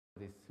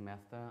This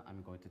semester,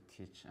 I'm going to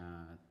teach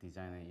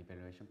design and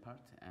evaluation part,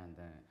 and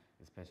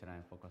especially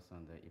I focus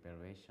on the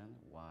evaluation,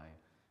 while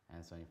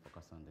answering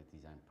focus on the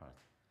design part.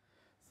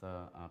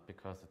 So,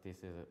 because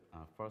this is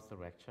first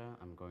lecture,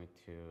 I'm going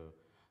to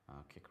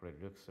quickly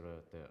look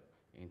through the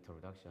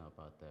introduction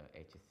about the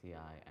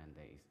HCI and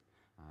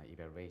the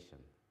evaluation.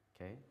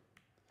 Okay.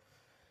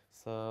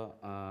 So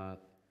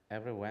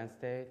every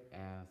Wednesday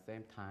at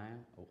same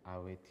time, I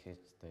will teach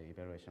the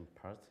evaluation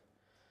part,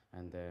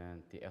 and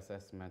then the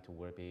assessment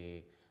will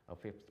be a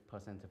 50%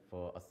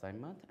 for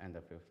assignment and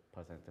a 50%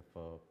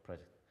 for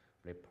project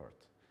report.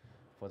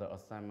 For the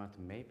assignment,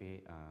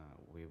 maybe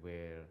we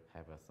will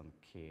have some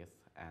quiz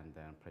and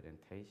then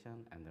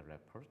presentation and the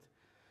report.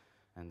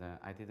 And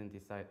I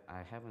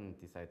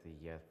haven't decided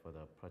yet for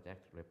the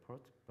project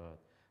report, but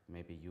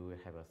maybe you will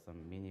have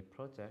some mini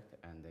project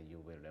and then you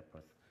will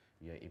report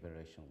your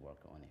evaluation work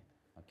on it,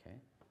 okay?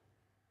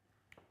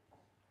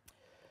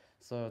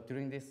 So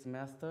during this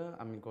semester,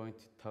 I'm going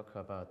to talk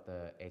about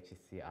the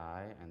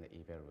HCI and the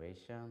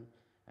evaluation,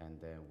 and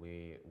then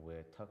we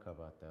will talk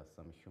about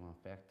some human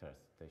factors,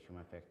 the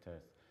human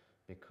factors,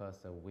 because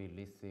we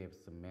receive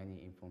so many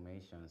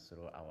information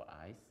through our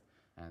eyes,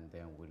 and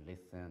then we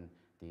listen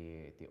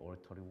the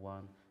auditory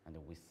one, and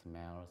we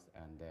smells,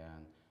 and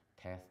then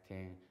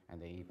testing,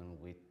 and even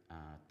with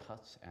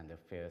touch and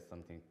feel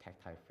something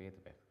tactile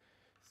feedback.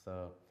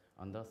 So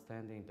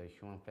understanding the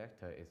human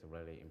factor is a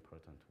really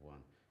important one.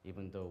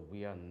 Even though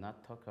we are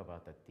not talk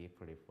about that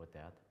deeply for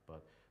that,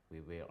 but we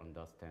will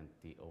understand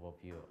the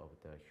overview of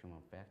the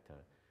human factor.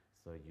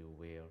 So you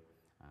will,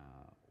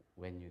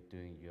 when you're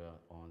doing your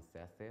own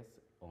thesis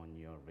on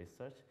your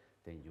research,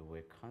 then you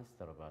will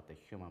consider about the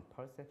human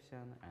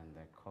perception and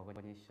the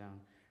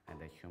cognition and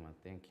the human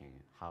thinking,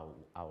 how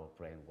our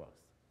brain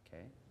works,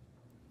 okay?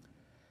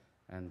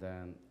 And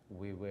then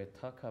we will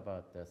talk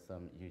about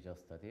some user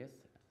studies.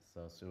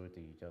 So through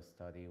the user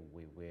study,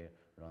 we will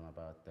learn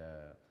about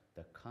the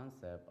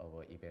concept of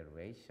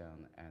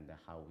evaluation and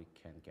how we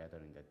can gather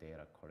in the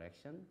data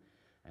collection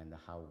and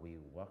how we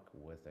work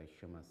with a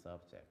human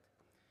subject.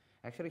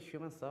 Actually,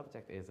 human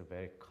subject is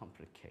very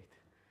complicated.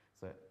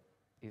 So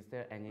is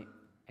there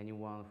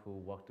anyone who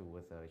worked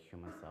with a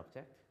human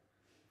subject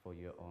for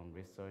your own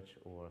research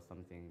or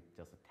something,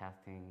 just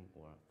testing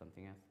or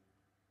something else?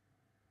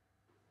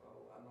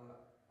 Well,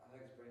 I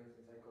have experience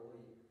in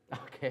psychology.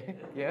 Okay,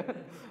 yeah,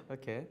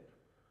 okay.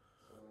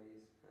 So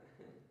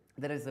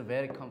it's That is a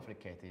very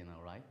complicated,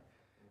 right?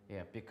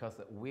 Yeah, because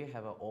we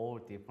have all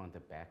different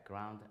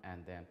background,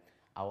 and then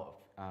our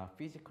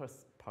physical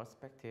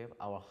perspective,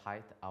 our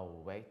height, our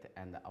weight,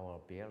 and our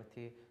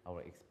ability,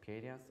 our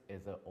experience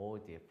is all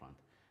different.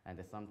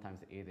 And sometimes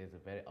it is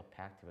very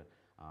effective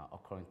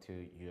according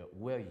to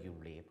where you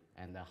live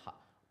and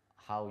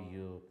how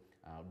you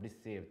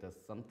received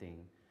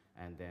something,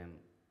 and then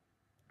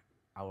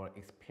our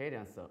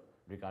experience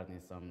regarding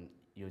some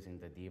using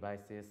the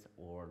devices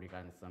or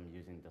regarding some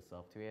using the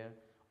software,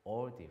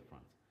 all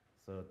different.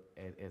 So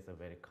it is a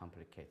very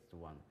complicated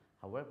one.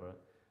 However,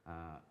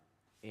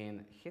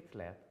 in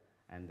HitLab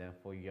and then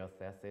for your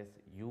thesis,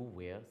 you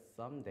will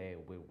someday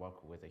will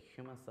work with a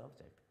human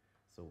subject.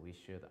 So we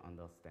should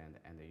understand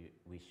and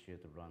we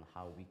should learn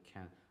how we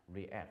can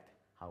react,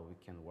 how we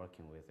can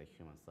working with a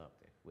human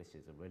subject, which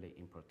is a really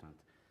important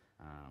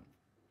um,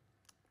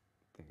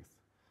 things.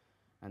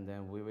 And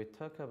then we will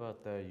talk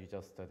about the user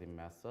study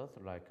methods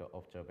like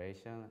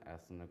observation,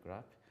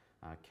 ethnograph,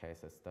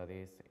 case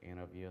studies,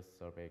 interviews,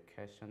 survey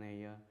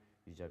questionnaire,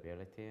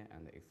 usability,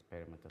 and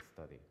experimental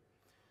study.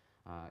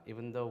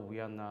 Even though we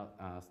are not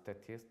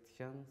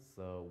statisticians,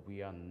 so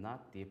we are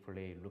not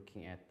deeply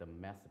looking at the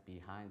math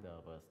behind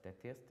the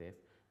statistics,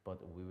 but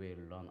we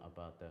will learn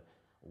about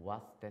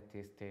what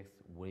statistics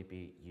will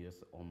be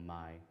used on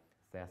my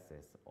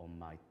thesis,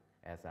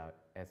 as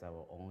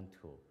our own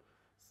tool.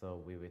 So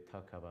we will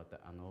talk about the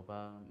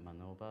ANOVA,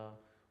 MANOVA,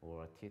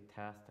 or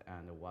t-test,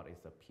 and what is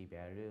the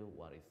p-value,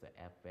 what is the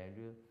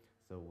f-value.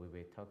 So we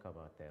will talk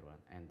about that one.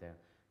 And then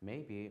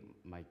maybe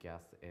my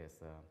guess is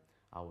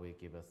I will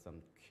give us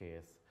some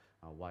quiz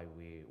while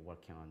we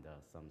working on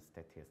some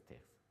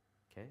statistics,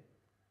 okay?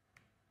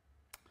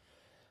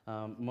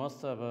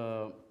 Most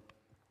of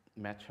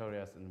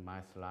materials in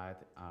my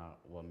slide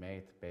were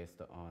made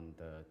based on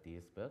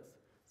these books.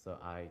 So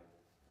I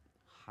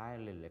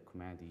highly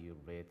recommend you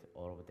read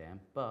all of them.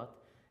 But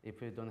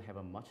if you don't have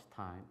much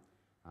time,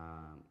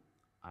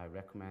 I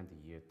recommend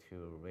you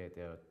to read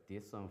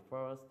this one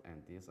first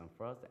and this one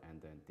first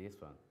and then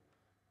this one.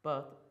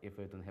 But if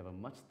you don't have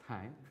much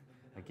time,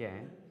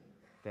 again,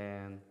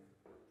 then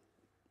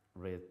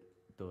read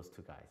those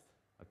two guys,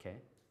 okay?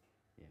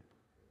 Yeah.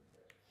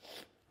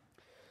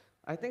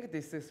 I think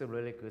this is a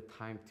really good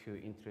time to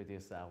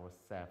introduce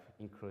ourselves,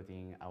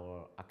 including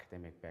our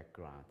academic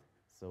background,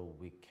 so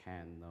we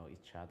can know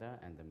each other,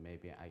 and then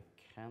maybe I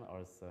can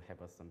also have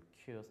some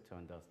cues to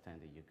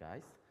understand you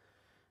guys,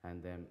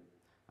 and then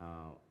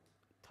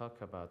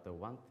talk about the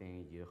one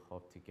thing you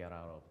hope to get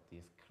out of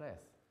this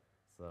class.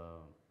 So,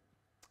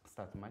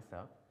 start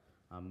myself.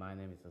 My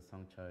name is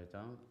Sungchul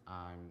Jung.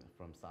 I'm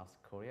from South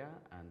Korea,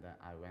 and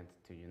I went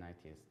to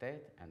United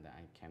States, and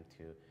I came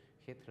to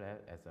Hitler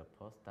as a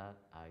postdoc.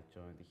 I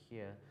joined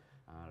here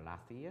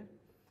last year,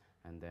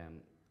 and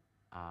then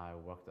I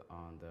worked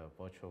on the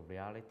virtual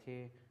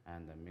reality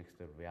and the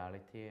mixed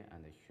reality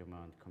and the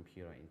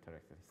human-computer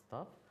interactive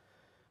stuff.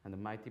 And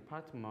my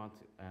department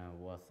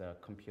was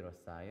computer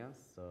science,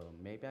 so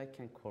maybe I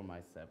can call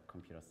myself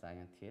computer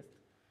scientist.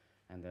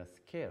 And the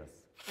skills,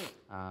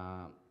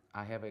 uh,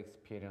 I have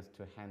experience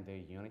to handle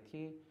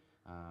Unity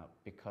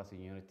because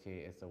Unity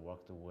is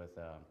worked with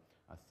a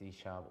C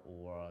Sharp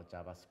or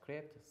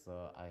JavaScript,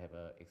 so I have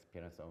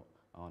experience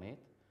on it.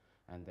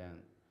 And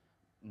then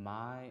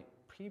my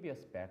previous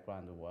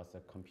background was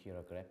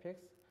computer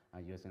graphics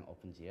using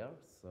OpenGL,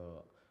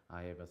 so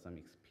I have some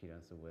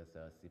experience with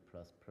C++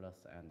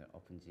 and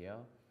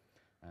OpenGL,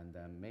 and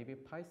maybe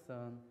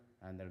Python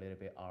and a little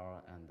bit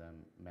R and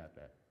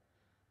MATLAB.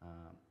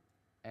 Um,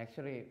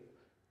 Actually,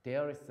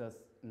 there is a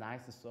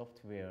nice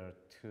software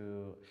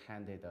to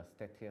handle the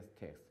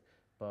statistics,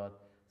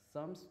 but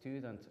some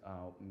students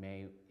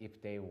may,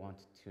 if they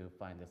want to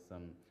find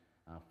some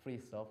free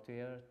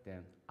software,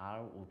 then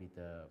R will be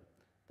the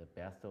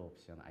best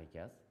option, I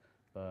guess.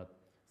 But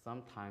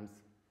sometimes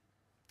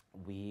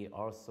we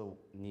also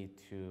need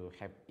to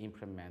have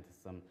implement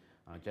some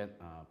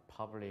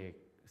public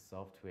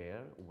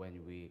software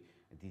when we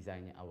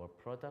design our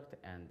product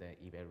and the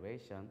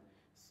evaluation.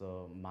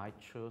 So my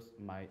choice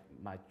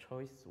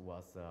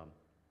was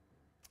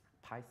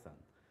Python.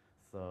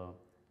 So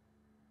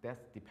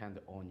that's depend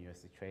on your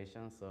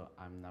situation. So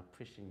I'm not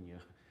pushing you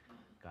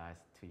guys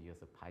to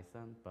use a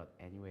Python, but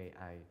anyway,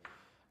 I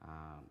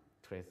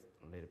trace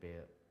a little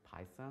bit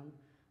Python.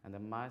 And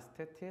then my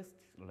statistics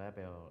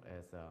level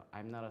is,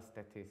 I'm not a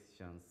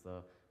statistician,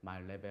 so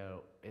my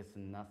level is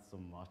not so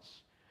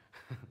much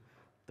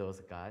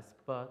those guys,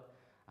 but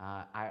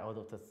I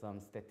adopted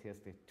some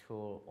statistic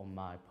tool on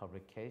my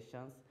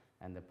publications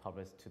and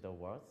published to the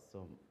world.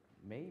 So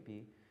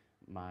maybe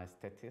my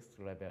statistics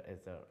level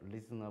is a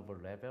reasonable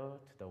level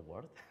to the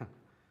world.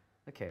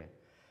 Okay,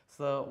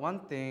 so one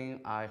thing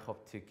I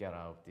hope to get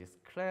out of this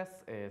class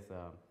is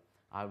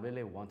I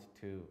really want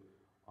to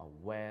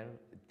well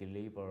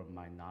deliver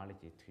my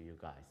knowledge to you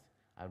guys.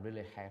 I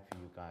really help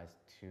you guys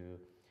to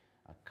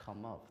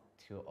come up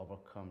to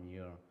overcome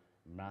your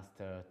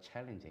master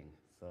challenging.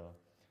 So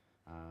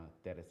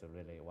that is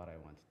really what I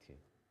wanted to.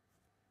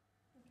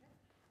 Okay.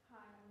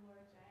 Hi, I'm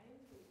Laura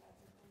Jane, the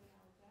admin on the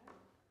LJ.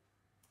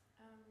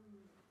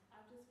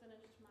 I've just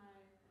finished my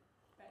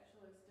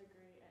bachelor's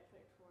degree at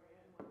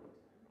Victoria in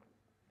Wellington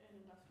in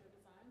industrial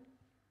design.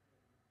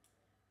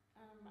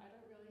 I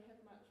don't really have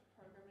much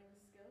programming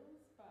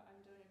skills, but I'm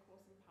doing a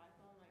course in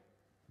Python,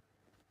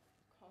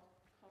 like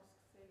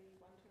COSC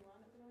 121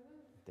 at the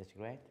moment. That's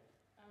great.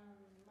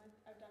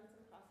 I've done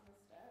some classes of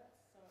stats,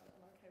 so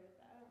I'm okay with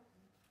that.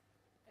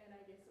 And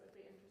I guess it would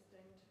be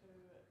interesting to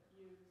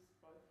use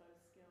both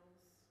those skills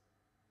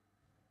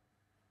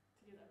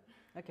together.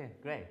 Okay,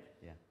 great.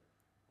 Yeah.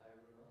 Hi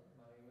everyone,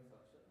 my name is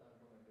Akshat. I'm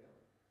from India.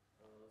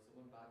 So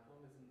my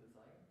background is in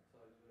design.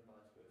 So I did a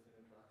bachelor's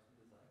in interaction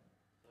design.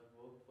 So I've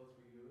worked for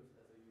 3 years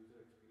as a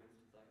user experience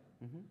designer.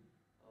 Mm-hmm.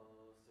 So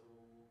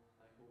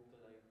I hope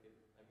that I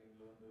can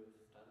learn the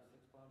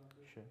statistics part of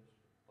it, Sure.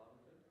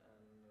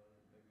 and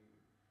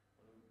maybe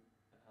want to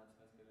enhance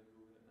my skill in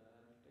Google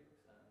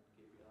Analytics and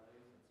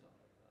KPIs and stuff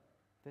like that.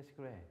 That's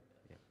great.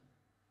 Yes. Yeah.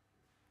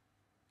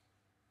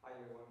 Hi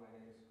everyone, my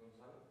name is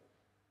Gonzalo.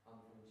 I'm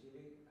from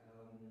Chile. I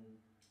have a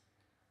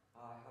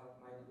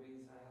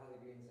degree in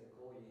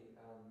psychology.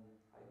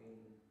 I've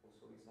been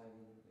also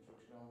designing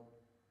instructional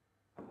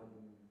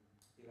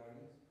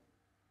e-learnings.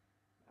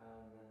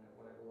 And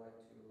what I would like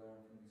to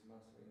learn from this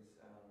master is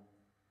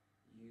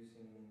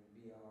using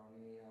VR and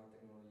AR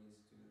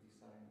technologies to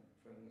design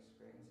training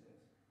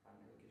experiences and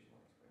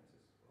educational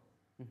experiences as well.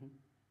 Mm-hmm.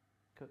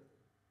 Good.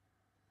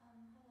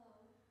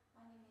 Hello,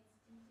 my name is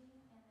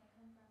Jingjing and I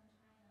come from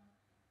China.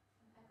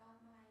 I got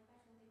my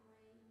bachelor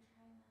degree in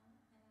China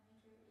and I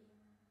majored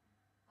in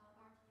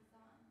art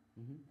design.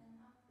 Mm-hmm.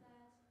 And after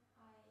that,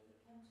 I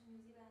came to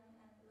New Zealand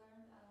and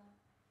learned a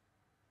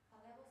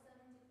level 7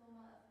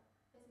 diploma of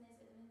business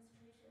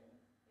administration,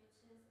 which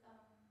is, I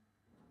think,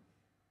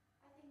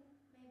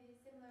 maybe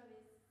similar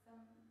with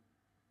some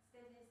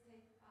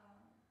statistic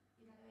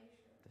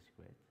evaluation. That's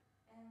great.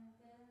 And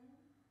then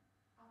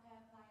after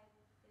I applied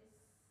this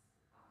degree,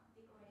 I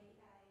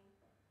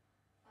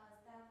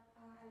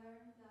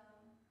learned the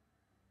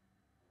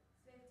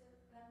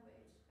Swift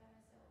language by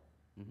myself.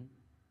 Mm-hmm.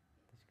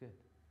 That's good.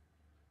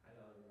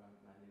 Hello everyone,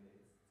 my name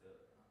is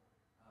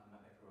my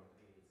background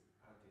is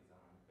art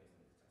design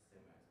business, just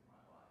same as my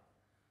life.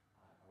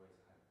 I always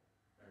have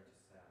learned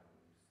some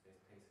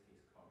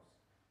statistics course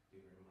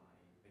during my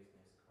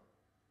business time.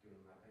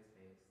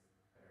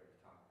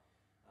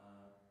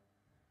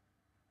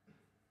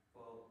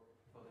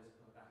 For this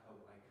course, I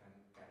hope I can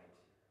get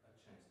a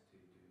chance to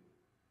do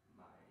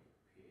my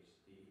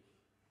PhD.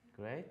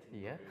 Great.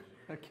 in Yeah. the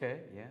future.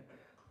 Okay. Yeah.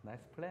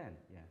 Nice plan.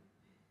 Yeah.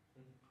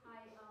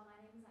 Hi,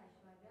 my name is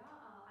Aishwarya.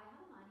 I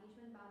have a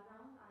management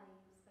background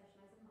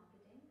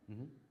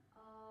Mm-hmm.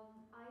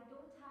 I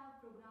don't have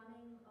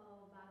programming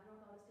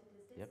background or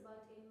statistics, Yep.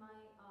 but in my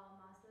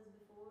master's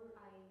before,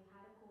 I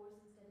had a course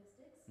in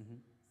statistics. Mm-hmm.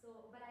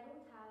 So, but I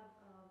don't have,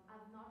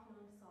 I've not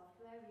learned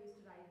software. We used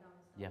to write down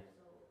stuff, Yep.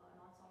 so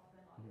not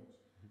software Mm-hmm. knowledge.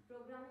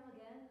 Programming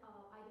again,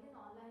 I did an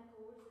online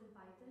course in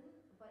Python,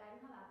 but I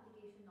don't have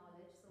application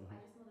knowledge, so I Mm-hmm.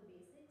 just know the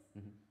basics.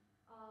 Mm-hmm.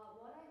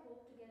 What I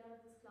hope to get out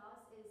of this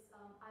class is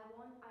I'd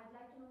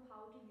like to know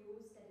how to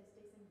use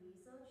statistics in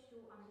research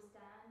to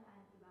understand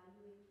and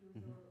evaluate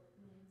Mm-hmm. user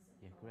needs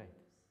and Yeah, great.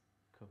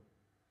 problems. Cool.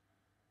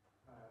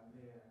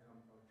 Me, I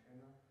come from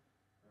China.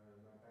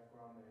 My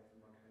background is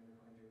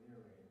mechanical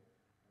engineering.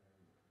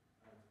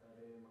 I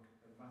studied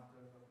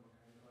Masters of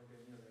Mechanical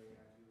Engineering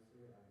at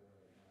UC and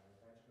my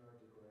bachelor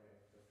degree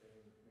at the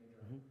same major.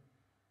 Mm-hmm.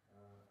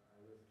 I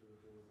used to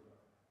do a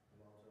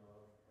lot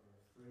of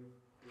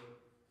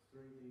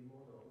 3D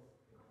models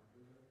in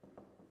computer.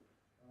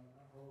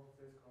 I hope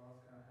this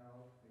course can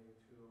help me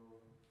to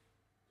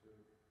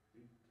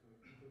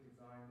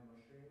design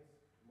machines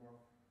more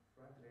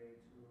friendly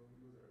to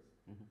users.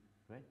 Mm-hmm.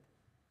 Great.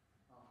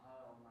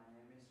 Hello, my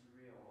name is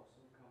Rio,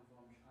 also come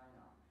from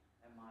China,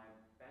 and my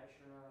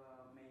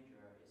bachelor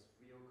major is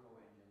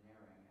vehicle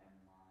engineering, and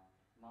my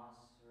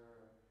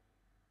master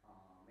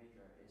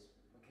major is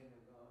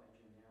mechanical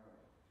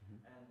engineering.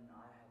 Mm-hmm. And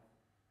I have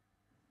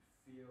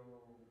few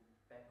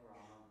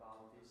background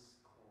about this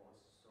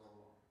course,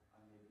 so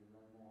I maybe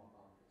learn more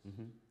about this.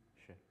 Mm-hmm.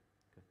 Sure.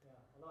 Good. Yeah,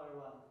 hello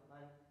everyone.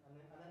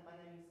 My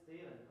name is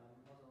Steven.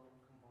 I'm also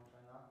come from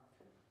China.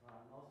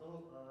 I'm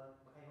also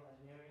mechanical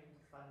engineering,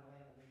 studying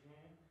mechanical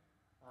engineering.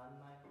 And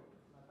my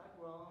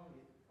background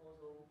is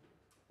also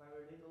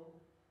very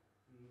little.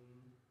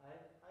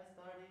 I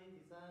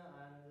study design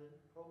and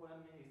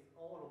programming is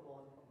all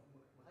about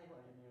mechanical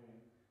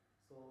engineering.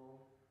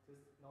 So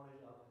this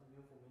knowledge are quite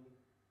new for me.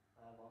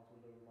 I want to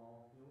learn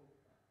more new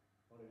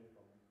knowledge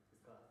from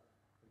this class.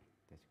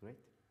 That's great.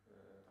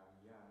 I'm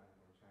Yan, I'm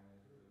from China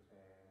too,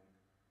 and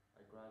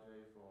I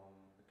graduated from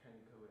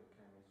mechanical and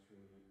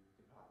chemistry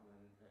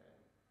department,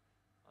 and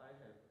I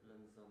have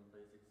learned some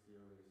basic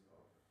theories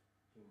of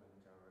human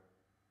interact,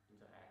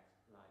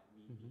 like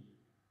VB Mm-hmm.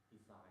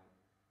 design,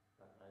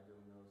 but I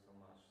don't know so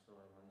much, so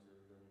I want to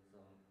learn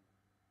some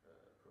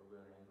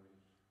programming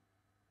language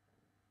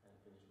and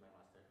finish my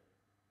master.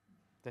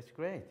 That's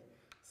great.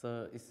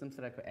 So it seems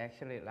like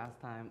actually last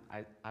time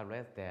I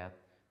read that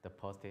the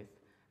post-it,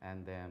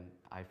 and then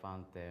I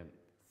found that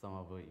some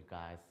of you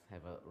guys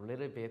have a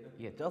little bit,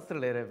 yeah, just a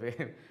little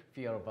bit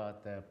fear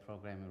about the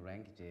programming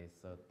languages.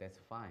 So that's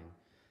fine.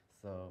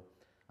 So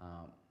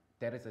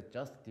that is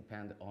just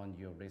depend on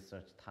your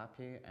research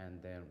topic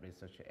and then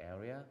research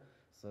area.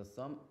 So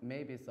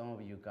maybe some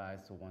of you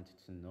guys wanted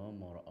to know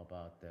more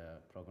about the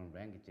program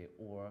language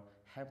or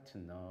have to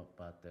know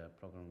about the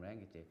program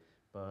language,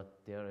 but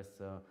there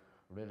is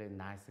really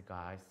nice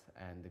guys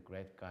and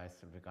great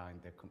guys regarding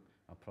the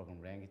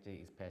program language,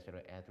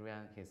 especially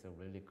Adrian. He's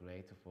really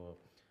great for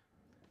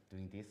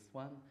doing this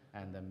one,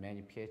 and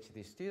many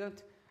PhD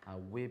students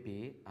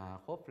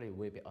hopefully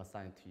will be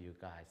assigned to you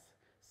guys,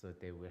 so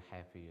they will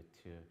help you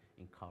to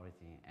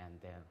encouraging and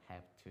then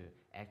have to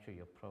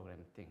actually program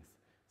things.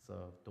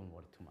 So don't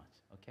worry too much,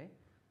 okay?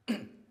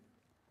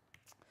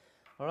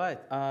 All right,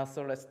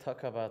 so let's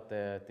talk about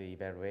the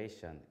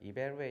evaluation.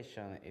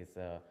 Evaluation is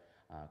a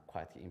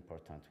quite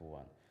important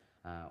one.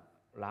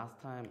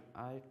 Last time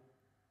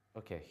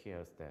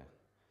here's the,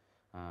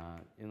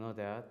 you know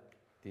that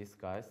these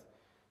guys,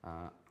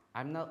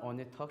 I'm not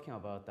only talking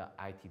about the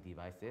IT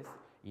devices,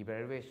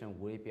 evaluation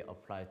will be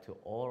applied to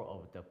all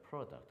of the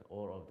product,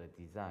 all of the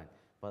design.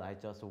 But I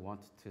just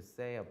want to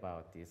say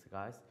about these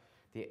guys,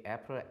 the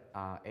Apple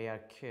AR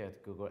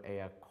Kit, Google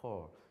AR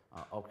Core,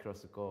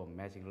 Oculus Go,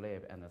 Magic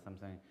Leap, and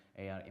Samsung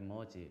AR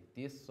Emoji.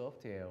 This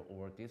software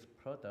or this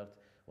product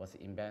was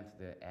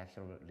invented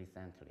actually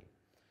recently.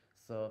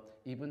 So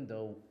even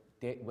though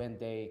when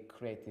they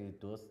created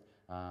those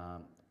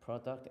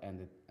product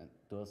and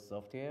those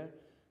software,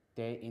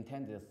 they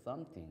intended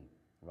something,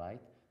 right?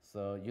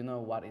 So you know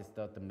what is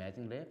the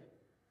Magic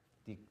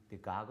Leap? The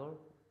goggle?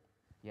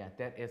 Yeah,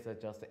 that is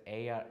just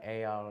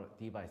AR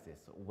devices.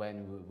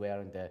 When we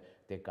wear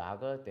the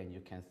goggle, then you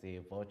can see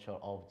virtual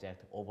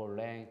object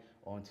overlaying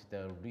onto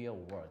the real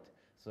world.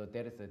 So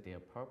that is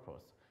their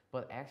purpose.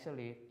 But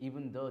actually,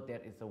 even though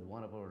that is a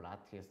wonderful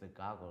lattice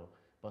goggle,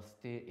 but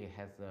still it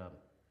has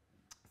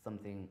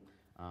something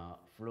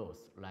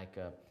flaws, like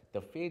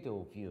the field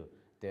of view,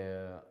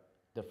 the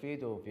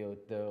field of view,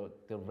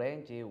 the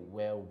range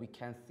where we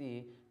can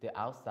see the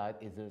outside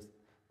is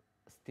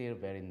still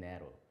very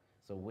narrow.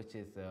 So which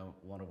is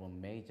one of a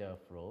major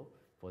flaw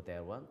for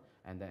that one.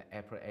 And the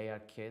Apple AR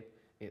Kit,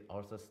 it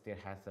also still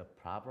has a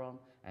problem,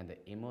 and the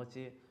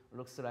emoji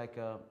looks like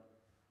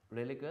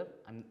really good.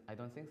 I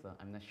don't think so.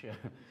 I'm not sure.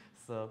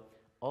 So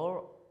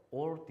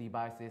all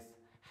devices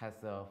has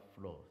a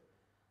flaw,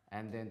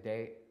 and then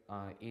they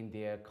in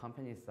their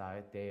company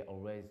side they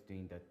always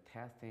doing the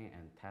testing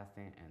and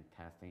testing and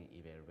testing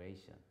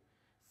evaluation.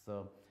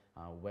 So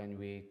when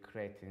we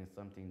creating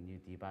something new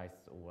device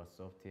or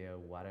software,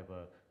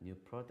 whatever new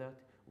product,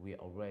 we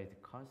already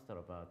consider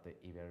about the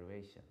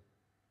evaluation.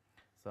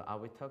 So I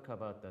will talk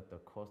about the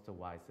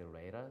cost-wise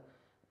later.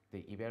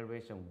 The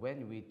evaluation,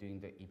 when we're doing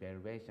the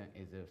evaluation,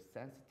 is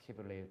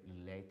sensitively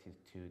related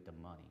to the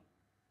money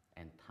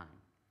and time.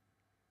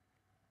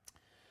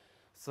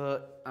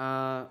 So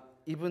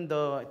even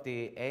though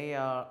the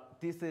AR,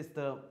 this is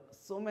the,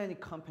 so many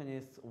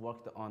companies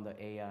worked on the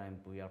AR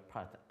and VR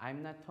part.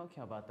 I'm not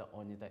talking about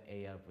only the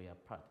AR VR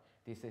part.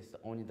 This is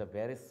only the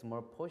very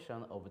small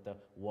portion of the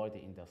world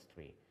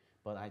industry.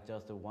 But I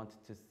just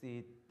wanted to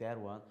see that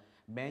one.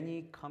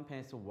 Many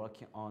companies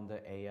working on the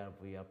AR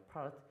VR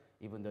part,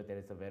 even though there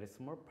is a very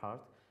small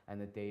part,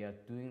 and they are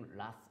doing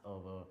lots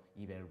of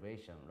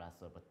evaluation,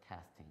 lots of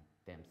testing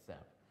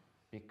themselves.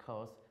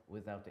 Because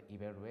without the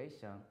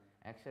evaluation,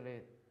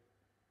 actually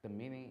the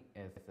meaning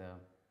is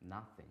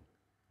nothing,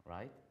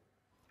 right?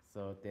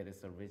 So there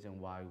is a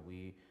reason why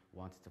we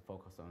wanted to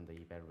focus on the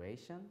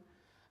evaluation.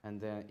 And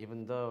then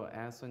even though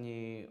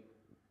Anthony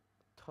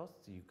taught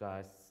you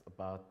guys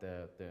about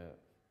the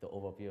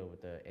overview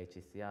of the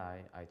HCI,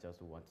 I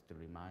just wanted to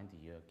remind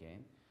you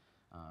again.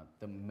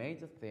 The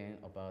major thing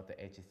about the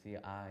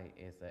HCI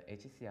is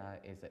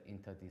an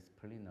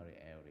interdisciplinary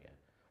area,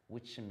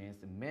 which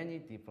means many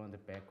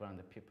different background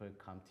people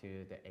come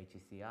to the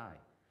HCI.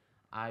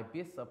 I'd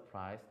be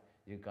surprised,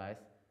 you guys,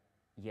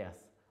 yes,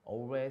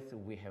 always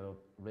we have a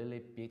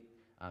really big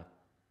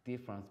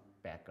different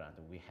background,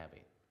 we have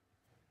it.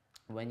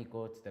 When you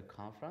go to the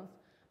conference,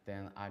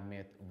 then I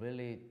met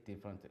really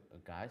different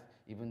guys,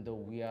 even though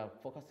we are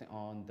focusing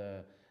on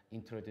the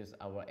introduce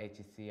our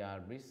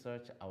HCR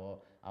research,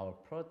 our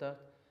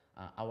product,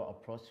 our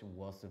approach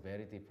was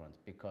very different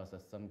because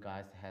some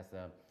guys has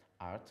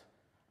art,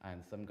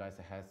 and some guys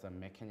has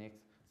mechanics,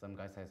 some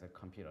guys has a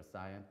computer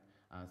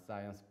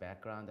science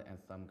background, and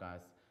some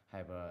guys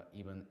have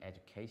even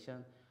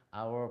education.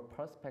 Our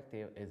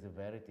perspective is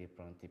very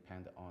different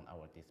depending on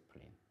our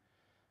discipline,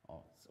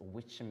 so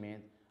which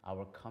means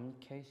our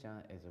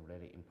communication is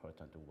really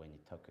important when you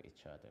talk to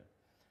each other.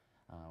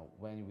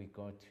 When we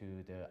go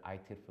to the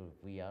IT for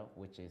VR,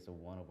 which is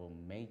one of the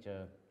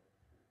major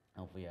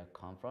VR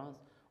conference,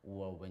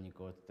 or when you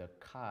go to the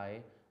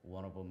CAI,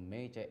 one of the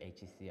major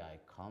HCI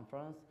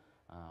conference,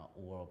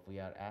 or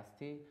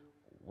VRST,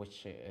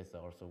 which is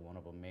also one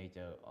of the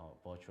major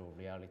virtual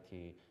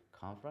reality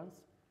conference.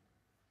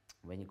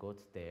 When you go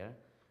to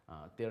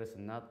there is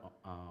not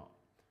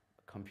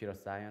computer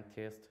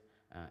scientists,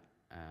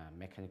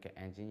 mechanical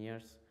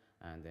engineers,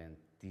 and then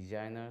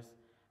designers,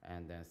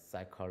 and then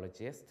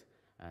psychologists,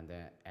 and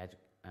then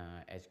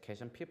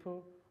education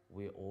people.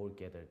 We all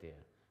gather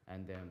there,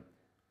 and then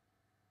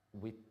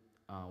we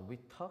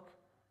talk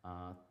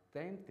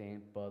same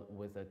thing, but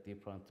with a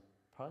different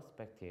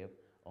perspective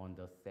on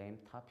the same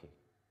topic.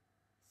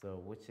 So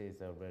which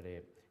is a really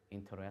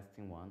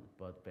interesting one,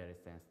 but very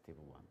sensitive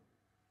one.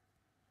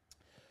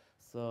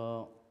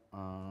 So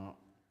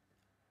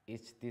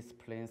each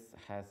discipline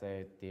has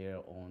their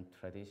own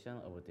tradition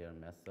or their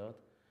method,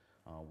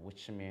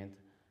 which means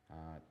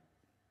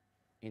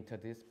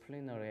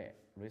interdisciplinary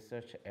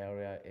research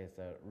area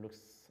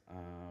looks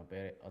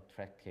very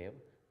attractive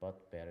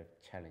but very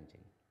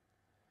challenging.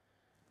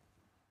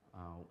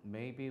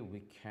 Maybe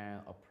we can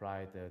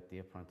apply the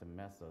different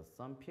methods.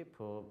 Some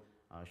people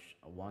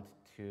want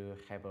to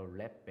have a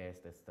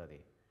lab-based study,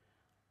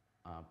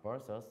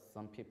 versus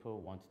some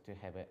people want to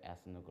have an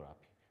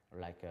ethnography,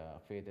 like a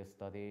field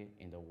study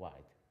in the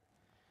wild.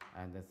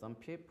 And then some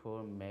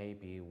people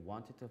maybe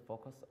wanted to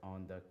focus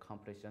on the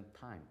completion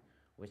time,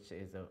 which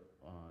is a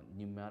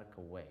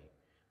numerical way.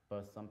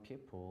 But some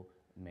people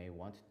may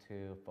want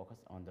to focus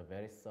on the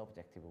very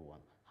subjective one.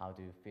 How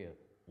do you feel?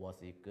 Was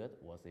it good?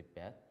 Was it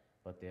bad?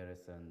 But there is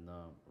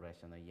no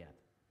rational yet.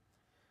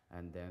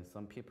 And then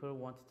some people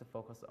wanted to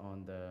focus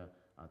on the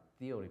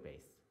theory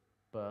base.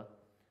 But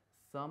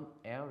some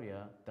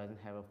area doesn't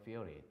have a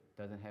theory,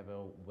 doesn't have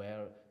a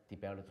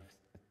well-developed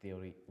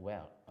theory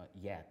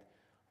yet.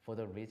 For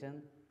the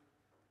reason,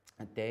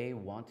 they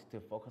want to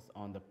focus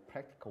on the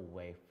practical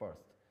way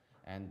first,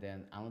 and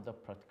then another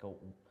practical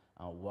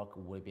work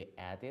will be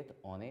added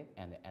on it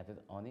and added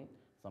on it.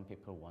 Some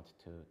people want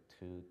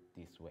to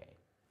this way.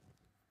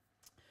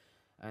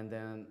 And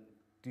then,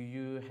 do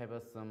you have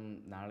some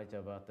knowledge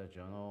about the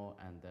journal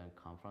and then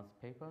conference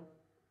paper?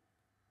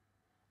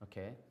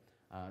 Okay.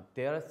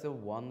 There is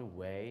one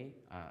way,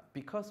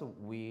 because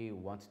we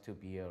want to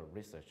be a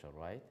researcher,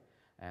 right?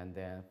 And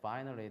then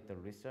finally, the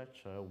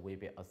researcher will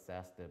be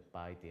assessed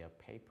by their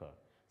paper.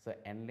 So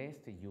at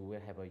least you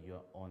will have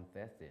your own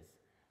thesis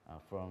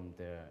from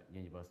the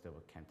University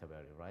of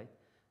Canterbury, right?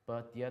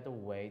 But the other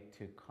way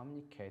to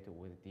communicate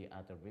with the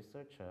other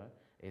researcher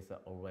is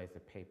always a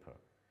paper.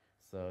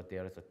 So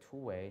there is a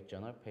two-way,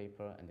 journal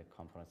paper and the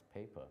conference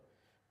paper.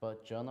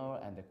 But journal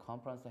and the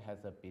conference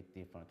has a bit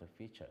different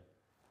feature.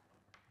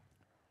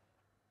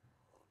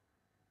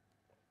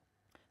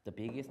 The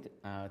biggest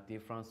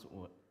difference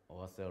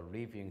was a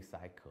reviewing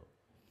cycle.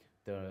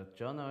 The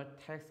journal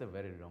takes a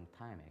very long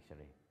time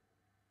actually.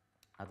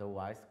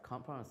 Otherwise,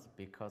 conference,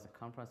 because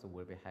conference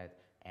will be held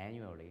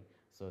annually,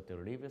 so the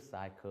review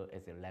cycle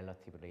is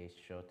relatively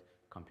short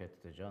compared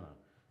to the journal.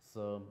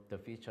 So the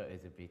feature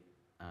is a bit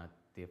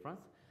different,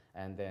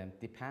 and then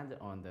depend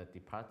on the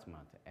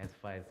department. As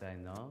far as I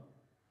know,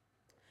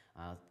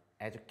 uh,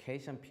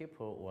 education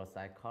people or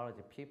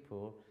psychology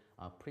people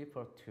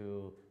prefer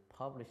to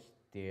publish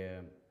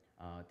their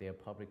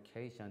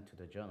publication to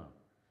the journal.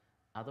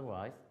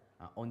 Otherwise,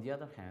 on the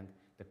other hand,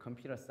 the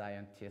computer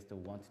scientists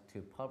want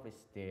to publish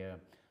their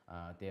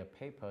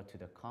paper to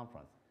the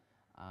conference.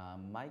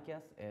 My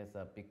guess is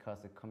because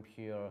the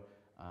computer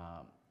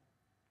uh,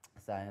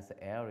 science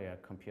area,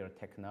 computer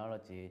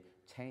technology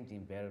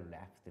changing very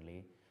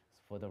rapidly.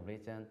 For the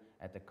reason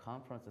at the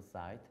conference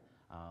site,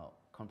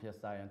 computer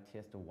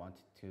scientists want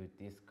to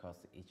discuss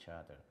each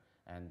other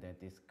and then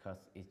discuss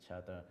each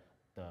other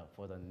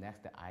for the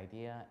next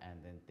idea,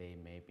 and then they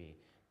maybe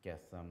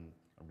get some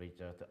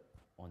result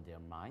on their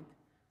mind.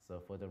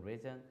 So for the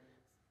reason,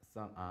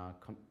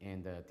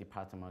 in the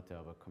Department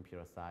of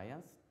Computer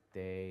Science,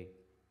 they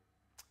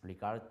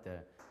regard the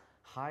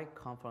high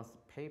conference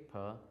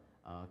paper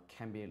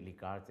can be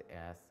regarded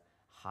as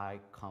high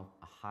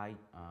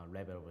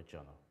level of a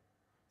journal.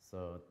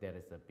 So that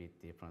is a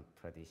bit different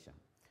tradition.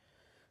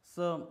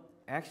 So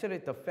actually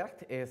the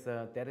fact is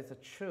that is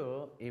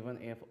true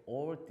even if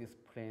all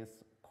disciplines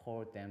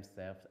call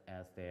themselves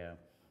as their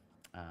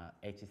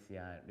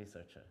HCI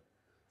researcher.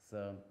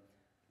 So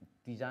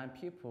design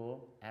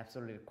people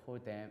absolutely call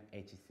them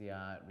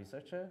HCI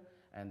researcher,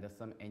 and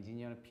some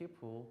engineering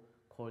people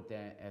call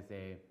them as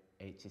a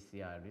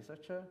HCI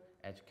researcher,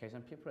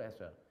 education people as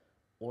well.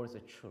 All is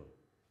true.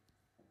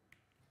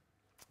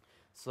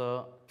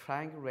 So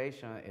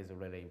triangulation is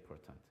really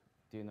important.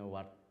 Do you know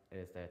what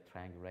is the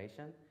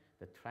triangulation?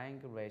 The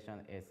triangulation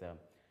is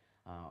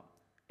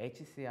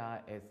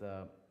HCI is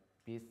a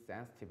bit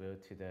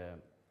sensitive to the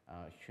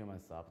human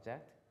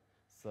subject.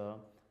 So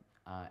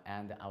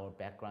and our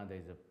background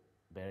is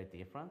very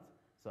different.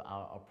 So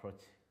our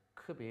approach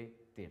could be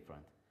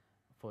different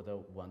for the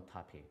one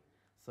topic.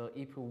 So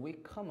if we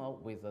come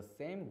up with the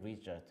same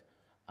result,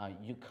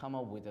 you come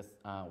up with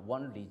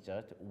one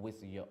result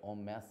with your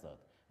own method,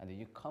 and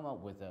you come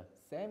up with the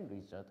same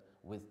result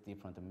with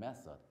different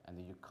method, and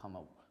you come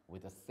up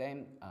with the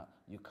same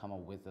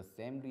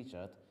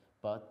result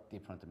but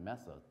different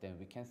method. Then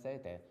we can say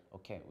that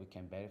okay, we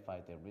can verify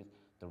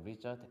the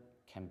result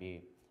can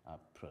be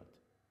proved.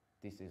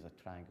 This is a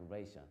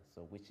triangulation,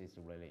 so which is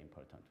a really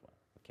important one.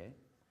 Okay.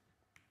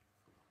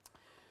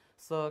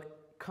 So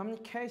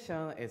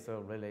communication is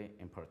really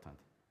important.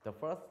 The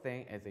first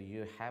thing is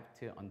you have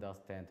to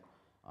understand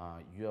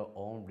your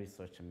own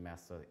research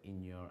method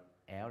in your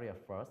area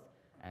first,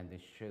 and you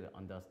should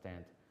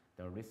understand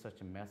the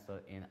research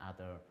method in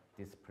other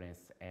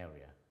disciplines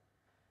area.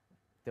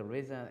 The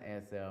reason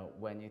is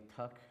when you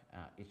talk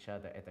each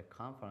other at a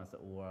conference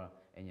or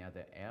any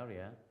other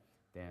area,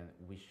 then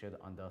we should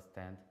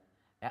understand.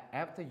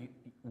 After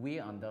we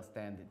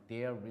understand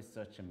their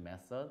research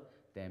method,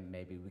 then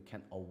maybe we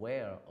can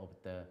aware of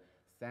the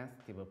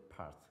sensitive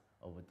parts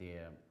of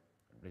their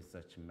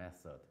research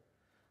method.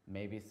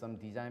 Maybe some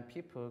design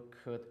people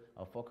could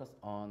focus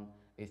on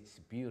its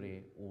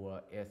beauty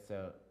or its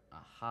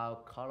how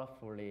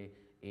colorfully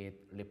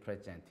it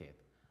represented.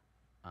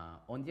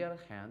 On the other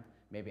hand,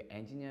 maybe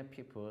engineer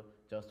people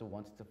just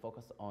want to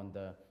focus on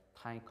the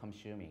time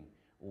consuming,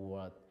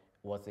 or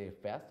was it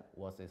fast,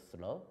 was it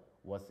slow,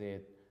 was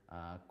it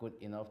good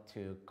enough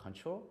to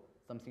control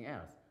something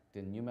else,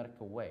 the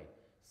numerical way.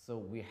 So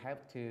we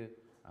have to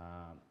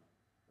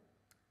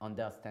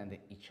understand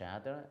each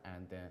other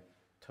and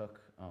talk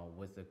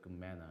with a good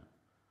manner,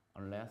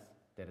 unless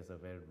that is a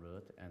very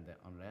rude, and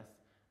unless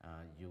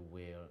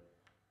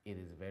it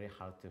is very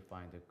hard to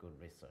find a good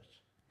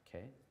research.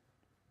 Okay.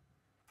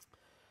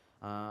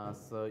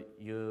 So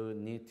you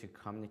need to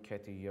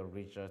communicate your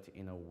result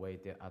in a way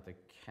that others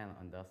can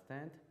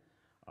understand.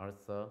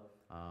 Also,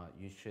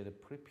 you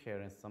should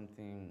prepare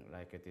something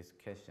like a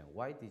discussion.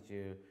 Why did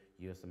you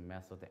use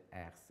method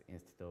X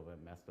instead of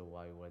method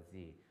Y or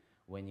Z?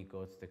 When you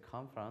go to the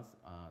conference,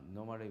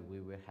 normally we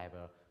will have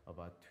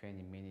about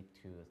 20 minutes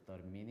to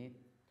 30 minutes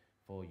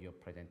for your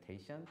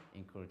presentation,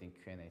 including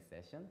Q&A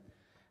session.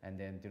 And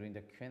then during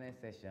the Q&A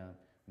session,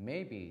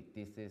 maybe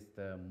this is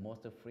the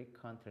most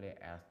frequently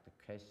asked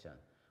question.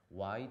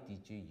 Why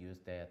did you use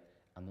that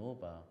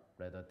ANOVA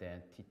rather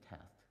than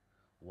t-test?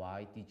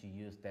 Why did you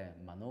use that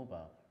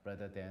MANOVA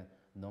rather than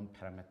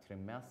non-parametric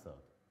method?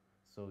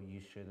 So you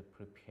should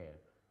prepare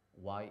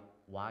why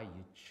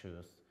you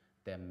choose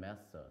that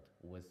method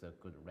with a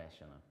good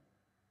rationale.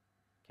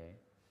 Okay.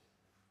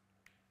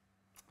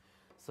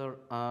 So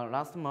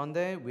last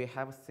Monday we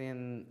have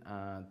seen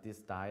this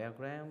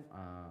diagram,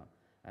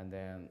 and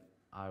then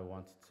I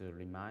want to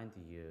remind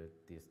you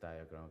this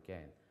diagram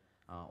again.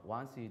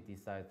 Once you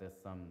decide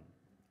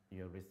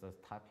your research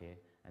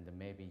topic, and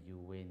maybe you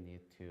will need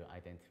to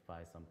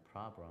identify some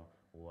problem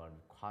or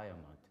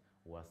requirement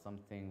or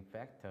something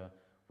factor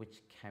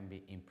which can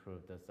be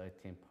improved a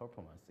certain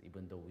performance,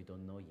 even though we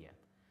don't know yet.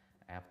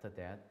 After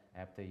that,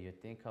 after you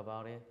think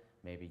about it,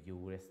 maybe you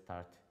will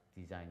start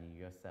designing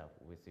yourself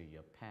with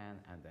your pen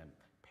and then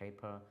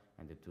paper,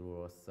 and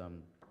draw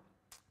some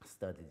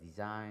study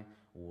design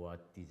or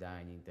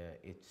designing the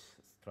each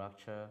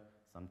structure,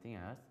 something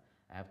else.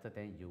 After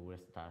that, you will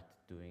start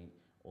doing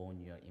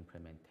on your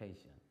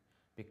implementation.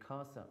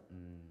 Because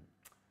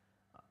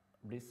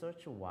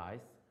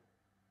research-wise,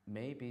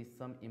 maybe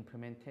some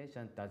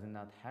implementation does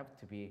not have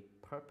to be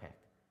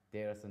perfect.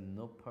 There's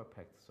no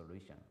perfect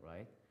solution,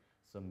 right?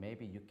 So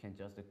maybe you can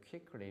just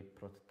quickly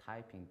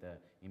prototyping the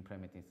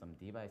implementing some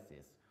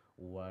devices,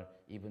 or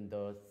even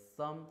though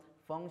some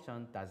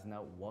function does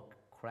not work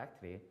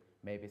correctly,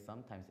 maybe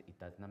sometimes it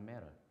does not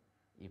matter.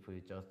 If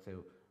you just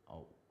uh,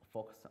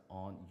 focus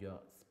on your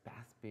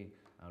specific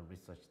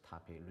research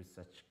topic,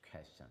 research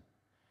question.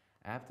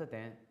 After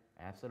that,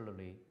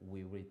 absolutely,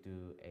 we will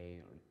do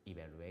a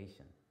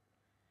evaluation.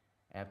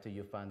 After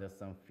you find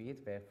some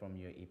feedback from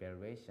your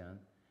evaluation,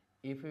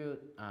 if you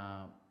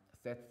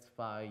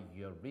satisfy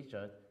your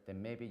result,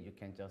 then maybe you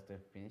can just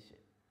finish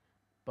it.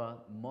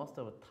 But most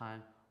of the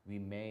time, we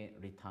may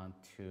return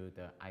to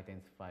the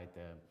identify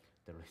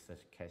the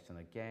research question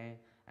again,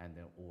 and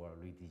then or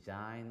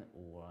redesign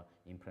or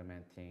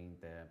implementing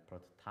the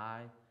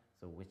prototype.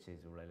 So which is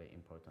really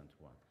important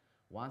one.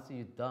 Once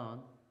you're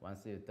done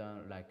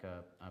like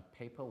a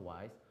paper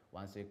wise,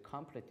 once you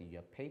complete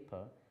your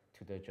paper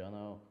to the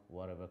journal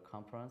whatever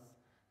conference,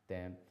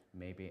 then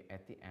maybe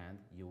at the end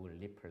you will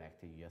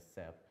reflect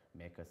yourself,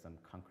 make some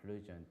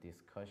conclusion,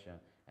 discussion,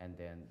 and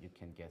then you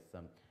can get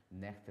some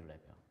next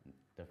level,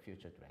 the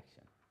future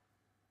direction.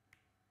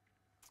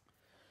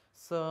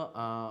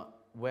 So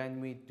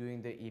when we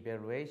doing the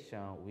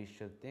evaluation, we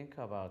should think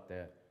about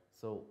the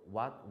so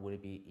what will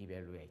be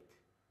evaluate,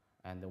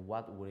 and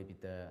what will be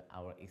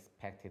our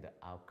expected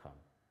outcome,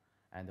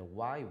 and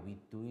why we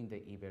doing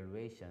the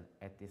evaluation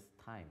at this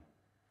time,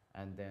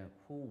 and then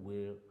who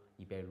will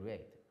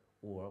evaluate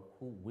or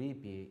who will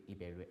be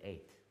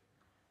evaluate,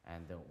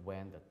 and then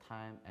when the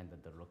time and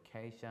the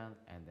location,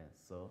 and then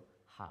so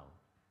how.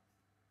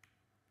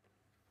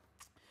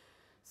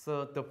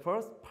 So the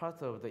first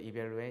part of the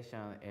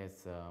evaluation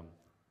is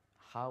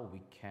how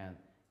we can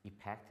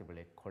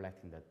effectively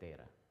collecting the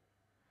data.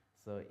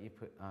 So if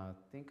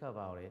think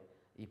about it,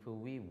 if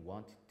we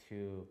want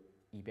to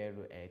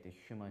evaluate the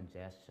human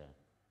gesture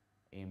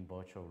in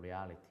virtual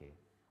reality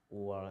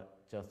or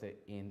just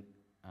in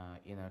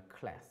a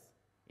class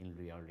in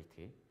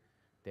reality,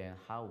 then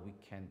how we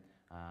can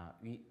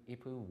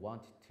if we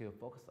want to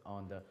focus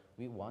on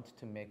we want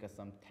to make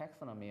some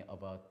taxonomy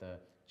about the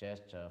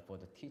gesture for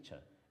the teacher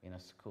in a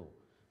school.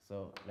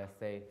 So let's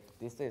say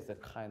this is a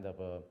kind of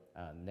a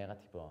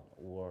negative one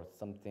or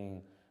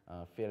something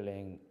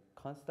feeling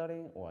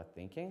considering or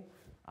thinking.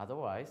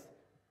 Otherwise,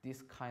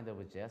 this kind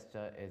of a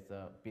gesture is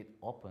a bit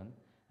open.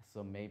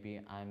 So maybe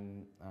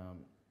I'm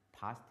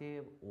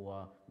positive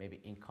or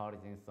maybe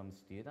encouraging some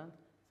student.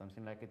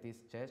 Something like this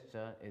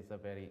gesture is a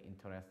very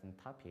interesting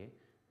topic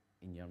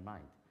in your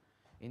mind.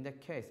 In that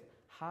case,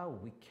 how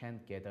we can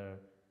gather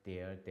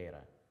their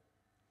data?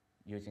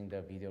 Using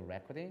the video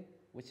recording,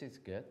 which is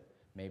good.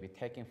 Maybe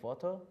taking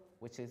photo,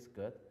 which is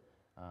good.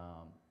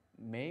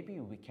 Maybe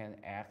we can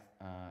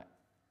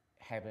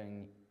have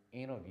an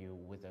interview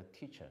with a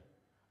teacher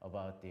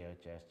about their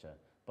gesture,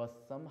 but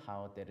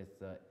somehow that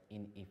is an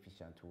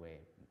inefficient way,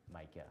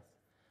 my guess.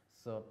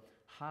 So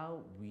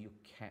how we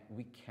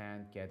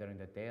can gather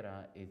the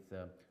data is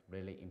a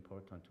really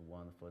important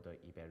one for the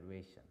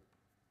evaluation.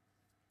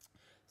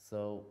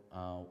 So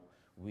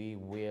we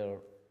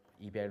will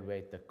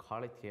evaluate the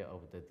quality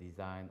of the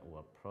design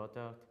or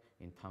product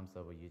in terms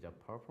of user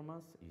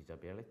performance,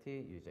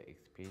 usability, user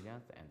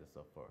experience, and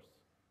so forth.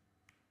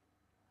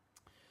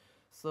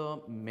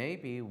 So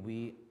maybe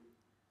we,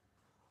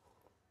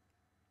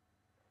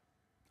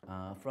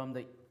 from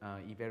the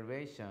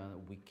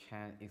evaluation, we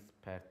can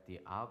expect the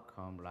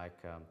outcome like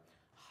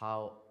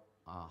how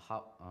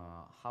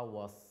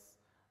was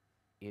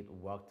it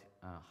worked,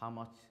 how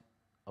much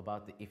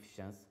about the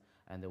efficiency,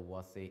 and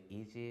was it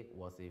easy,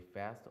 was it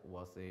fast,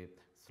 was it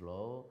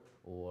slow,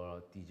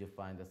 or did you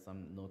find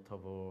some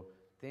notable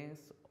things,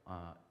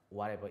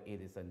 whatever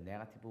it is a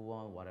negative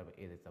one, whatever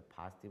it is a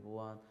positive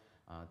one,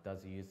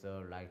 does the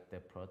user like the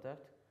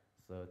product?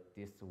 So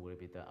this will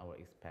be our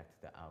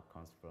expected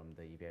outcomes from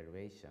the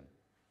evaluation.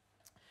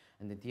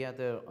 And the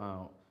other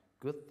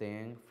good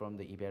thing from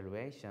the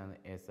evaluation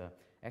is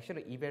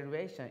actually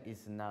evaluation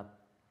is not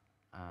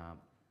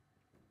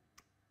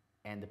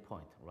end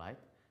point, right?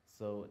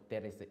 So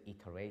there is an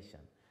iteration.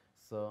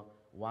 So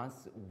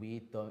once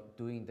we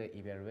doing the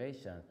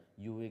evaluation,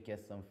 you will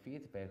get some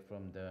feedback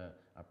from the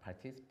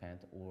participant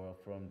or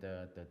from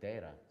the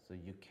data. So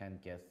you can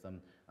get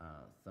some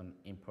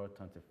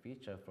important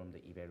feature from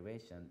the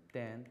evaluation.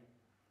 Then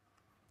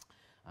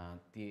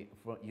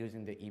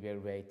using the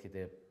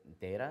evaluated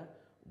data,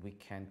 we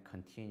can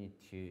continue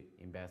to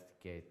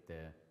investigate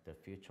the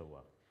future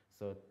work.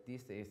 So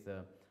this is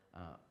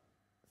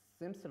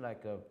seems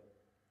like a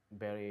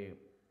very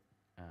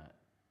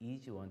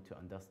easy one to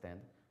understand,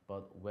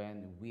 but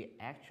when we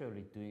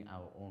actually doing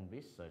our own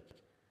research,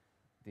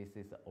 this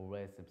is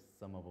always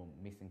some of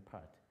a missing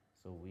part.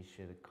 So we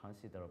should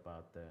consider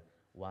about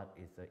what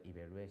is the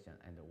evaluation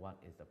and what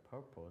is the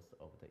purpose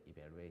of the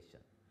evaluation.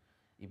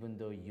 even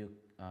though you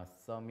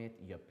submit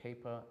your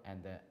paper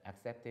and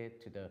accept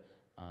it to the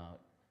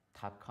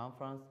top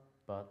conference,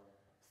 but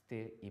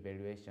still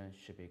evaluation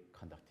should be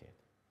conducted.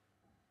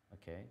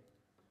 Okay.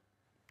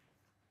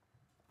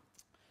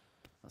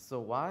 So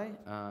why?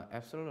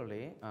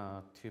 Absolutely,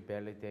 to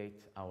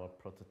validate our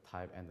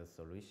prototype and the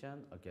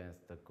solution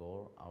against the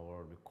goal,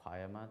 our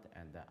requirement,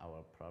 and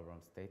our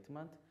problem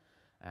statement.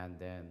 And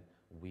then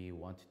we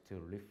want to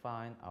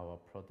refine our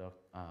product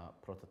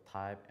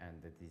prototype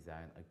and the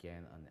design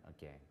again and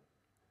again.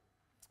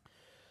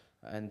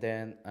 And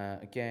then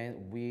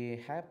again,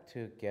 we have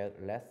to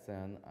get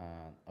lesson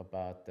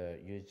about the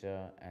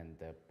user and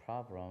the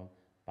problem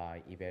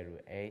by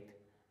evaluate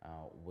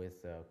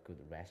with a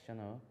good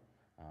rationale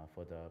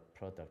for the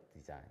product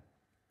design.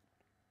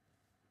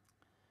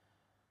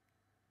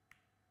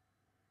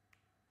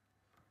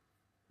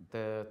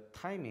 The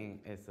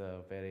timing is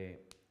a very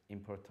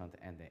important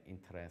and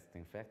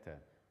interesting factor.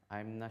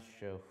 I'm not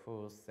sure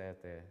who said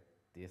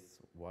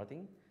this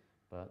wording,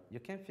 but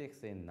you can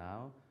fix it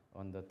now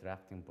on the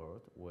drafting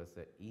board with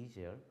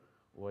easier,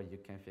 or you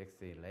can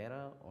fix it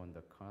later on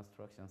the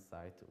construction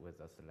site with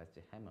a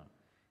sledgehammer.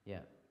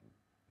 Yeah,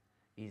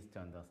 easy to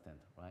understand,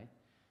 right?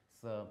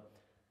 So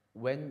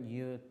when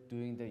you're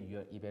doing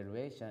your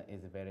evaluation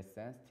is very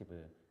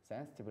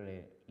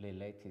sensitively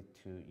related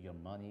to your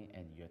money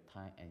and your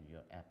time and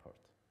your effort.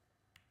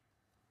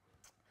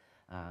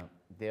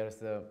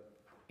 There's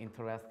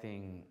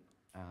interesting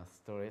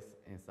stories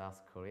in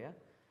South Korea.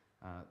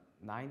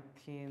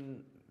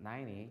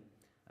 1990,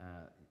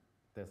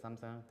 the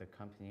Samsung, the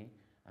company,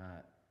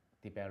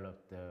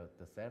 developed the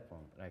cell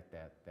phone like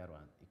that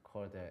one. It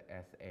called the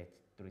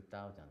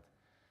SH3000,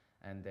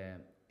 and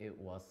it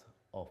was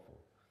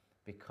awful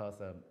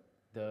because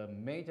the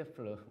major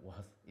flaw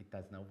was it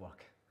does not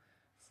work.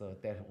 So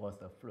that was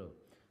the flaw.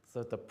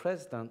 So the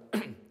president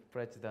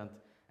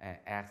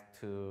asked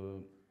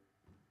to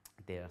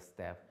their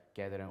staff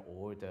gathering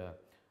all the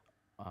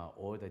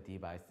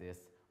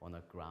devices on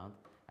the ground,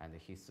 and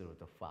he threw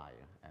the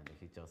fire and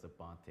he just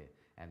burnt it.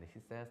 And he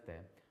says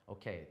that,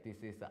 okay,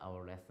 this is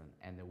our lesson,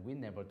 and we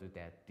never do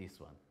that this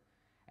one.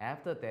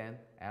 After then,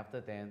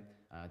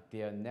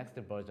 their next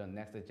version,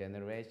 next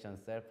generation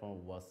cell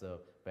phone was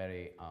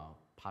very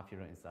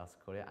popular in South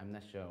Korea. I'm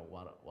not sure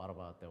what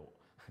about the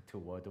to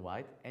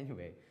worldwide.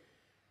 Anyway,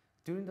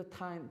 during the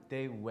time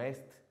they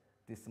waste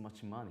this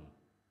much money,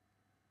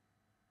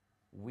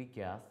 we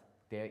guess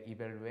their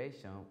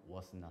evaluation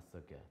was not so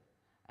good,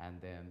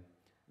 and then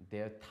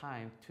their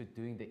time to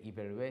doing the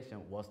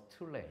evaluation was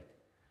too late.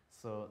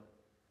 So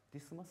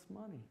this much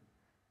money,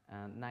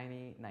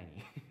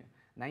 1990.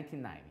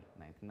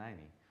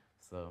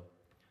 So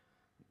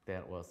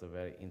that was a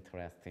very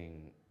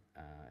interesting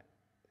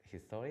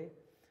history.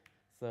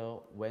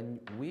 So when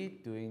we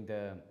doing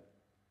the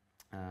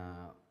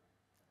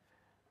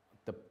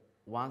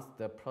once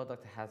the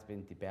product has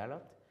been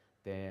developed,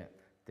 then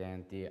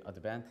the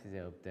advantage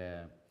of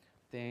the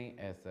thing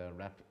is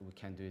we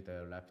can do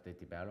the rapid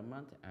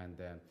development, and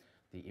the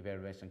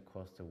evaluation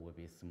cost will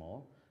be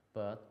small,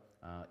 but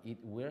it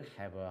will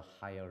have a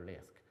higher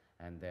risk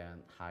and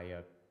then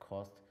higher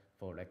cost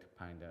for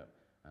rectifying the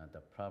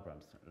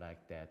problems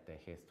like that, the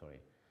history.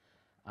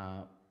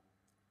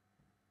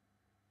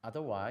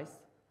 Otherwise,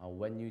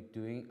 when you're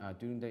doing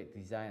the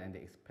design and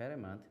the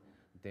experiment,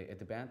 the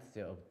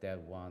advantage of that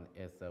one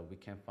is we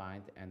can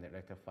find and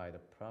rectify the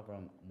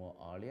problem more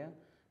earlier,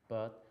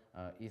 but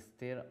it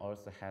still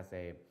also has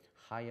a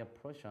higher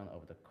portion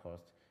of the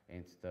cost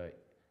into the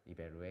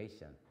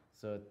evaluation.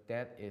 So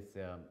that is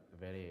a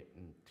very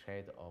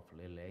trade-off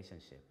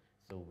relationship.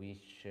 So we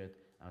should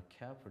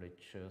carefully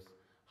choose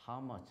how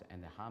much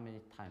and how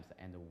many times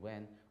and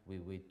when we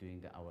will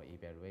doing our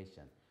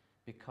evaluation,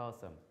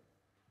 because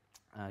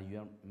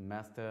your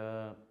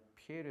master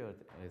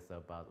period is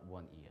about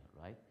 1 year,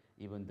 right?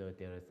 Even though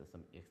there is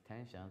some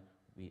extension,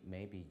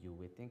 maybe you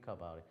will think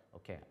about it,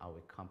 okay, I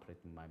will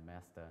complete my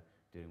master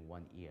during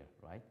 1 year,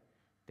 right?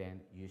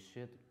 Then you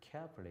should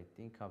carefully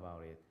think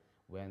about it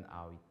when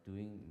I will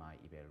doing my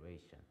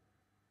evaluation.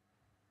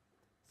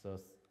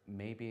 So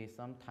maybe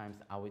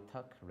sometimes I will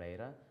talk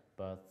later,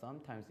 but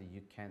sometimes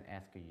you can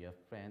ask your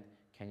friend,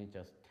 can you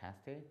just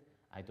test it?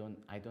 I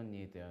don't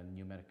need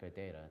numerical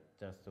data,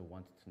 just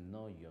want to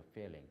know your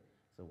feeling.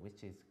 So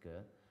which is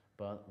good.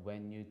 But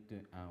when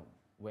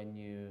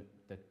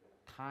the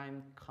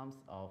time comes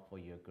up for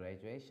your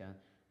graduation,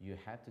 you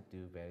have to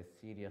do very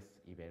serious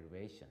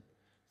evaluation.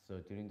 So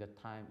during the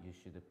time, you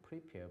should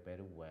prepare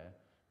very well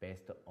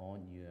based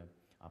on your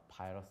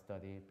pilot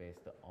study,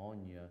 based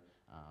on your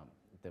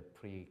the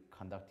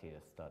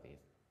pre-conducted studies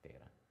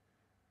data,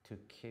 to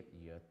keep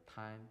your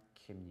time,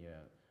 keep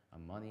your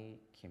money,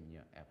 keep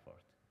your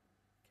effort.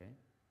 Okay.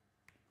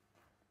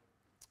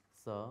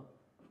 So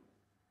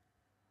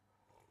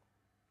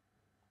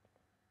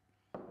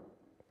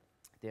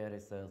there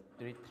is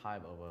three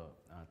type of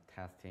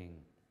testing,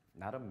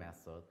 not a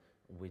method.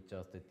 We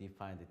just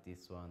defined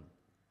this one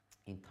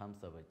in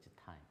terms of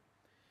time.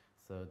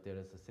 So there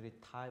is three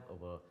type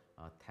of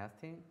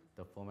testing,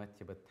 the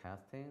formative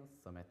testing,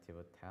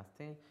 summative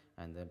testing,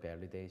 and the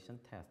validation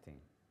testing.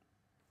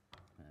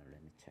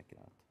 Let me check it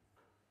out.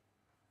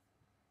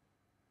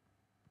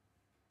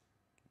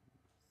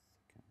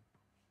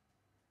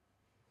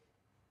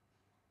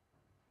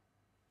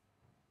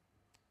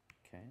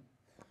 Okay.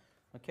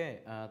 Okay.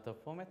 The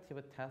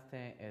formative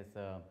testing is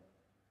um,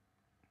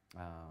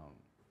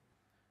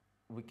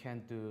 we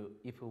can do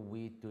if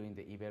we doing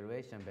the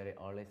evaluation very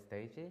early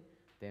stage,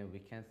 then we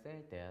can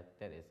say that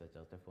that is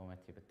just a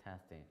formative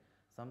testing.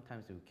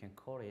 Sometimes we can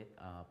call it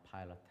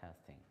pilot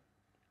testing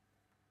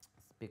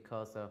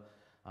because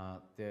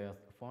the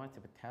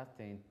formative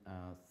testing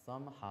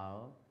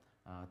somehow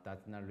does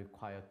not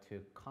require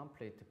to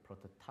complete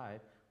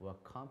prototype or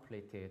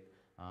completed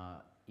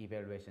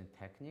evaluation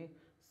technique,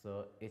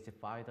 so its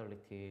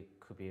fidelity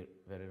could be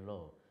very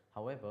low.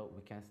 However,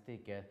 we can still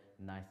get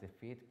nice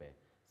feedback.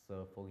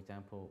 So, for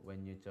example,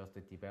 when you just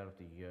develop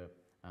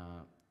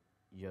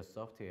your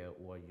software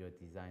or you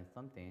design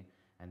something,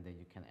 and then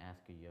you can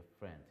ask your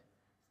friend,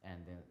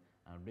 and then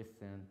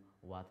listen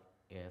what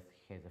is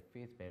his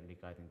feedback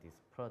regarding this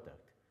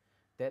product.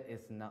 That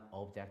is not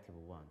objective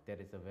one. That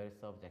is a very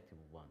subjective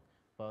one.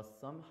 But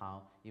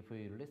somehow, if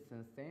we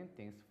listen same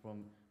things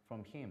from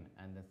him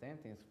and the same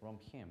things from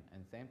him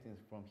and same things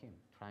from him,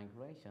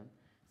 triangulation,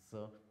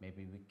 so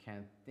maybe we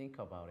can think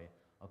about it.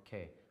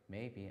 Okay,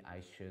 maybe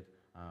I should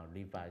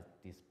revise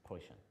this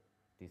portion,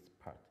 this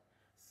part.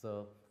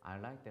 So I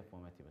like the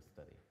formative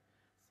study.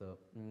 So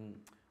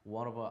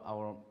one of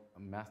our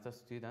master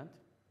student,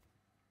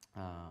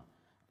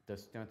 the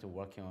student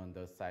working on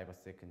the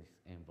cybersecurity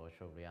in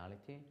virtual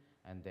reality,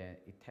 and then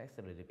it takes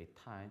a little bit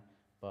time,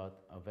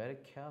 but very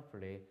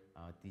carefully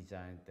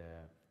design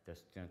the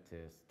student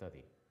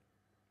study.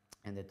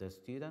 And the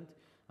student,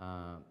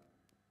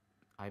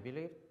 I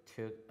believe,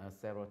 took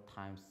several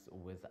times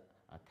with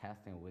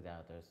testing with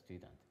other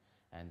student,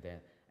 and then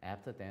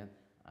after that,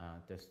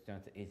 the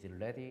student is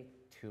ready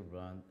to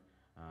run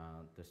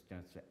the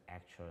student's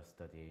actual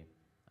study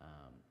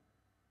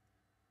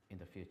in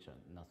the future,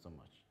 not so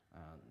much,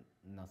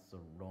 not so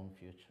long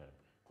future,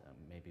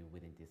 maybe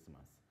within this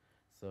month.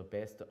 So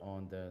based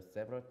on the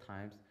several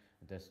times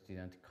the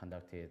student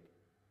conducted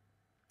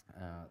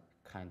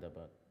kind of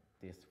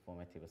this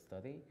formative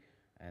study,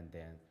 and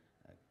then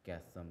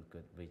get some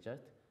good result,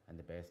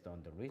 and based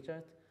on the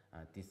result,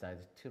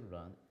 decided to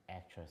run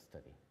actual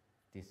study.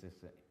 This is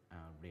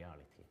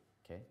reality.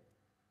 Okay.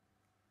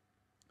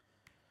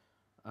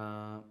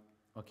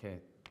 Okay.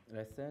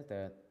 Let's say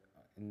that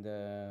in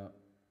the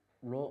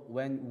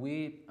when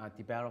we are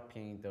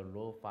developing the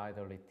low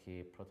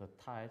fidelity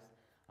prototypes,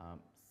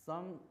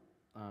 some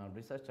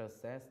researchers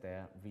says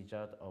that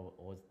result of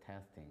all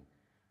testing.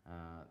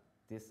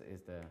 This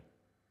is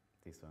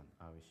this one.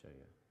 I will show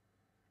you.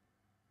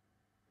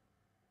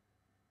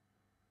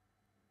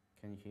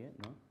 Can you hear it?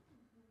 No?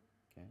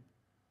 Okay.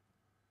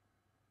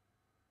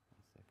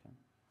 1 second.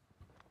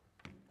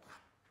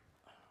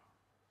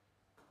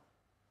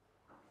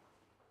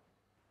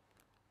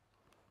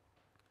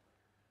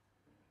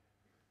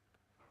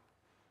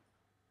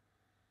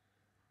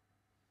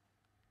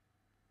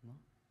 No?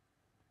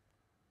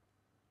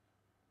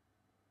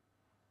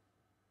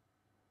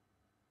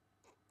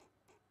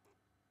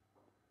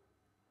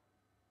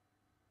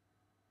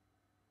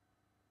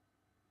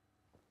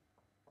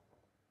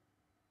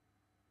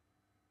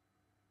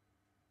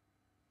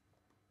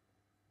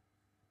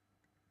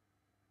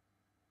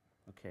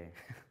 Okay.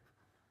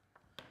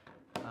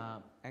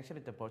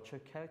 Actually, the virtual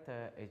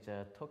character is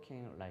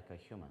talking like a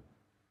human.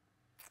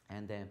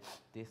 And then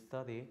this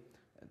study,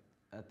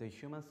 the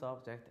human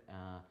subject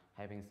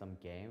having some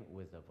game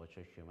with a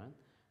virtual human,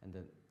 and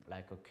then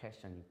like a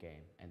question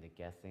game, and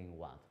guessing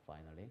what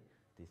finally.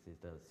 This is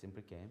the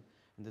simple game.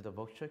 And the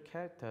virtual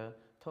character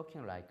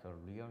talking like a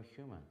real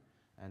human.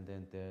 And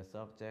then the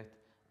subject,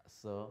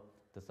 so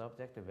the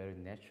subject very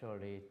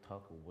naturally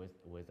talk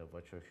with a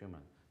virtual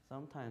human.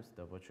 Sometimes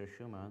the virtual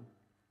human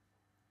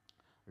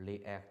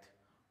react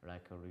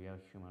like a real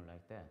human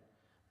like that.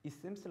 It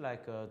seems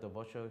like the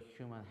virtual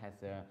human has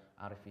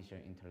artificial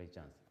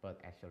intelligence, but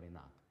actually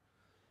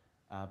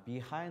not.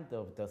 Behind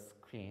the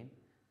screen,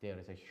 there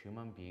is a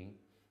human being,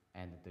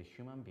 and the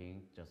human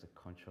being just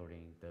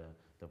controlling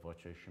the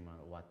virtual human,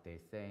 what they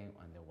say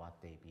and what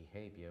they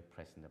behavior,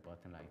 pressing the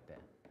button like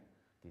that.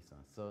 This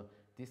one. So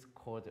this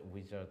called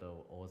Wizard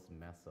of Oz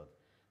method.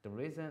 The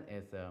reason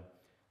is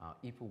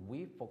if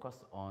we focus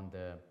on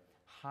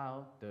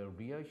how the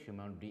real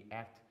human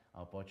react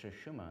a virtual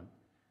human,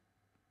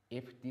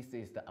 if this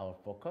is our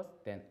focus,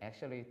 then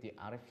actually the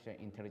artificial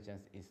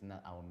intelligence is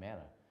not our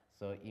matter.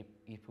 So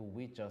if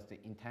we just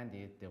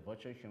intended the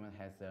virtual human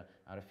has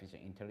artificial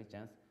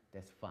intelligence,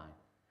 that's fine.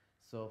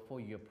 So for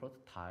your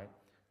prototype,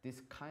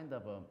 this kind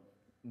of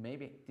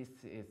maybe this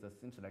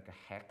seems like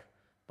a hack,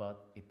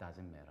 but it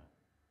doesn't matter.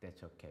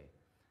 That's okay.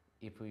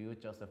 If you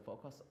just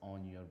focus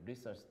on your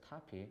research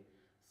topic,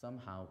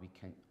 somehow we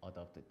can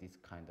adopt this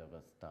kind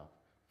of stuff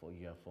for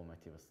your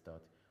formative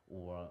study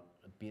or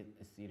a bit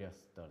serious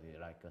study,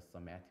 like a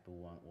summative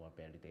one or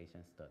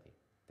validation study.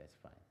 That's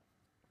fine.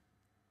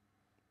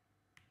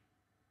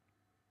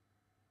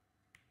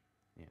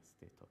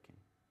 still talking.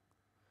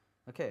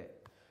 Okay,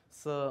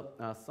 so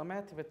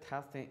summative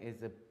testing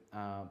is a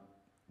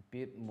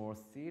bit more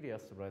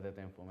serious rather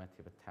than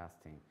formative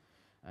testing.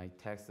 It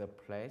takes a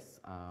place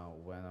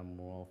when a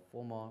more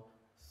formal,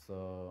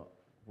 so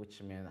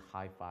which means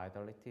high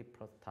fidelity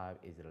prototype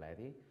is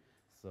ready.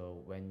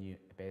 So when you,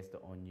 based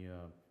on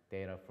your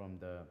data from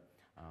the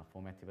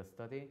formative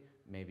study,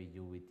 maybe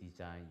you will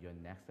design your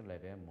next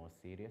level more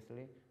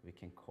seriously. We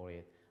can call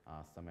it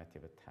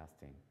summative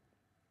testing.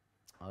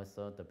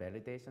 Also, the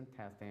validation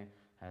testing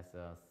has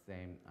the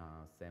same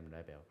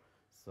level.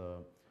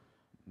 So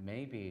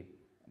maybe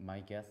my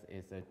guess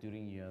is that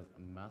during your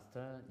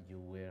master, you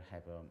will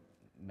have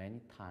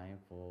many time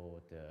for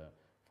the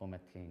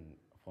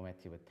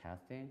formative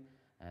testing,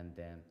 and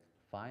then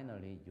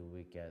finally you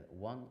will get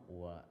one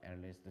or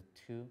at least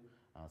two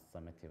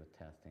summative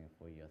testing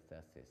for your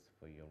thesis,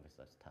 for your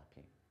research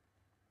topic.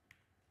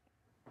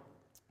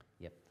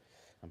 Yep.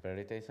 And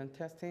validation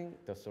testing,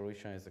 the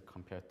solution is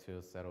compared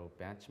to set of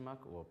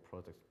benchmark or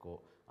project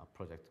goal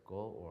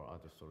or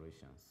other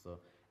solutions. So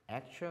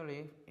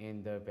actually,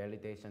 in the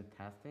validation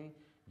testing,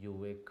 you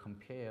will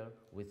compare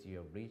with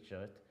your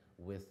result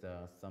with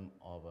some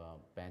of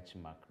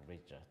benchmark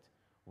result,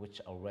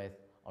 which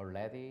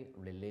already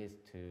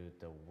released to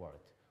the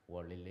world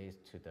or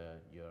released to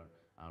your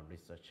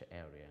research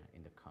area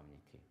in the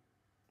community.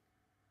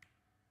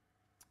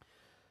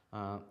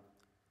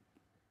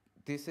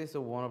 This is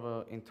one of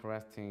an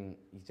interesting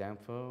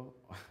example,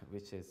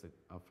 which is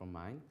from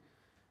mine.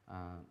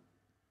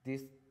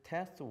 This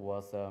test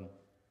was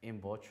in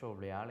virtual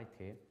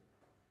reality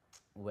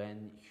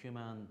when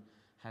human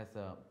has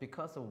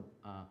because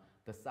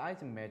the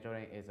size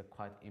measuring is a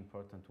quite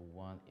important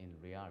one in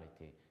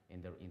reality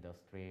in the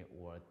industry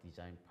or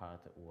design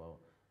part or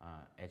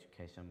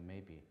education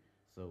maybe.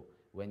 So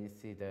when you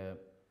see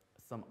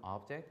some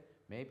object,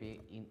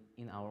 maybe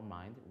in our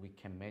mind we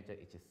can measure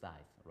its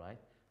size, right?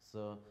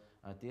 So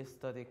this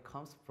study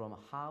comes from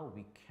how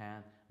we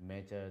can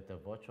measure the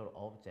virtual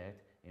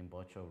object in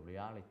virtual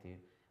reality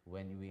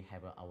when we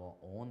have our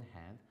own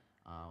hand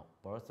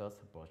versus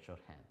virtual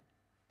hand.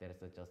 That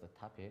is just a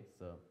topic,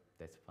 so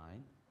that's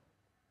fine.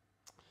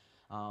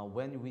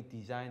 When we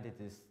designed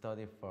this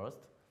study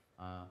first,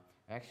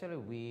 actually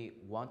we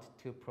want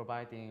to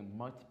provide a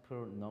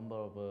multiple number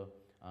of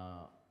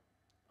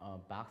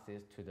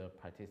boxes to the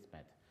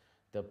participant.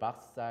 The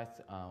box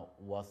size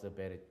was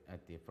very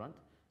different,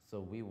 so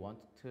we want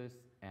to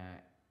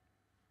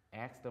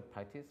ask the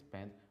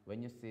participant,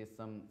 when you see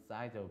some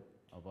size of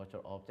a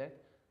virtual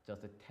object,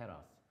 just tell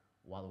us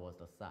what was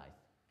the size.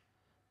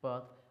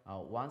 But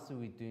once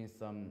we doing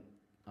some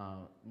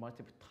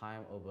multiple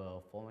time of a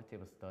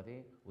formative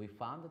study, we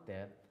found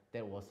that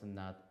that was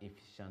not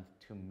efficient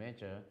to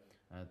measure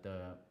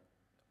the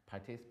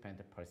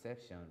participant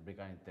perception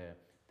regarding the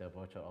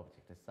virtual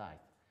object size.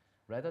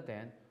 Rather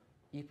than,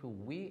 if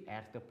we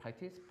ask the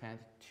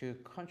participant to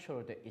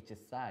control each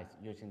size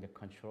using the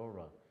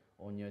controller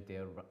on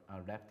their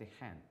left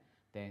hand,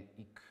 then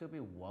it could be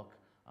work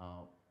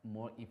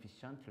more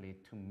efficiently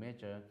to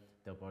measure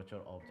the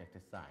virtual object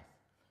size.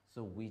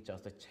 So we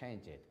just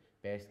change it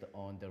based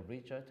on the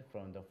result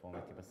from the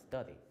formative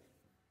study.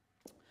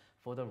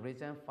 For the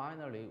reason,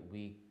 finally,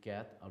 we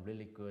get a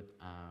really good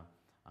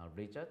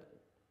result.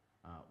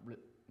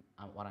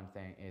 What I'm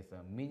saying is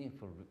a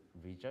meaningful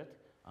result.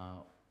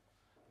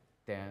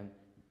 Then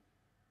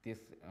this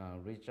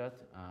result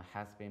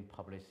has been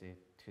published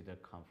to the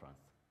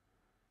conference.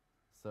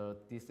 So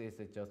this is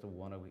just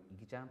one of the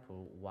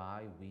example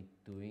why we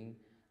doing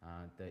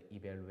the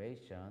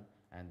evaluation,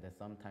 and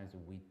sometimes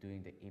we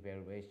doing the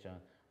evaluation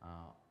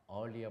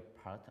earlier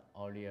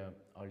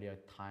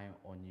time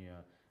on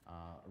your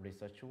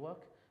research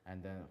work,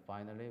 and then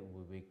finally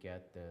we will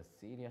get the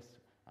serious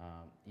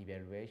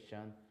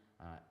evaluation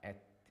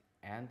at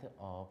the end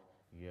of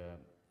your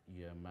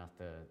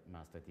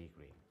master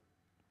degree.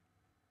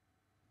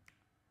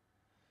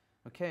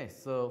 Okay,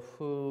 so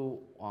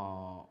who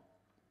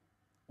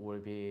will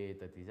be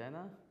the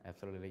designer?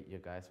 Absolutely, you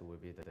guys will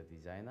be the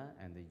designer,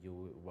 and you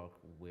will work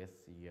with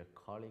your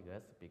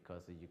colleagues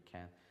because you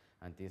can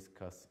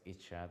discuss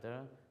each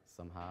other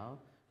somehow,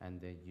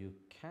 and you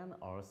can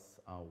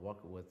also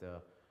work with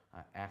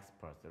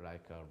experts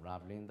like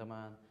Rob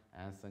Lindemann,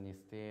 Anthony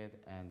Steed,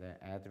 and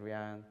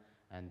Adrian,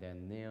 and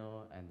then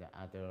Neil, and the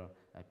other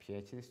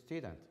PhD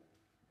students.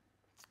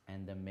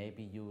 And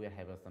maybe you will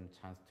have some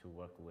chance to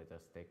work with the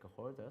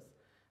stakeholders,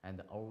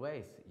 and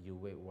always you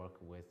will work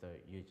with the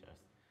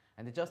users.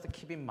 And just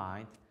keep in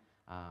mind,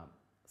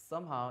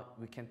 somehow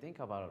we can think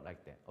about it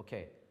like that.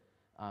 Okay,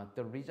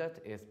 the result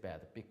is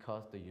bad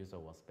because the user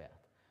was bad.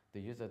 The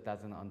user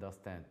didn't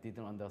understand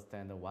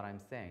what I'm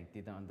saying,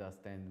 didn't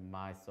understand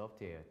my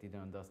software,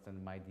 didn't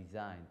understand my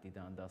design,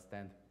 didn't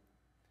understand.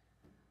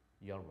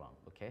 You're wrong,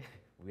 okay?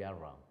 We are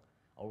wrong.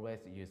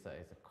 Always user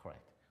is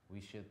correct. We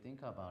should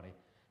think about it.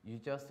 You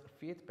just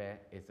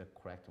feedback is the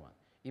correct one.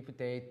 If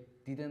they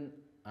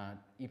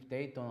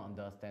don't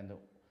understand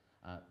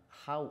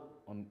how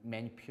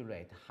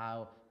manipulate,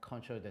 how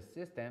control the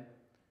system,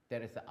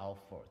 that is our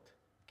fault.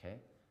 Okay,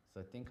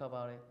 so think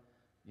about it.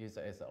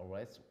 user is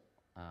always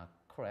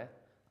correct,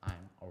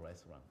 I'm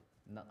always wrong.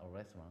 Not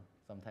always wrong,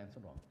 sometimes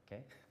wrong,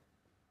 okay?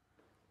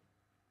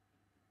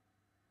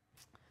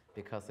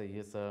 Because the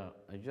user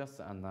just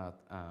are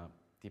not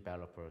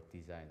developer,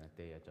 designer,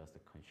 they are just a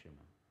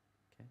consumer,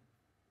 okay?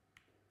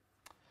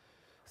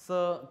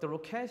 So the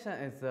location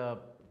is a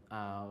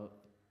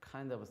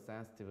kind of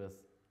sensitive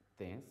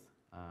things.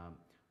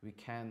 We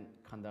can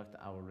conduct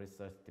our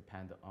research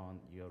depend on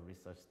your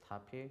research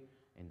topic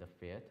in the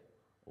field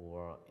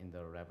or in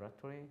the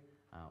laboratory,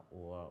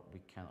 or we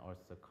can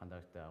also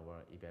conduct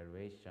our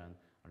evaluation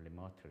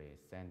remotely,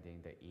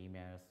 sending the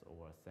emails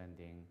or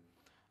sending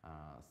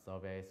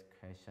surveys,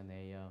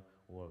 questionnaire,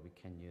 or we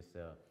can use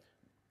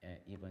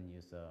even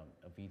use a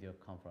video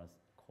conference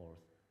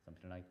course,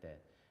 something like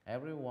that.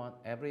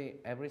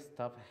 Every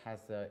stuff has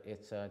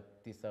its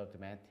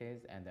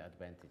disadvantage and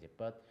advantage,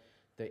 but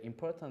the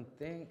important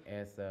thing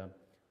is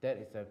that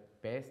is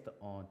based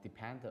on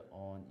dependent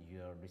on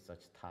your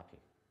research topic.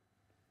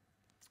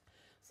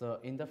 So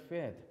in the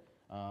field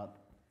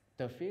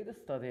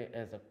study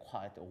is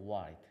quite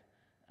wide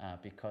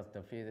because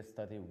the field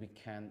study we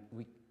can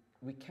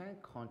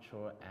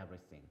control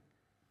everything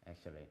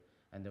actually,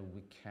 and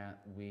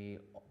we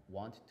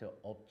want to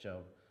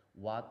observe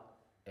what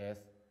is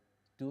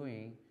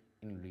doing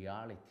in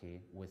reality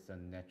with a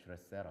natural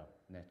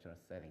setup, natural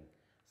setting.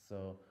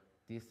 So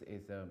this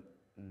is a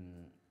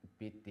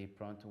bit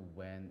different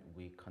when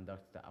we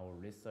conduct our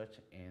research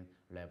in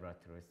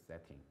laboratory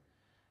setting.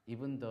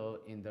 Even though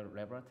in the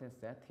laboratory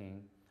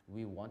setting,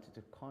 we wanted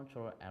to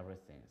control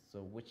everything.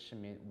 So which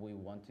means we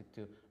wanted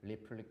to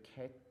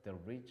replicate the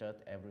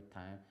result every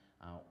time.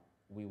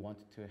 We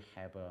wanted to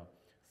have a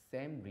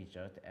same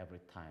result every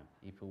time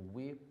if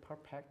we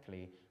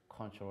perfectly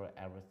control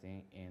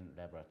everything in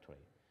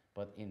laboratory.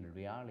 But in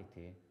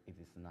reality, it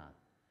is not.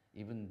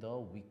 Even though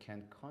we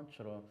can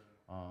control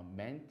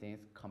many things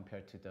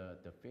compared to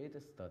the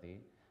field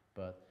study,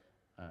 but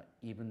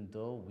even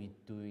though we're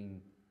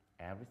doing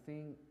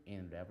everything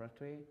in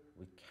laboratory,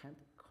 we can't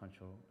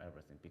control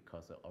everything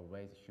because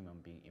always human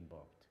being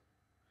involved.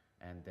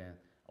 And then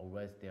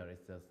always there is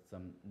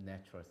some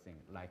natural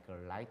thing like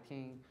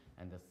lighting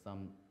and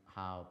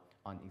somehow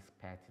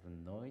unexpected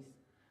noise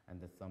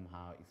and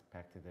somehow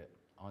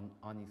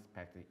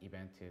unexpected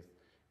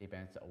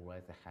events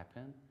always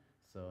happen.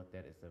 So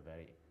that is a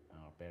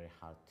very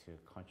hard to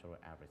control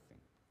everything.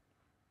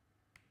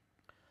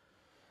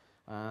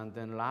 And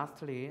then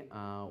lastly,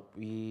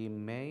 we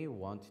may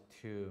want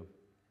to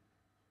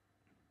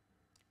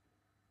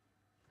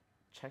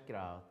check it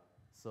out.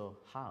 So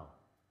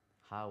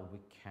how we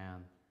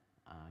can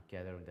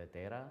gather the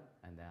data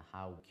and then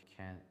how we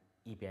can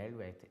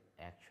evaluate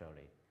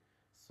actually.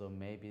 So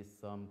maybe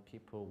some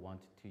people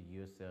want to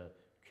use a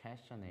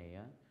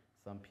questionnaire.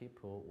 Some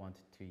people want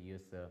to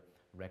use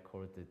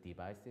record the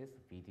devices,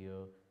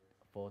 video,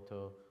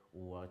 photo,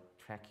 or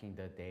tracking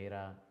the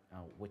data.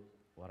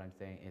 What I'm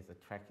saying is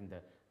tracking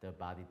the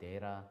body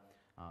data.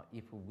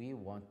 If we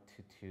want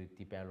to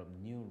develop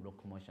new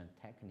locomotion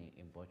technique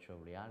in virtual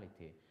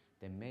reality,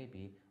 then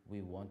maybe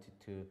we wanted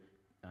to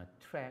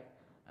track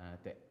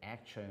the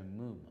actual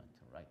movement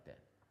right there.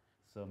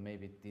 So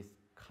maybe this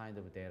kind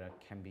of data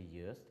can be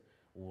used,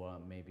 or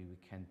maybe we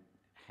can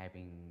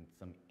having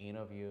some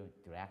interview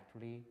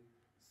directly.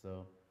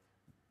 So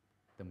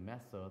the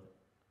method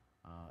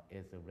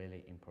is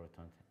really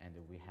important, and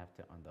we have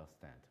to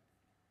understand.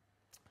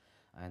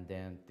 And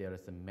then there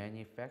is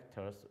many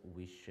factors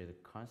we should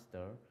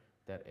consider.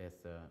 That is,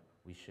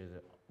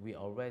 we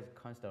always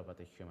consider about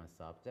the human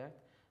subject,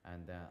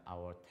 and then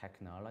our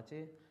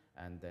technology,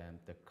 and then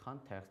the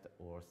context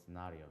or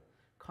scenario.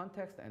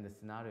 Context and the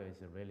scenario is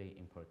really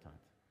important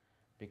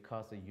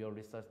because your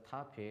research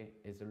topic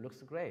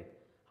looks great.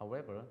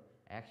 However,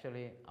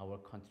 actually our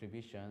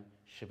contribution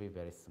should be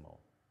very small.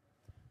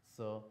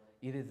 So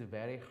it is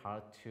very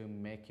hard to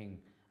making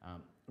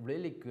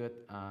really good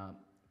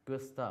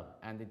stuff,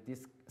 and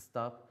this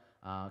stuff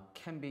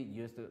can be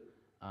used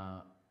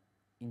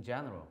in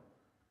general,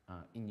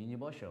 in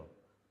universal.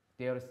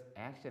 There's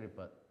actually,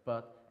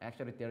 but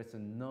actually there is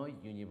no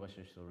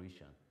universal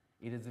solution.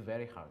 It is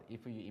very hard.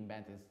 If you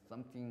invented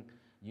something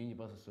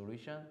universal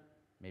solution,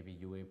 maybe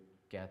you will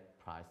get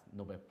prize,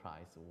 Nobel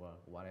Prize or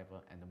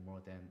whatever, and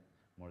more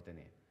than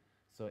it.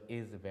 So it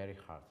is very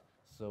hard.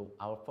 So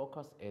our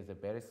focus is a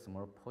very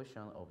small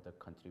portion of the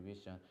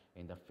contribution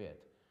in the field.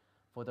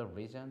 For the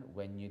reason,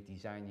 when you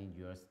designing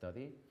your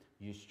study,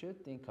 you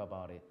should think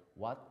about it.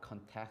 What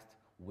context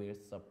will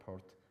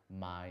support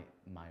my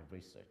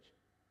research?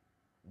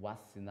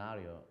 What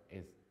scenario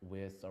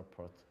will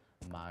support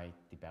my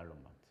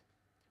development?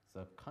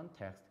 So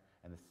context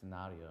and the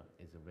scenario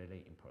is a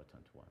really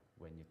important one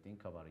when you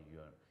think about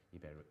your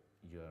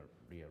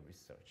real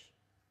research.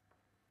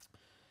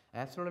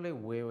 Actually,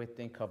 we will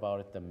think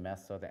about the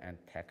method and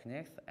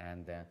techniques,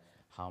 and then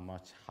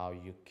how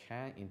you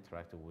can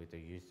interact with the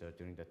user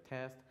during the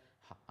test,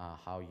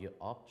 how you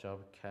observe,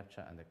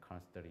 capture, and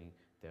considering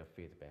their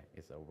feedback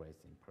is always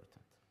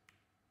important.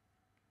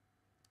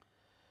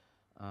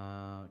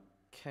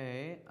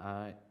 Okay,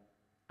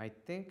 I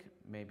think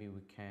maybe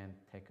we can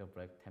take a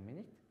break 10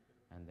 minutes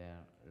and then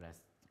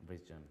let's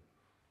resume.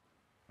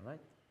 All right?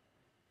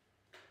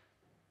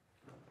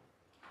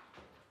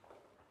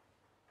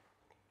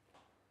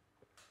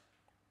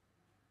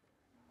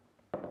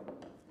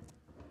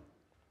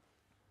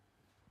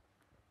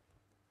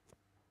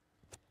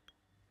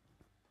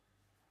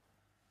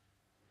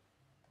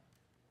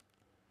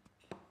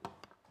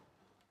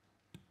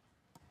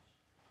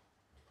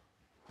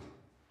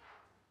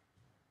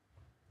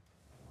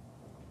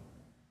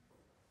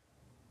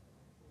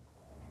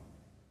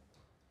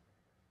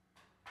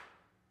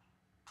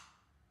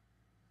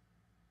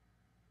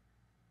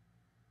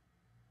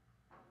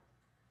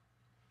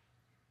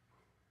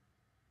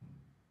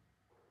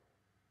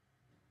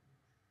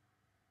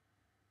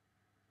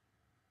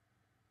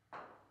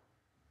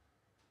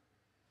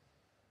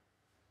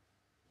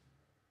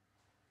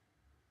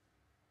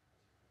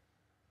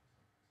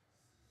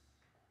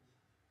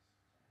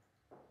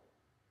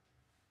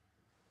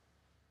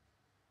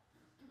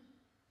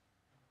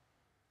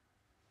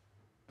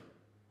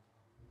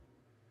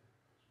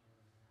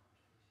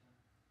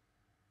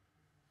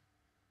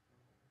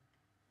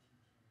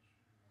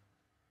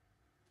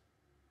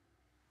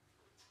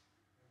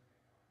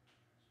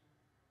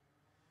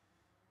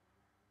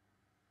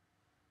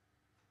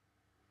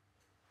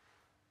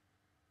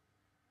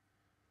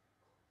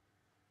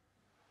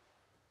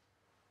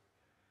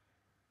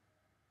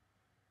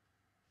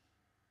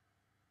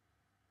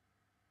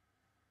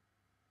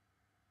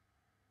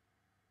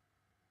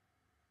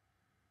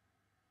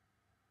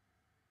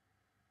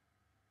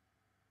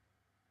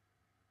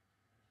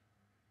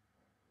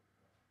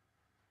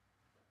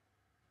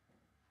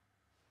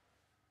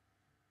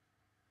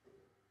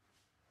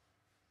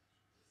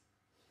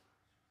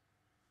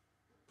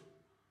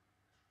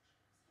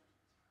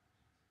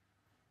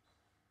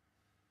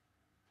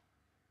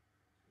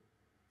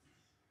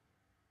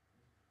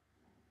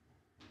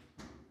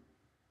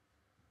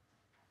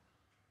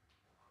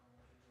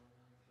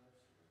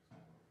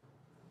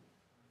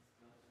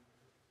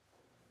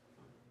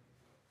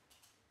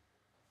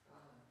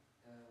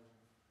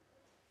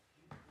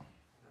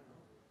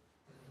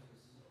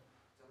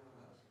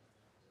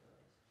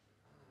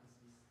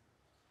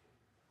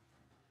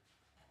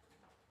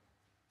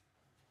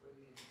 Where do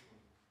you get this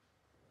one?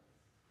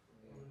 From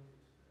the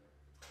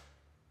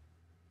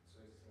so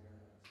it's like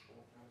a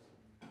sport capsule.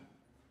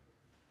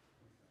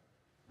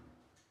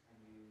 And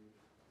you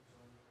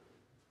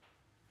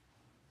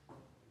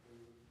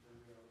really?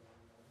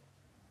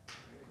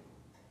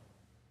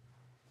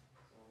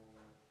 So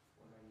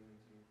what are you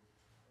into?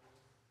 Uh,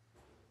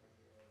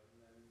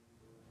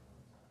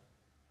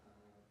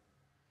 Coconuts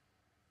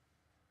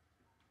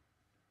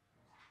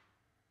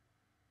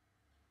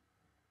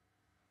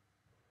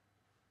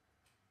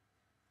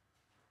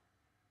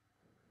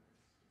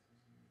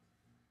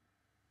 2018.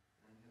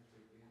 And you have to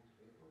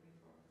pay for being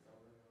part of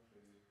it?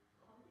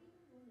 How do you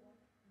even know what?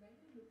 Where do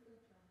you look for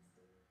the clubs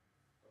though?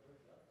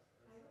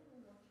 I don't know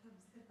what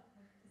clubs there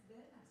are. Is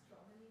there an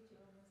astronomy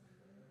club or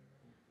something?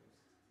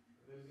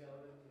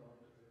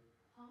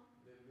 Huh?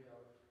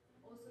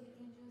 Oh, so we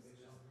can just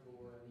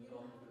you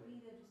don't have to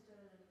pre-register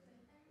or anything.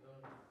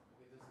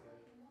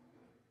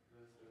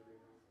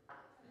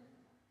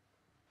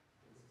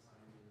 It's a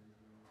sign in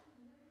engineering. I went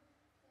ahead and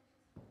register.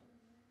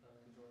 I'm so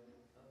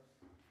busy.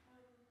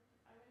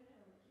 I think I'm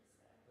gonna sign up.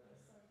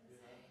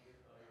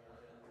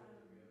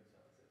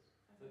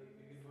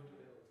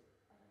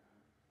 I don't know.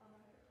 I'll know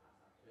how to pass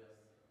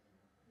afterwards.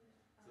 Yeah.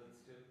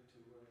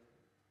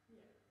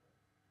 Yeah.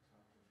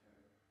 12 to 2.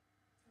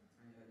 Sounds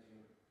I had good.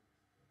 you.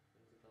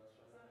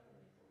 Is that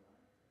legal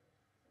though?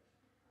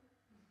 So it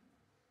should be fine.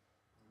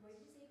 Where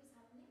did you say it was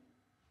happening?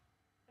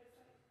 It's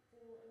like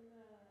all in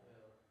the.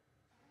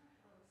 I don't know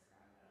how to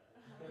describe it.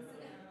 Is I'm it,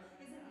 looking at it right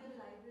is it now.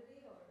 near the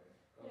library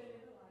or Yeah, near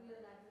the near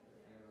the library. library?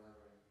 Yeah. Near the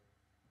library.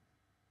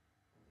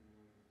 I didn't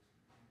know there was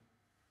something.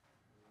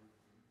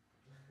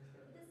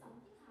 But there's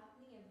something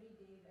happening every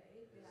day,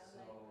 right? They have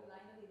like a So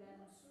line of I'm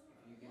not events. sure.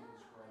 if you get Yeah, I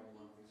inscribed in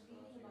one keep of these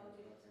clubs, reading you have about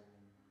to it. attend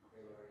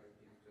regularly.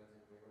 You have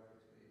to attend regularly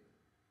to the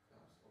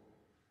clubs, or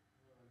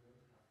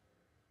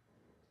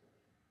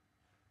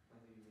what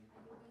do you mean? Are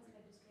you guys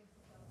registering for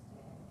clubs too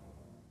anymore?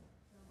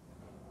 No.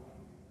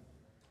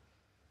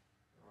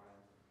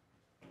 Right.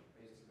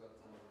 I just got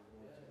time if you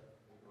want to.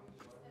 If you want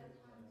to. Spare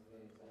time for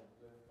Yeah, club.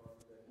 exactly.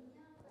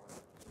 Yeah, but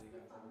Alright. So it's you're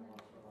still gonna tell fun me more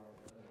membership. about it.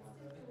 It's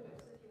still cool.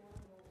 So if you want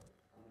to go,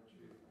 I'm not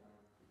sure.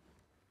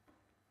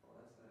 Oh,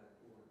 that's a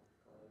cool one.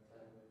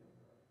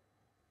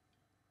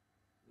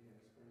 You have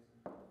experience in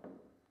club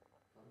experience?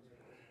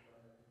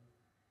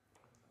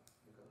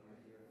 Look at my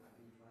ear. I've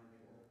been trying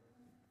for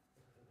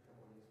a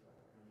couple of years, but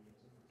I haven't been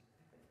so much.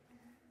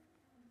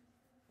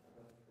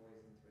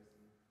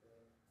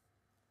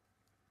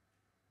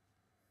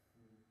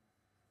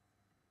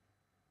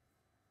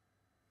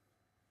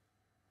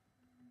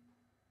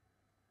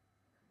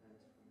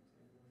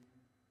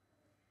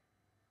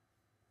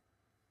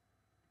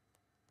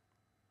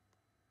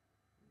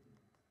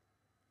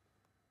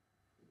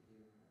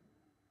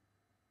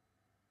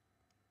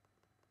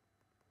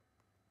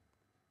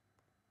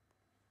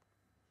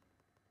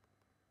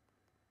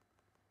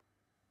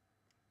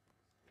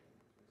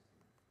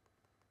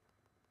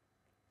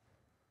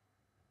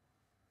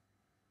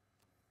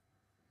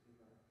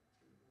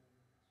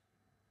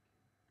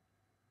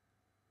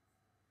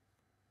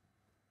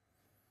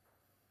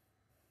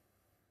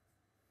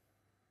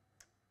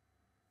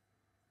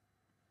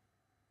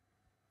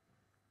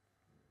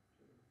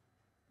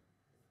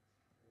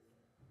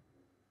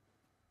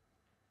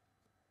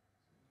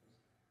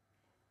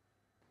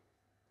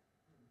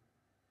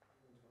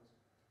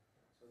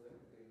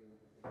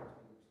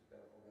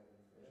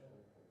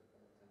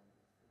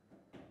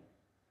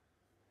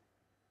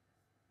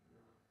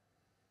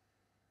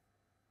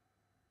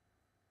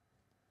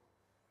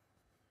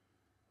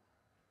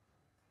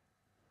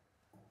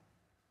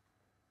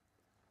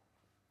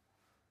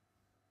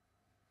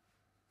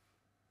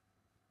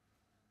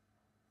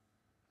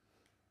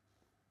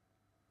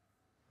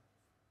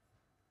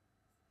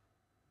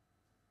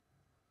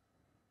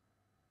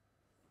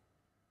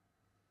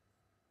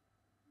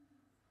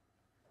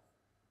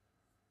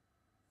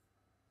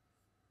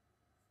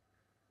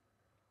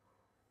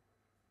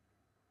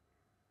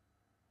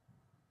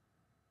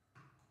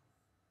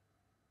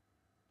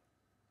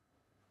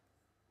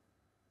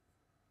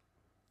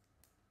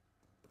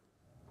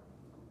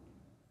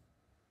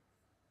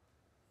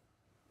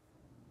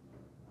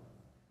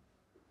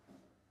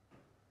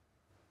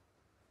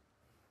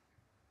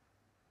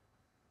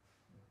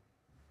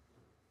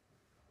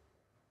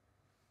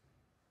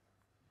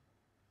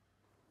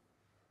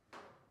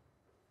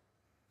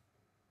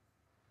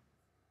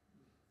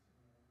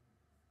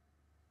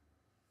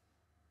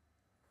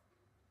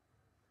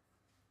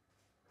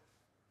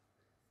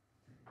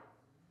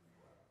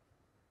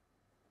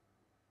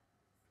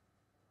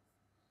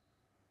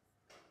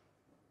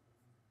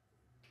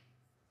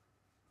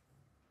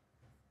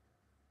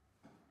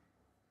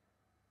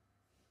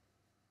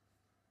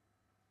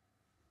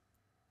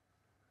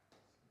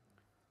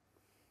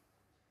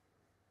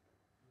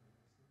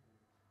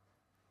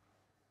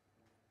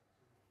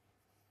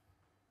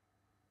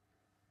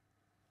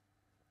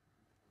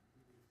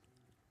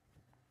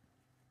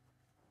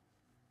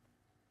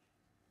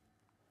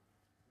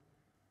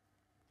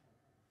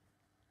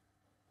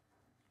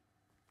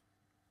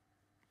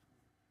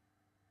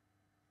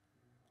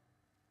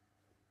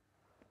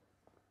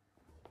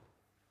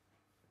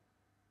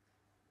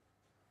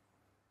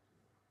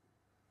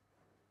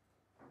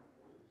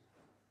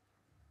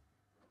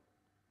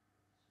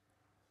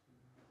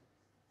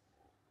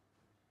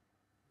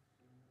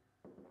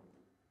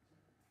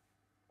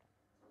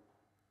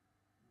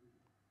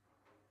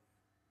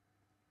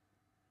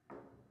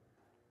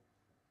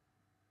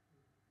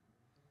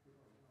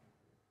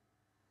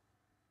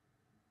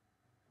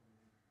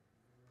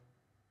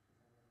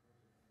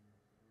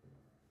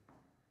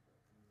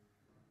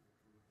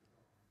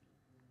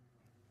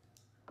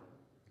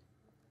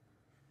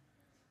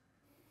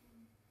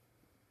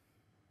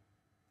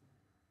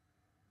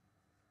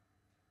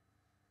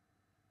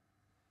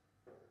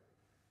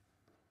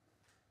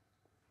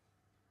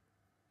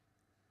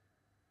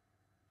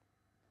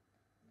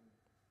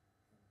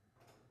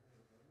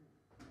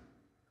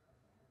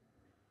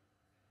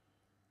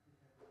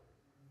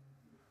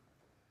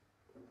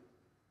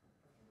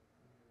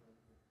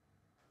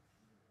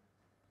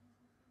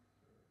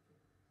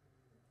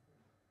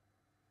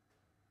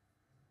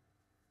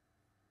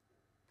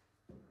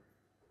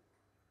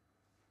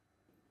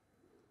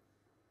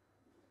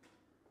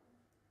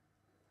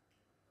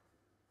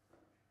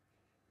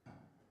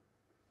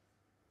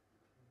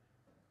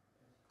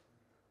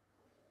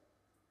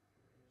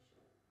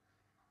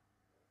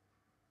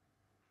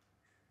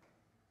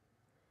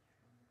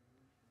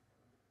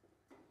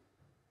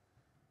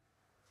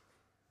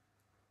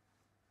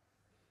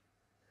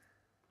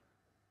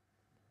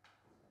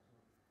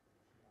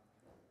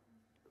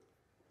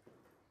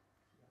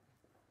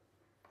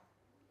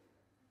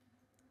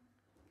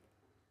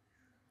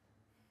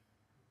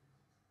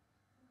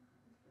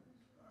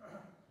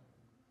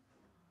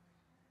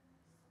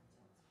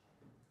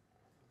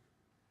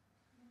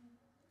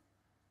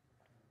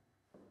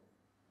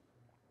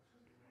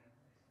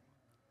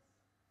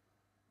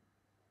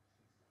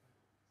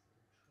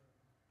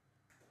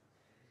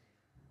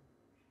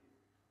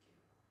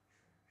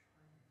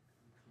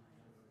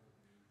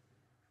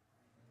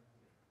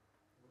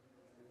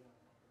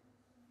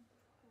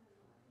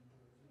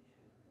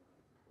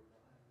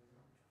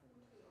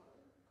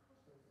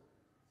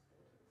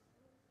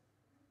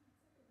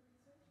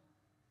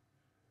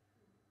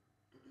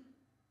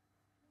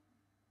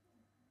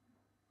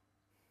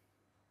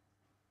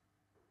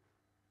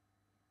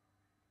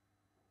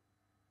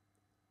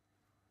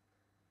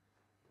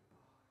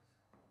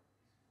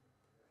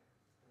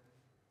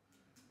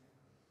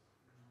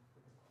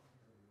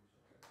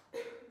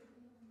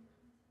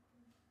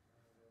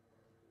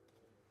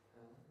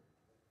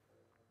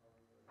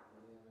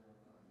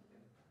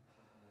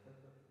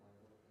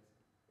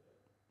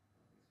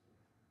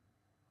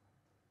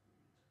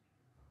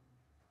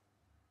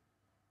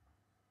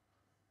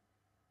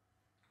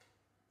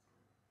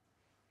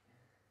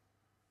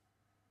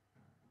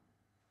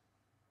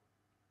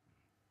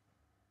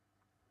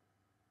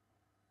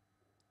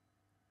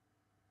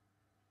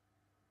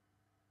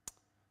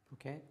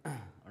 Okay,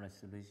 let's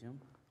resume.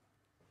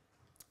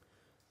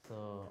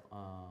 So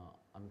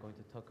I'm going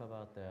to talk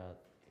about the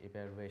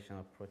evaluation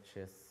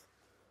approaches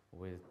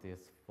with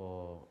these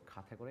four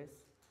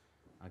categories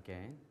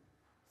again.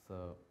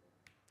 So,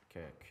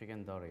 okay, quick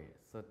and dirty.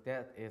 So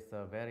that is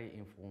a very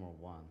informal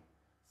one.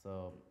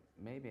 So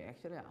maybe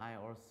actually I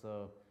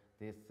also,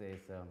 this is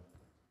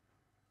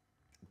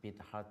bit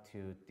hard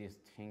to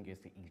distinguish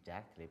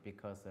exactly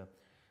because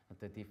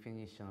the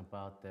definition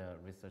about the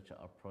research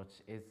approach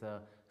is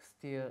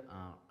still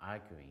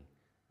arguing,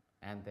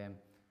 and then,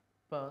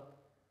 but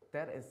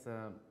that is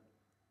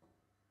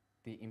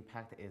the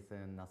impact is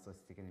not so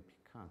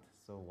significant.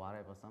 So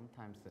whatever,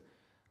 sometimes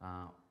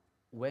uh,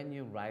 when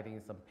you're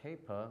writing some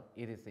paper,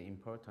 it is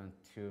important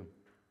to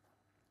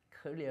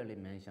clearly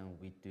mention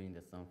we're doing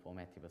some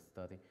formative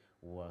study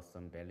or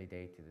some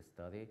validated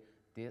study.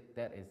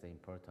 That is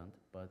important.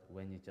 But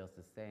when you're just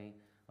saying,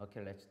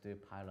 okay, let's do a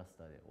pilot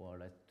study or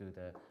let's do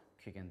the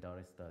quick and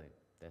dirty study,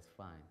 that's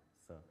fine.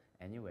 So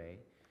anyway,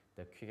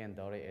 the quick and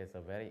dirty is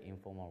a very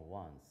informal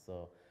one.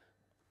 So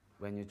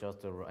when you just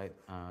write,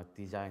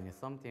 design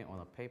something on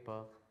a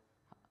paper,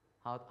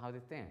 how do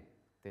you think?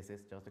 This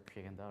is just a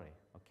quick and dirty,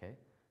 okay?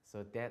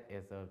 So that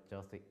is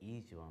just the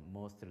easy one,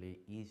 mostly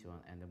easy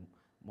one, and the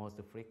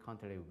most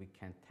frequently we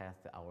can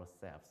test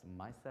ourselves,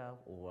 myself,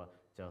 or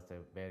just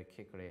very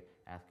quickly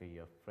ask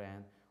your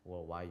friend,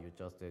 or while you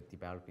just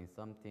developing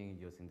something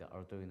using the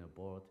Arduino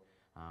board,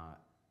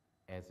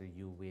 as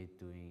you were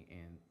doing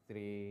in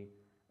 3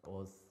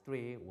 or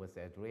 3 with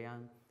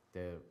Adrian.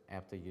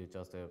 After you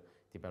just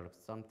develop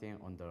something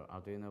on the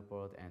Arduino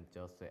board and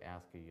just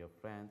ask your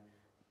friend,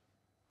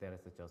 that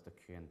is just a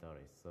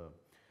Q&A. So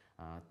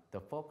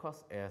the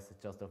focus is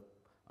just a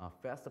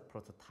fast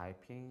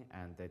prototyping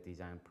and the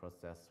design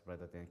process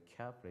rather than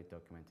carefully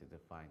documented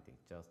finding,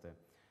 just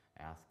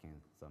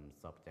asking some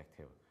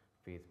subjective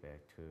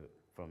feedback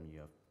from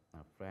your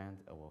friend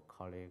or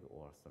colleague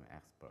or some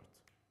expert.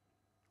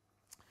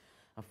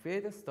 A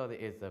field study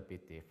is a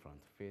bit different.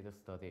 Field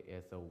study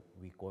is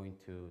we going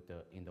to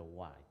in the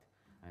wild,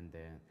 and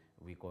then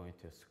we going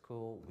to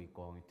school, we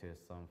going to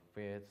some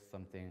field,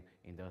 something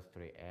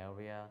industry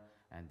area,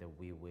 and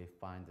we will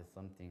find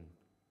something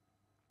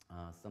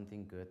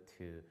good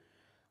to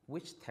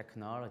which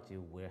technology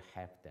will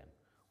help them,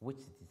 which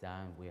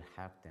design will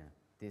help them.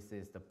 This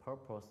is the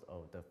purpose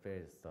of the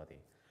field study.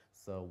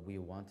 So we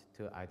want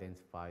to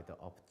identify the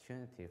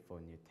opportunity for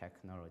new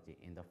technology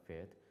in the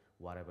field,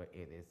 whatever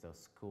it is a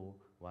school,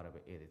 whatever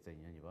it is a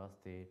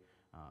university,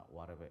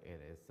 whatever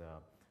it is a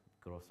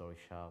grocery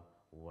shop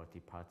or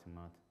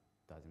department,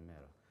 doesn't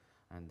matter.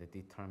 And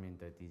determine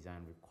the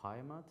design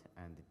requirement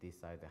and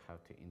decide how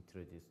to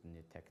introduce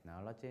new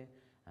technology,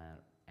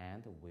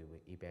 and we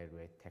will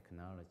evaluate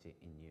technology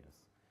in use.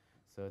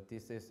 So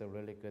this is a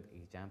really good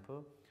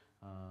example.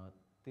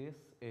 This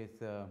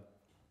is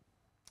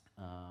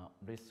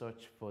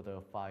research for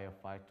the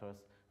firefighters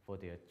for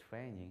their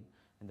training.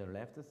 And the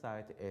left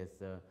side is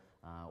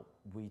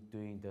we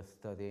doing the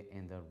study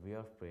in the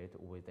real field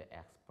with the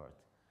expert.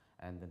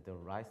 And the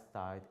right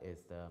side is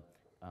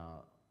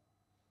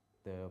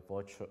the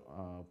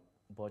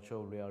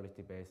virtual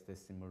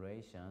reality-based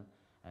simulation,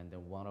 and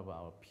then one of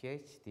our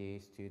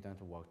PhD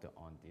students worked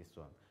on this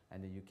one.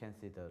 And you can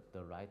see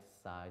the right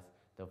side,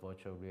 the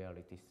virtual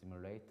reality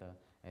simulator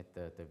at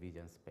the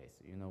vision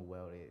space. You know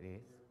where it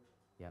is?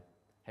 Yeah. Yep.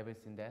 Have you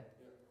seen that?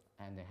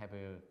 Yeah. And have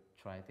you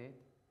tried it?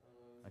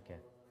 Okay.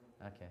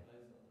 Okay.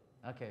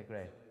 Okay,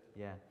 great.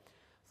 Yeah.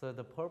 So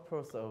the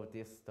purpose of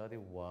this study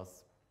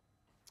was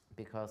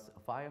because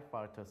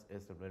firefighters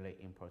is a really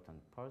important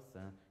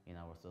person in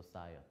our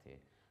society,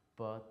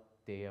 but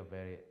they are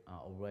very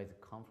always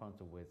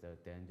confronted with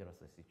a dangerous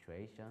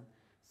situation,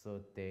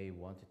 so they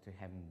wanted to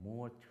have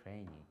more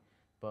training.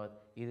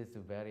 But it is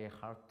very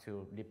hard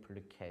to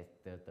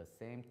replicate the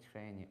same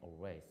training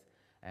always.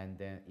 And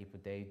then if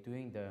they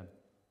doing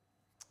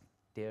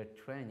their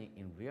training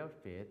in real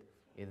field,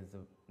 it is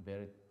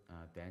very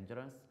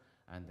dangerous,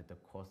 and the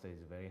cost is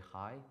very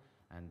high,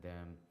 and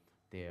then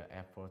their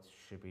efforts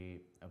should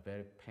be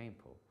very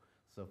painful.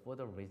 So for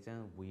the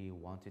reason we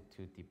wanted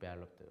to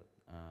develop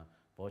the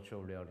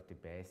virtual reality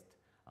based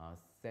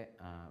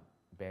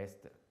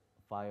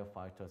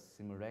firefighter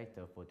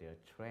simulator for their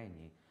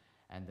training,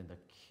 and then the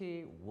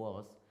key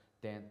was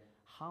then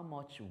how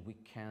much we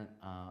can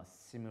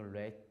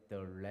simulate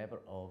the level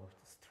of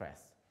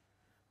stress,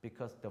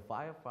 because the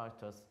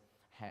firefighters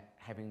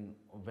having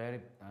very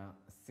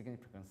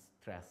significant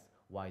stress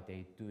while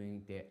they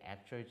doing their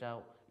actual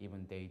job,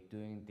 even they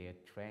doing their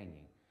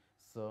training.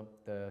 So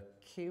the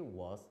key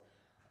was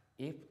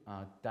if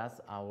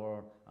does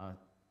our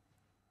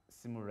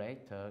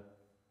simulator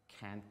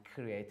can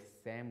create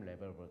same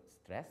level of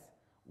stress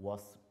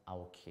was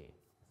our key.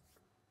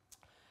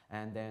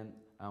 And then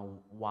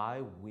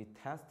while we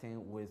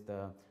testing with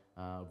the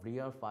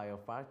real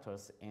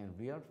firefighters in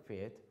real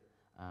field,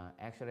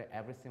 actually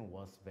everything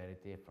was very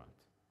different.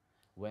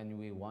 When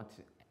we want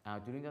to,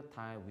 during the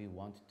time we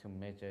want to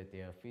measure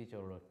their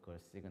physiological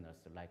signals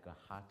like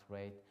a heart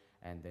rate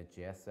and the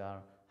GSR,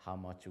 how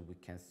much we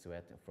can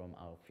sweat from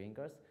our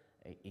fingers,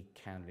 it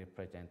can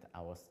represent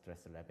our stress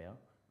level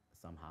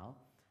somehow.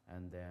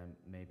 And then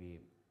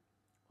maybe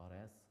what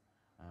else?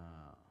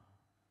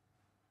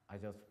 I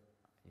just,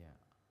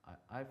 yeah,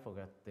 I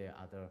forgot the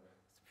other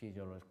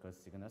physiological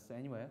signals. So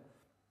anyway,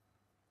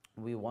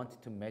 we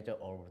wanted to measure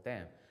all of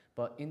them.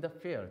 But in the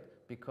field,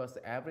 because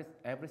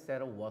every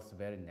cell was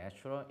very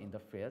natural in the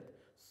field,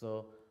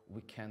 so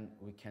we can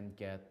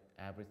get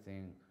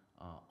everything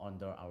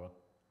under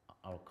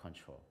our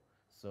control.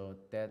 So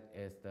that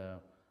is the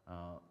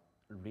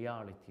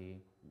reality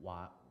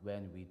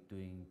when we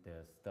doing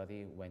the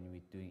study, when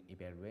we doing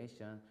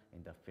evaluation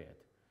in the field.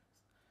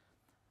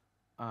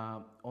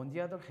 On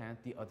the other hand,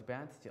 the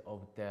advantage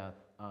of that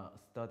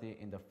study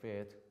in the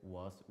field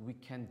was we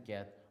can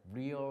get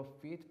real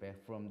feedback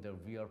from the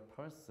real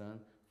person,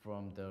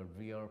 from the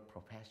real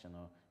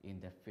professional in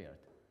the field.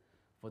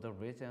 For the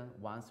reason,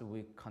 once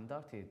we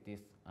conducted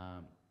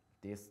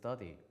this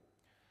study,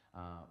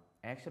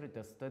 actually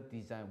the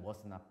study design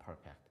was not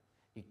perfect.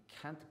 It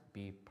can't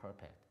be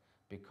perfect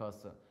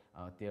because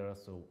there are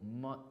so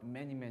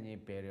many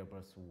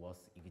variables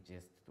was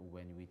exist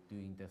when we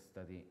doing the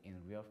study in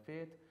real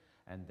field.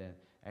 And then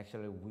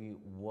actually we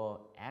were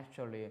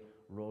actually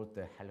rode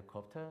the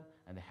helicopter,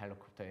 and the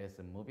helicopter is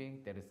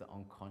moving, that is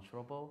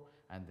uncontrollable,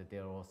 and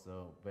there was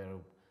a very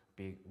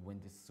big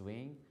wind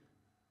swing,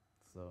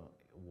 so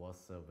it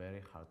was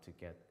very hard to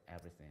get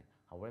everything.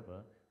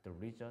 However, the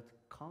result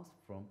comes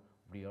from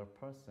real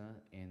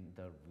person in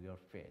the real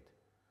field.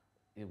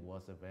 It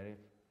was a very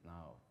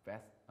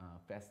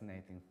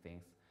fascinating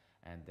things,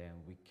 and then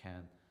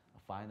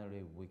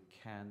finally we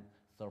can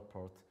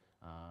support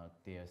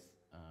their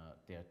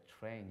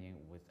training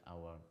with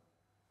our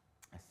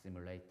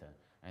simulator,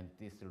 and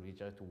this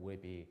result will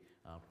be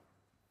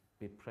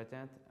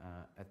present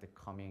at the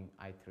coming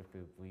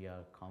IEEE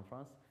VR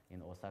conference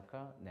in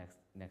Osaka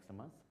next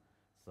month,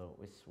 so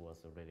which was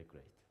really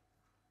great.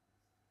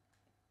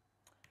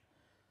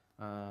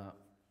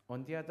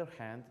 On the other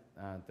hand,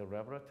 the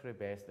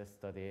laboratory-based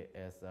study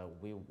is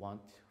we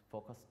want to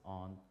focus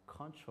on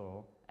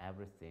control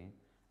everything,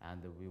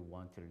 and we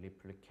want to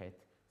replicate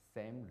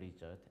same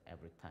result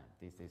every time.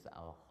 This is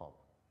our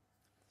hope.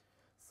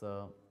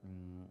 So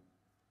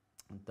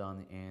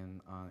done in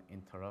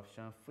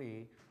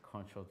interruption-free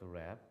controlled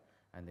lab,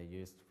 and they're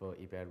used for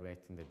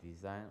evaluating the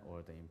design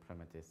or the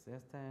implemented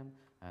system,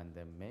 and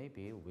then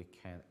maybe we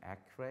can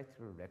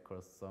accurately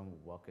record some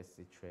worker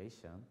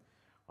situation.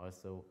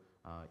 Also,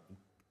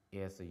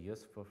 is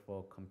useful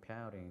for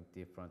comparing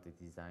different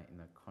design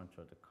in a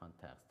controlled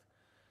context.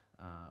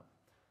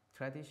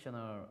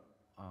 Traditional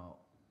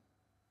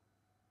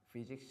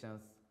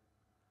physicians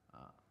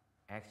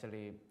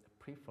actually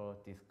prefer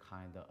this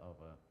kind of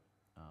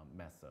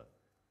method.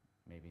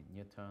 Maybe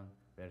Newton,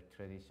 very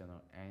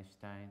traditional,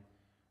 Einstein,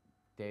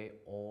 they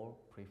all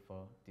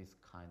prefer this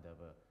kind of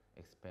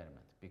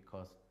experiment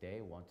because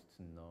they wanted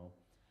to know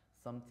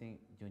something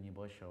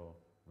universal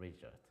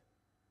result,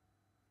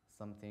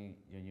 something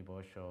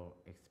universal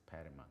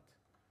experiment.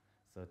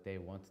 So they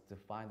wanted to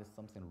find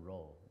something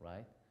raw,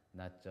 right?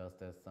 Not just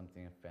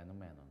something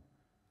phenomenon.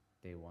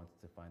 They wanted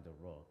to find a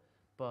raw.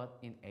 But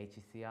in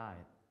HCI,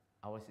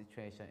 our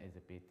situation is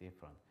a bit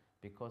different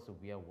because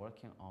we are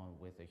working on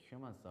with a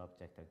human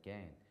subject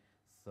again.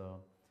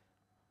 So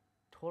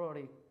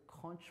totally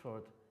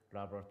controlled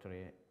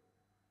laboratory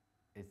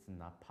is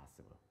not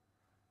possible.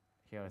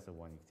 Here is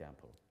one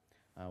example.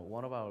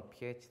 One of our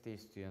PhD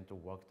students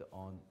worked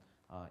on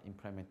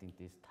implementing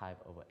this type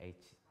of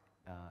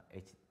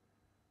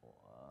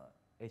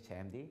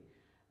HMD.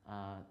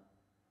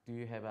 Do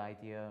you have an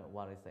idea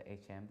what is the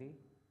HMD?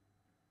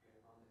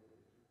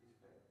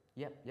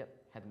 Yep,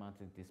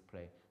 head-mounted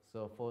display.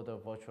 So for the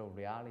virtual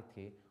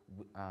reality,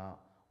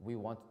 we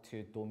want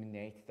to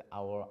dominate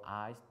our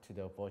eyes to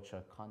the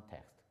virtual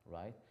context,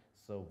 right?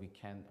 So we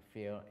can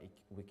feel,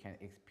 we can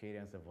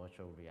experience the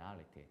virtual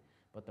reality.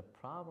 But the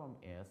problem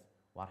is,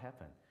 what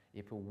happened?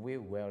 If we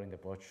wear in the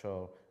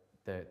virtual,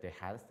 the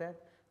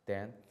headset,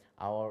 then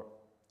our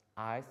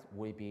eyes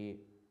will be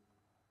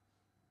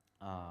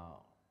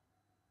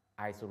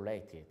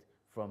isolated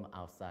from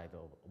outside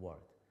of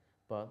world.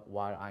 But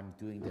while I'm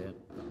doing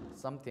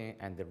something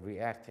and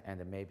react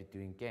and maybe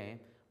doing game,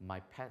 my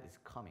pet is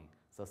coming.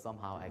 So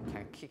somehow I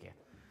can kick it.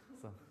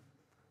 So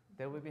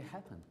that will be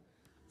happen.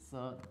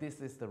 So this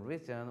is the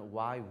reason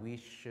why we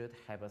should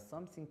have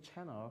something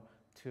channel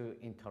to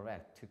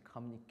interact, to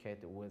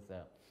communicate with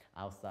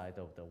outside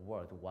of the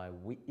world while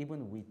we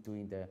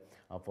doing the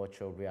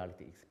virtual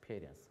reality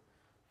experience.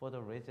 For the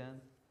reason,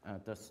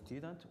 the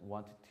student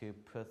wanted to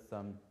put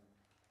some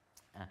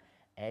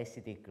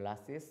LCD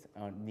glasses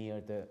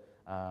near the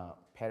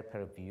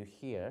peripheral view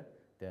here,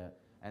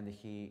 and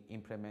he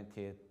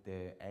implemented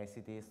the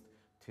LCDs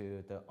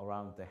to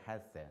around the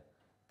headset.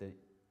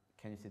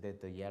 Can you see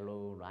the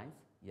yellow lines?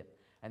 Yep.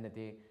 And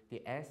the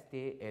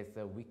LCD is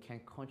we can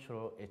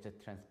control its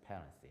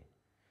transparency.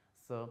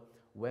 So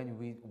when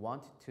we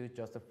want to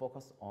just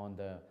focus on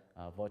the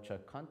virtual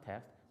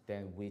context,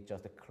 then we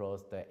just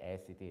close the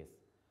LCDs.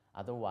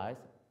 Otherwise,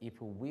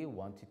 if we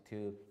wanted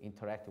to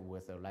interact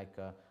with like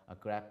a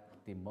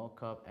the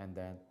mock-up and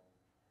then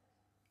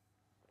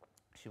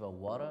shiver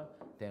water,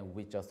 then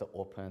we just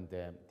open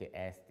the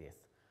SDS.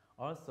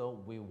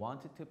 Also, we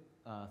wanted to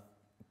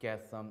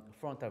get some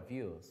frontal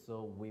view,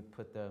 so we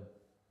put the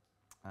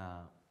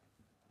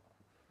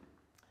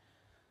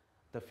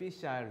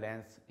fisheye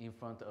lens in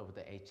front of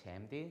the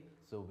HMD,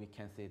 so we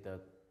can see the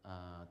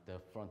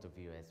front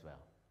view as well.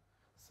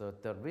 So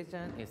the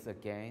reason is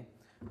again,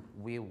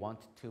 we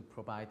want to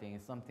provide in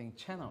something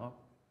channel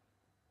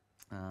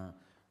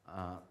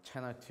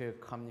to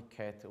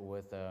communicate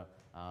with the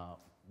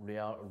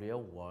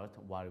real world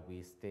while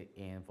we stay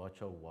in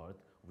virtual world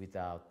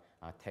without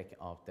taking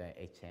off the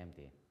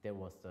HMD. That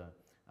was the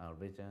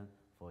reason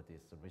for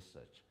this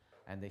research.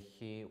 And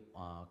he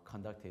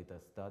conducted a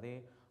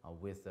study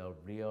with a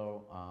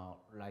real,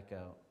 like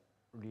a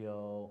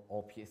real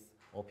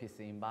office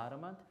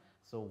environment.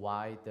 So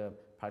while the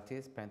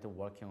participant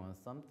working on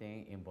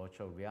something in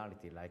virtual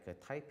reality, like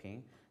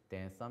typing,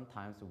 then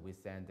sometimes we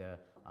send a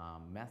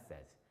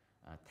message,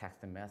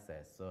 text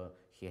message. So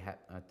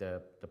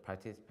the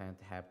participant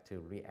have to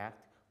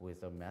react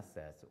with a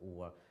message,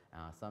 or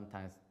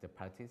sometimes the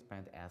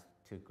participant asks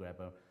to grab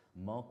a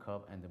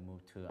mock-up and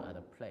move to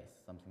other place,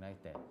 something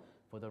like that.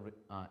 For the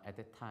at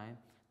the time,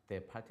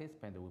 the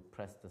participant will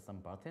press some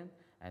button,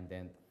 and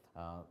then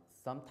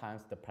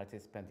sometimes the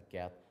participant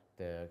get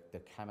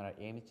the camera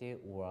image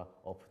or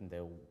open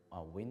the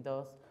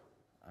windows,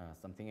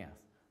 something else,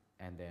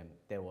 and then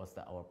that was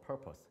our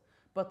purpose.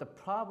 But the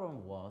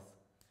problem was,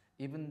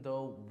 even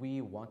though we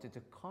wanted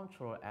to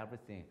control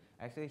everything,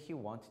 actually he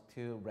wanted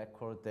to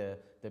record the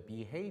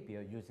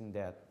behavior using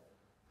the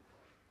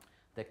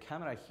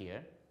camera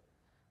here,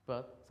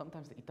 but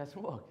sometimes it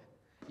doesn't work.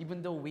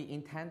 Even though we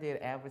intended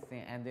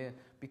everything, and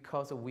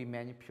because we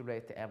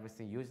manipulate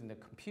everything using the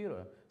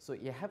computer, so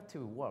it have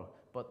to work,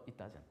 but it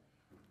doesn't.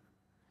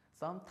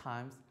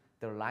 Sometimes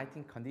the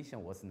lighting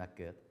condition was not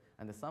good,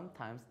 and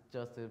sometimes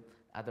just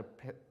other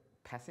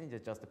passenger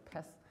just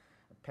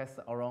pass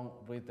around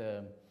with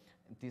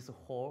this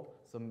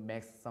hole, so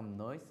makes some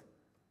noise.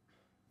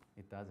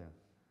 It doesn't.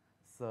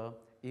 So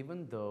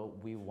even though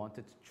we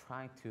wanted to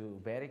try to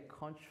very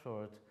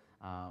controlled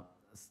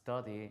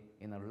study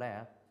in a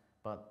lab,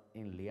 but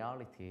in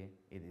reality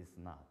it is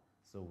not.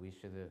 So we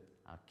should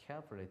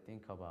carefully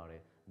think about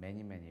it,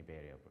 many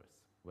variables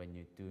when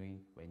you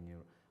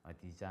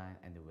design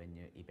and when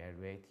you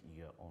evaluate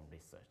your own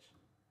research.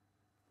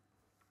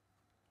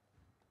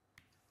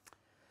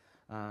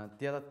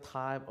 The other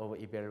type of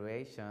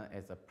evaluation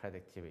is a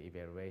predictive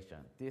evaluation.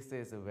 This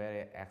is a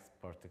very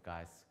expert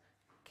guys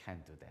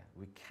can do that.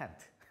 We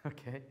can't,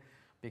 okay?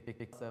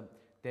 Because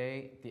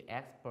the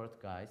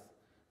expert guys,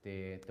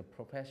 the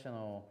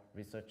professional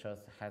researchers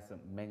has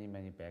many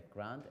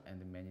background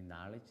and many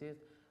knowledges,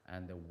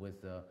 and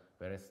with a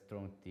very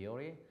strong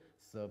theory.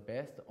 So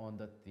based on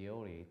the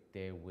theory,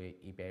 they will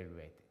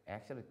evaluate.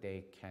 Actually,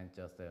 they can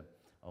just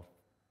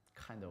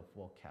kind of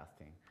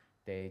forecasting.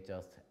 They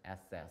just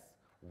assess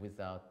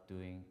without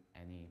doing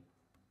any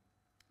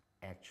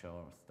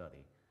actual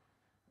study.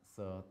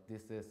 So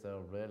this is a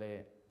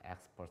really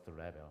expert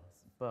level.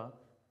 But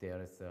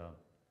there is a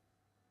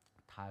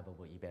type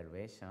of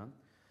evaluation.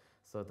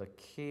 So the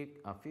key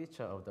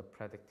feature of the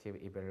predictive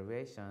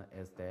evaluation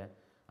is that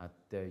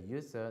the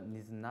user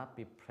needs not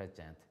be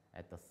present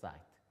at the site.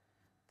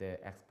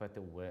 The expert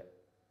will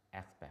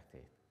expect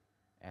it.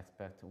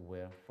 Expert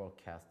will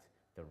forecast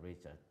the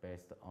result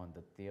based on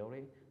the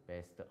theory,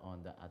 based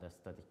on the other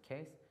study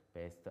case,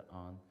 based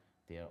on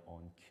their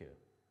own cue.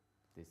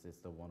 This is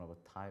the one of a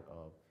type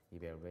of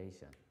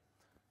evaluation.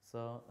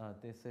 So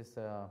this is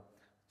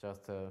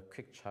just a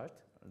quick chart.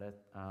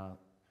 Let's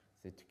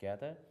see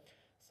together.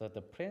 So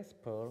the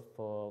principle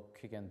for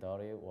quick and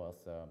dirty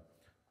was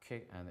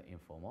quick and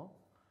informal.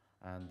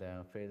 And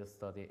then field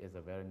study is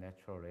a very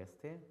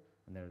naturalistic.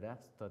 And the lab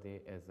study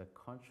is a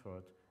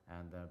controlled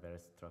and very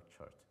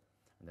structured.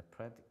 And the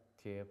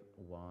predictive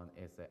one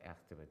is an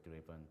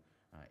activity-driven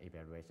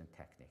evaluation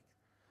technique.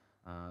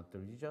 The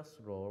user's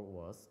role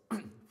was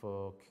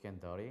for quick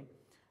and dirty.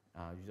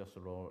 User's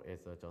role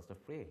is just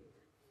free.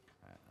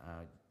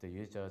 The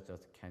user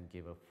just can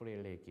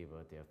freely give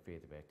their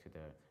feedback to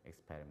the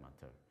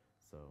experimenter,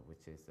 so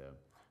which is a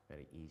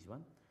very easy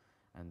one.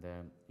 And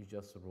then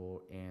user's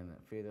role in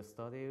field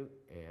study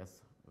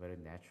is very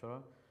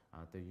natural.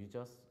 The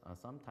users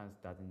sometimes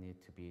doesn't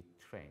need to be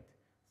trained.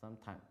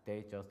 Sometimes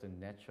they just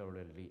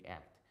naturally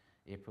react.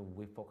 If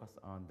we focus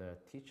on the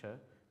teacher,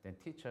 then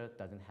teacher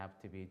doesn't have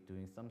to be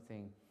doing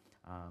something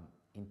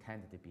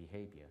intended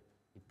behavior.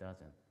 It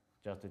doesn't.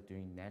 Just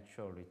doing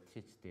naturally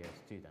teach their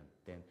student.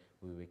 Then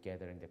we will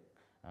gather in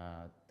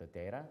the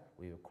data,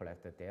 we will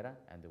collect the data,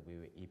 and we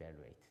will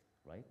evaluate,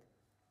 right?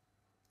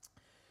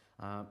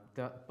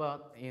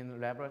 But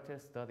in laboratory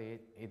study,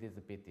 it is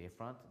a bit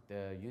different.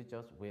 The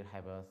users will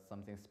have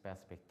something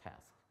specific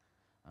task.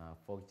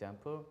 For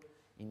example,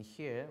 in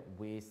here,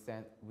 we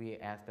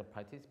ask the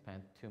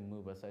participant to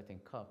move a certain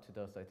cup to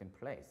the certain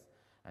place,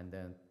 and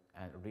then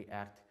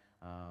react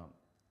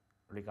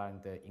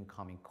regarding the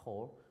incoming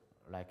call,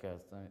 like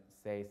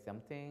say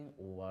something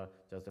or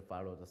just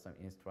follow some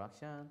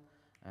instruction.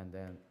 And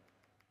then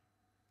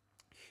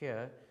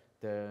here,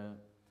 this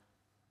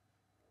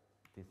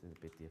is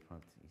a bit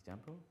different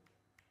example.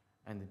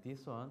 And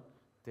this one,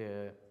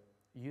 the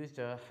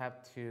user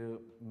have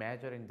to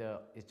measure in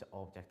the each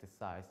object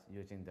size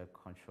using the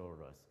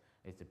controllers.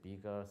 It's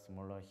bigger,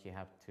 smaller, he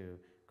have to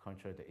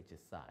control the each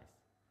size.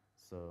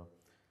 So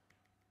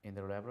in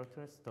the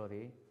laboratory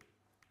study,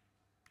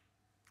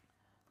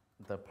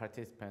 the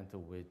participant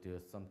will do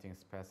something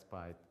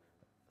specified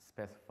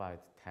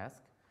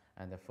task,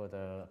 and for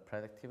the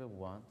predictive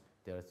one,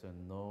 there's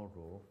no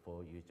rule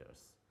for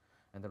users.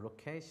 And the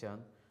location,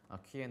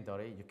 quick and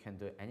dirty, you can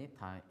do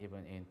anytime,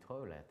 even in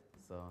toilet.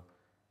 So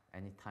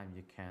anytime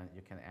you can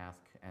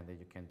ask, and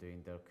you can do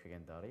in the quick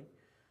and dirty.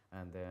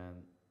 And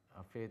then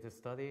a field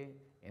study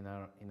in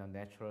a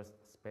natural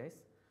space,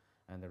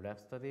 and the lab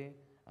study,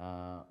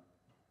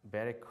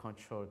 very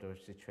controlled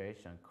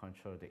situation,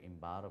 controlled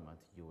environment,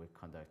 you will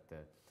conduct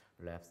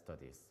the lab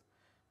studies.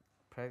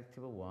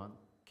 Predictive one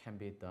can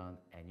be done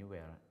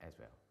anywhere as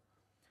well.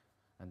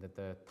 And at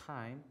the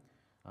time,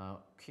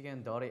 quick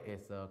and dirty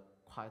is a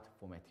quite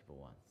formative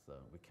one, so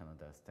we can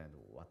understand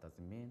what does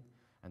it mean.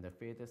 And the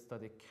field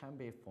study can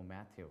be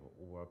formative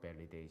or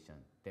validation.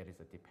 That is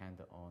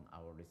dependent on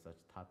our research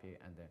topic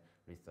and the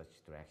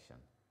research direction.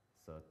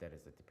 So that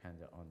is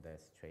dependent on the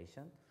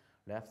situation.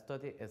 Lab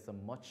study is a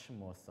much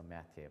more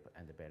summative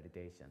and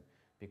validation,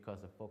 because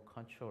for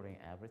controlling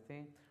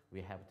everything,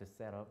 we have to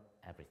set up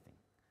everything.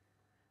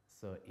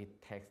 So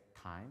it takes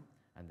time,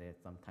 and then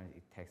sometimes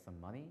it takes some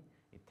money.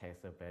 It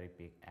takes a very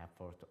big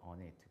effort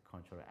on it to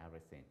control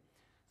everything.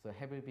 So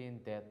have you been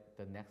at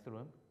the next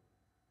room?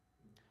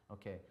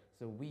 Okay,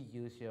 so we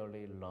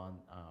usually run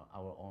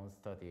our own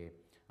study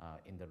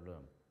in the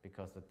room,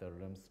 because the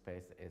room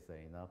space is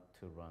enough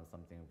to run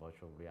something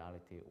virtual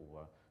reality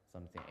or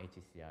something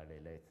HCI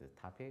related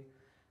topic.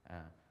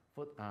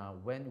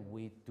 When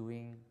we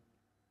doing,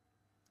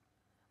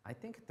 I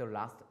think the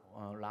last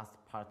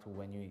part,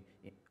 when you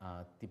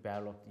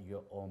develop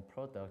your own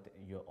product,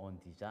 your own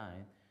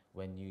design,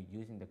 when you're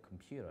using the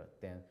computer,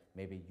 then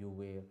maybe you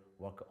will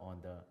work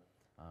on the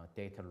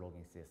data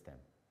logging system,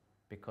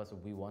 because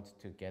we want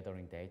to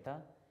gathering data.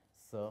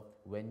 So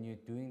when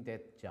you're doing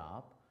that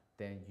job,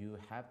 then you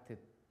have to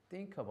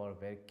think about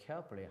very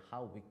carefully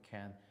how we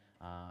can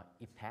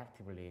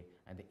effectively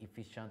and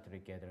efficiently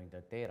gathering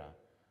the data.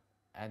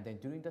 And then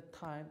during the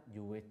time,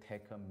 you will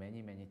take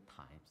many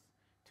times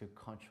to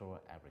control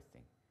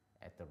everything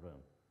at the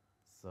room.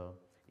 So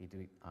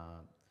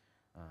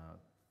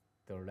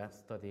the lab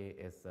study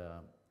is,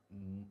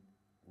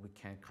 we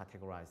can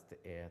categorize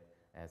it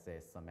as a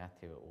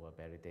summative or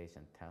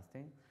validation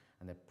testing.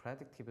 And the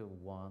predictive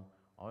one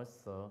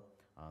also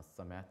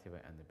summative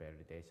and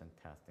validation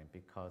testing,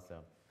 because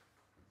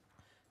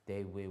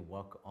they will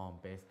work on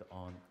based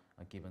on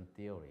a given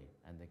theory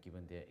and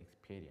given their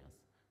experience.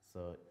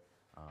 So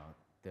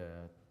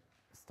the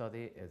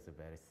study is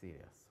very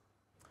serious.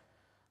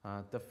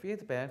 The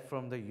feedback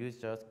from the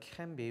users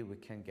can be, we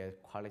can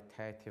get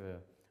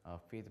qualitative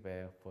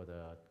feedback for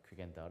the quick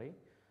and dirty,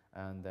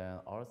 and then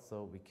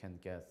also we can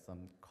get some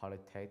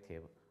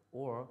qualitative,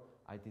 or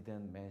I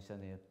didn't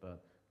mention it,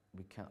 but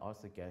we can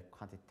also get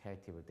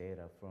quantitative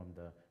data from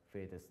the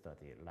field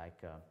study,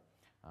 like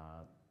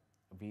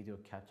video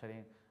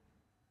capturing.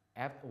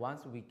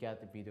 Once we get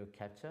the video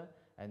capture,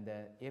 and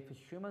then if a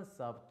human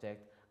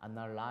subject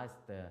analyze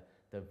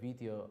the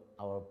video,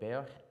 our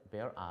bare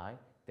eye,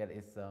 that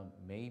is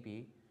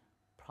maybe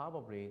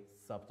probably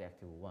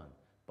subjective one.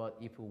 But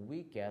if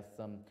we get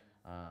some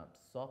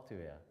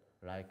software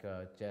like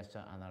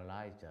gesture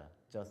analyzer,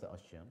 just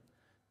assume,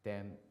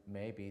 then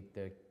maybe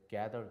the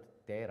gathered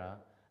data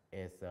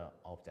is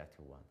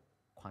objective one,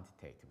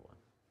 quantitative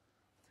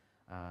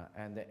one.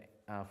 And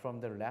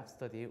from the lab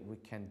study, we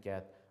can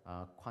get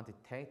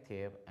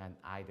quantitative and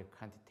either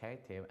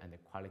quantitative and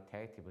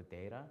qualitative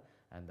data,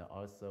 and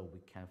also we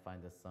can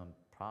find some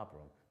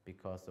problem,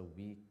 because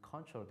we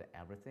controlled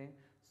everything,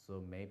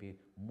 so maybe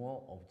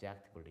more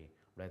objectively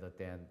rather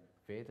than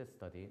field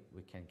study,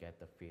 we can get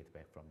the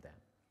feedback from them.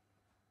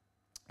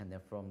 And then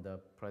from the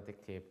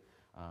predictive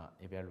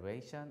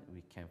evaluation,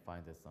 we can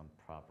find some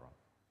problem.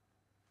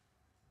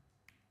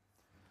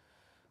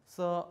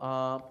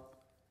 So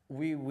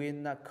we will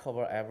not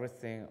cover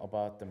everything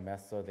about the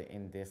method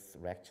in this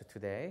lecture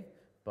today,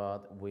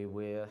 but we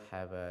will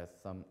have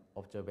some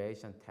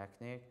observation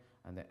technique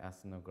and the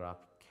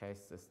ethnographic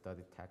case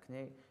study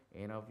technique,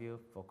 interview,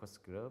 focus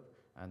group,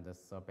 and the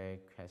survey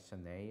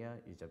questionnaire,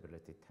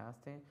 usability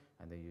testing,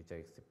 and the user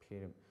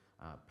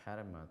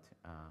experiment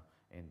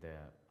in the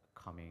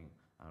coming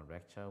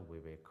lecture. We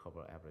will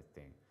cover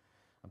everything.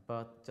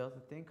 But just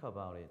think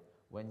about it.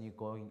 When you're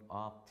going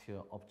up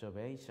to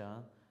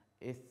observation,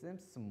 it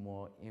seems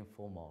more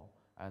informal,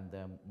 and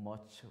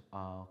much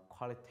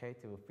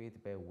qualitative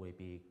feedback will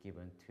be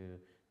given to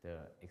the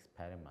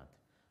experiment.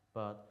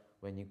 But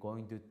when you're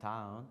going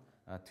down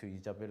to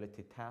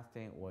usability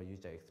testing or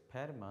user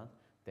experiment,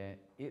 then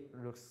it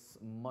looks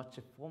much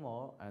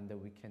formal, and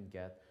we can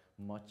get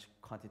much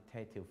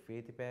quantitative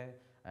feedback,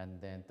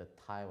 and then the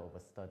type of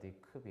a study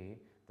could be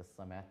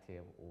the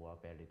summative or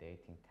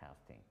validating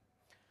testing.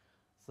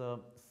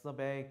 So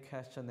survey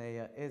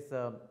questionnaire is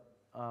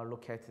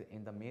located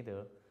in the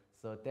middle.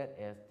 So that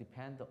is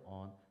depend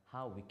on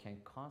how we can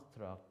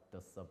construct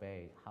the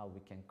survey, how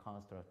we can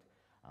construct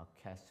a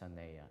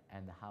questionnaire,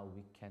 and how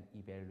we can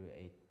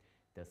evaluate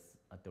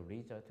the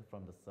result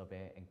from the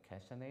survey and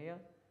questionnaire.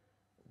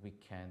 We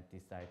can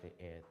decide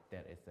if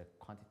that is a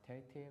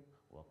quantitative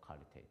or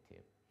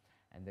qualitative.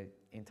 And the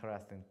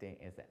interesting thing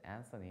is that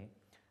Anthony,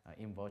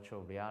 in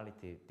virtual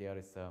reality, there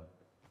is a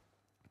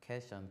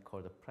question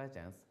called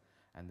presence,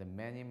 and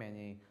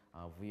many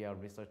VR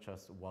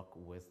researchers work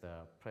with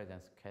the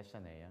presence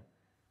questionnaire.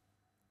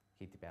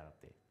 He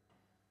developed it.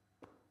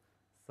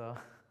 So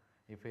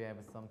if you have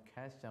some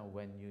question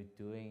when you're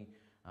doing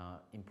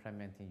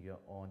implementing your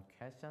own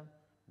question,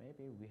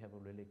 maybe we have a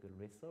really good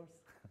resource.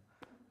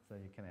 So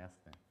you can ask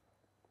them.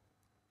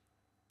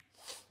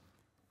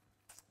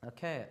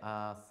 Okay,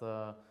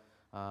 so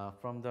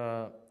from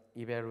the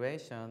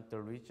evaluation, the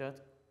result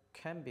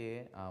can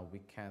be, we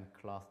can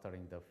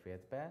clustering the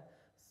feedback.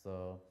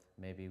 So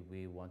maybe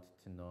we want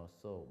to know,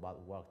 so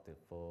what worked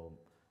for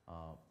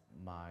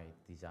my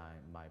design,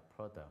 my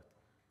product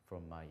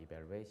from my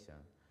evaluation,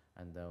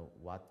 and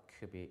what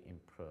could be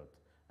improved,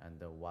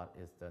 and what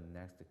is the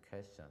next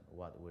question,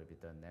 what will be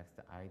the next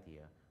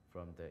idea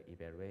from the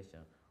evaluation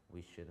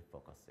we should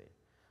focus it.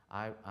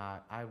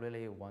 I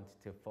really want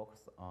to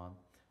focus on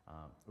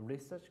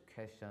research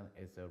question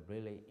is a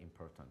really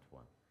important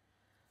one.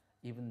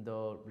 Even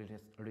though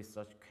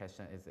research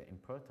question is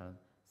important,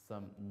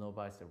 some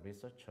novice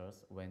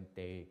researchers, when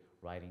they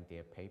writing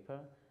their paper,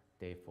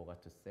 they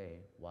forgot to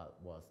say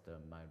what was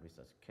my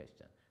research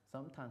question.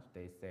 Sometimes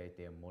they say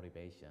their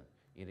motivation,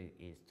 it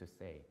is to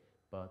say,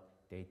 but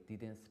they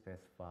didn't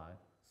specify,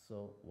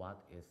 so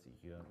what is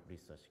your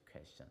research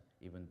question,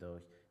 even though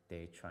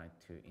they try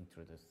to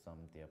introduce some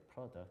their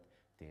product,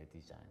 their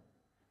design.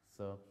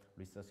 So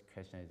research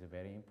question is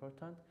very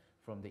important.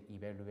 From the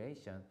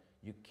evaluation,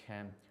 you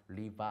can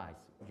revise,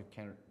 you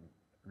can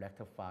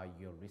rectify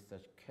your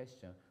research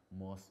question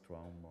more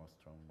strong.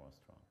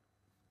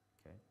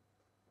 Okay.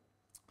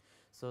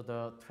 So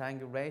the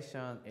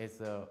triangulation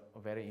is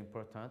very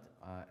important,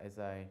 as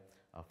I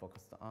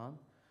focused on.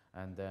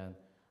 And then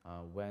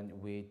when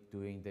we're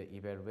doing the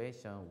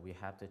evaluation, we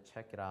have to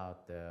check it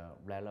out the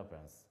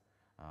relevance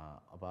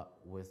about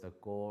with the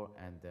goal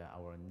and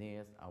our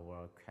needs,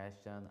 our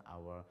question,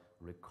 our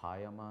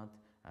requirement,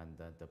 and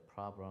the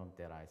problem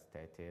that I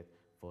stated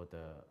for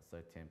the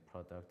certain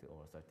product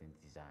or certain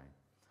design.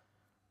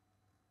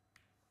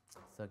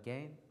 So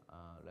again,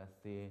 let's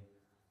see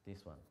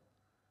this one.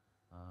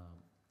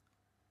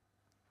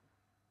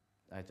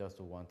 I just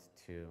want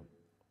to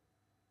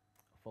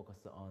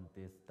focus on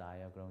this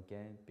diagram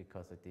again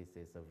because this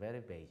is a very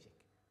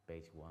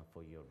basic one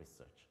for your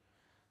research.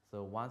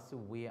 So once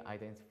we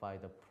identify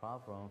the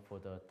problem for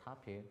the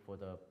topic, for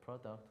the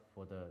product,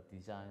 for the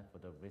design, for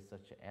the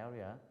research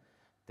area,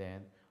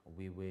 then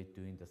we will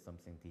doing the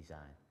something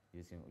design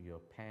using your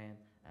pen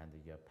and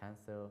your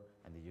pencil,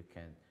 and you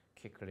can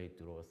quickly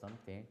draw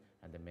something,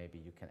 and then maybe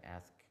you can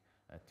ask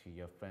to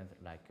your friend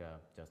like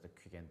just a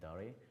quick and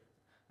dirty.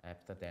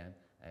 After then,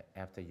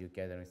 after you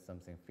gather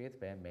something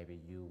feedback,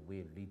 maybe you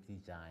will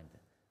redesign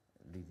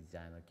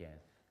again,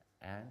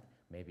 and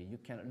maybe you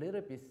can a little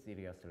bit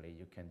seriously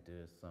you can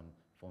do some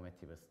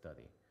formative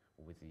study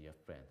with your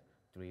friend,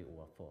 3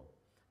 or 4,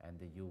 and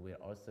you will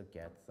also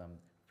get some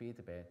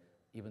feedback.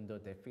 Even though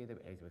the feedback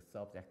is a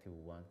subjective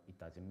one, it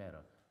doesn't matter,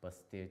 but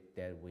still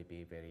that will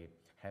be very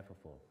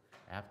helpful.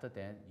 After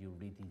that, you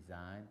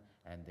redesign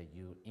and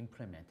you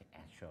implement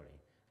actually.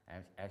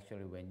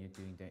 Actually, when you're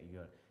doing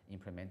your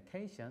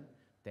implementation,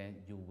 then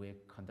you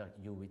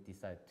will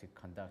decide to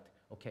conduct,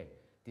 okay,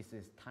 this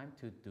is time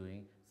to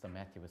doing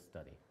summative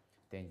study.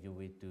 Then you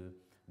will do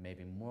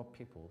maybe more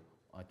people,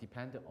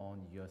 depending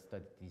on your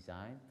study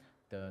design,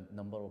 the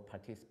number of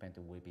participants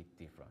will be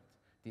different.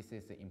 This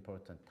is an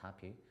important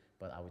topic,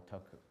 but I will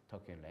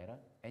talking later.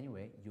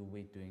 Anyway, you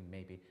will doing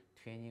maybe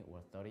 20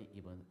 or 30,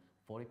 even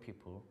 40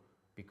 people,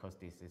 because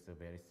this is a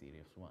very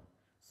serious one.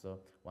 So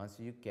once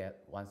you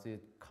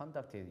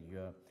conducted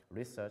your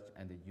research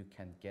and you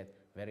can get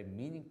very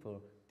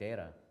meaningful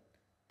data,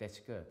 that's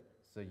good.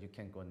 So you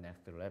can go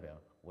next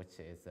level, which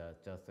is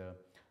just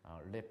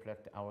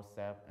reflect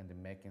ourselves and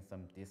making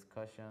some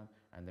discussion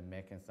and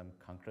making some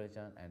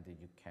conclusion, and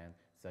you can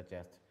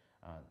suggest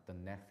the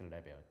next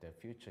level, the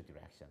future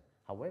direction.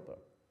 However,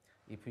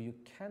 if you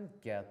can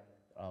get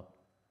a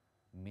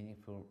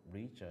meaningful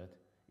result,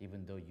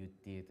 even though you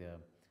did a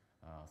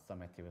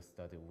summative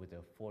study with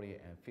 40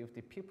 and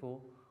 50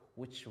 people,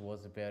 which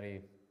was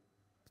very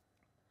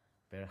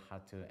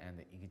hard to, and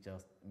it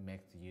just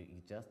makes you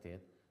exhausted.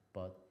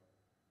 But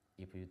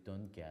if you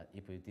didn't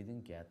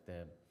get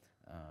the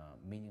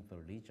meaningful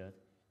result,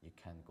 you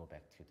can go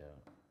back to the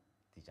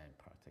design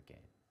part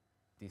again.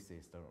 This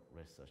is the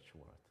research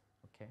world,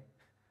 okay?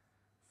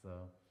 So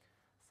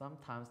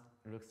sometimes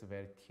it looks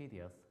very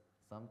tedious,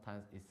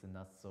 sometimes it's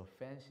not so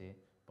fancy,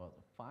 but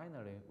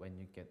finally when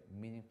you get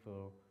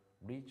meaningful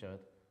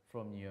result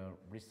from your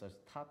research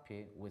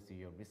topic with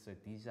your research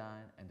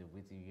design and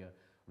with your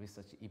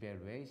research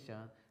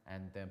evaluation,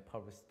 and then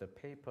publish the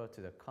paper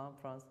to the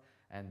conference,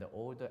 and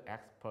all the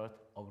experts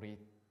agree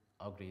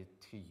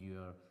to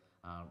your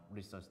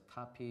research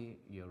topic,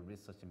 your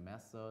research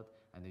method,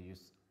 and your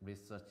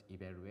research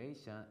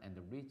evaluation and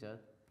the result.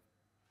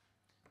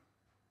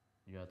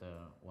 You are the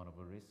one of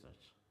the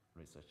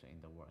researcher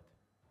in the world.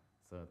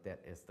 So that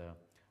is the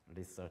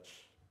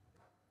research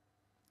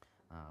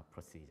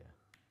procedure.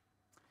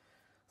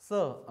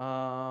 So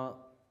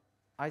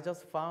I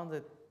just found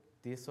that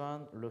this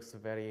one looks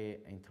very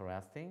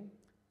interesting.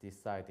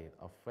 Decided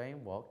a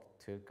framework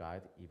to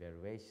guide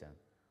evaluation.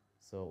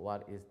 So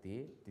what is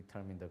the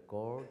determine the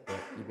goal, the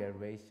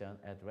evaluation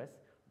address.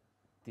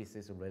 This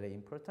is really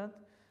important,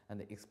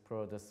 and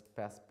explore the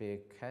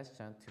specific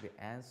question to be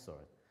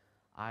answered.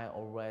 I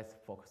always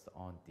focus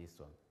on this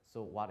one.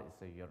 So what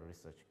is your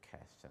research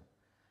question?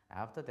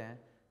 After that,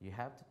 you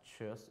have to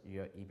choose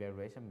your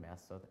evaluation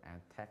method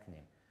and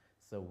technique.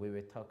 So we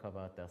will talk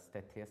about the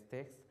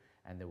statistics,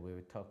 and we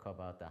will talk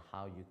about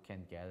how you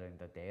can gather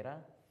the data,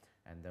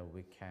 and then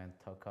we can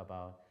talk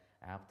about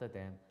after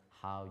that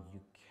how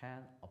you can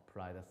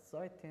apply the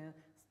certain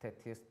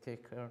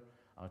statistical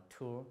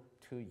tool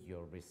to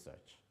your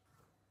research,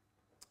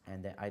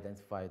 and then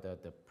identify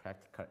the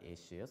practical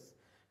issues,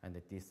 and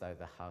decide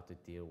how to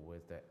deal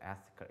with the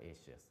ethical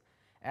issues.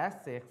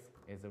 Ethics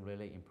is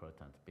really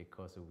important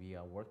because we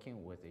are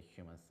working with a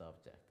human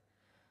subject.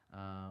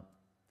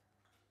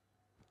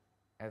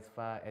 As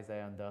far as I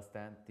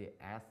understand, the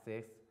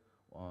ethics,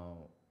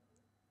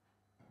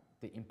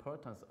 the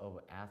importance of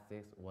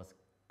ethics was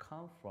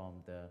come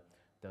from the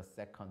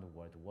Second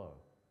World War,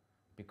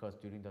 because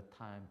during the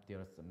time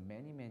there's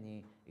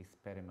many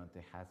experiments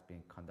that has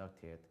been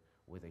conducted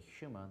with a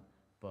human,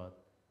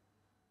 but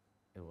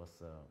it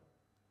was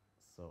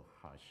so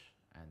harsh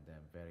and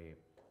very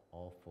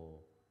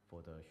awful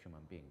for the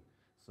human being.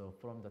 So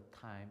from the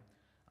time,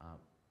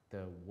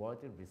 the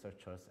world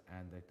researchers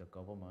and the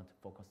government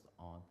focused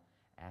on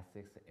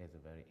ethics is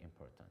very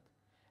important.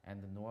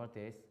 And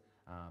nowadays,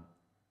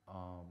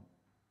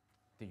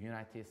 the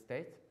United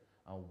States,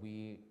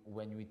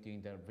 when we're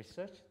doing the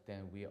research,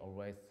 then we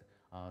always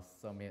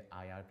submit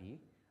IRB,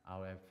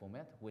 our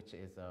format, which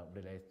is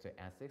related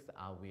to ethics.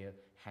 I will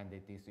handle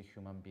this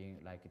human being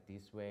like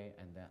this way,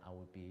 and then I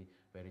will be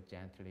very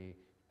gently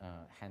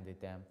handle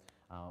them.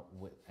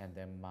 And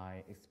then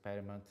my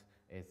experiment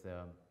is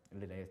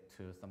related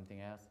to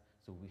something else.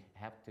 So we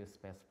have to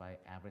specify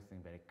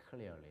everything very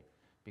clearly,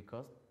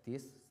 because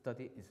this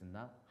study is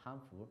not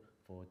harmful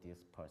for this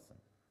person.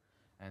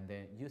 And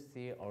then you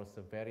see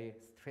also very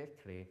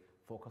strictly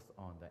focus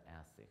on the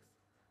ethics.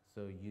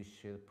 So you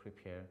should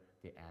prepare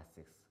the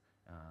ethics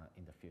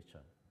in the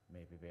future,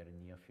 maybe very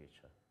near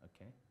future,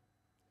 okay?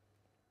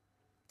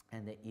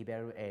 And then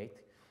evaluate,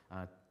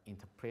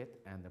 interpret,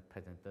 and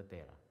present the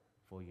data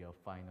for your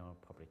final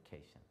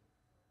publication.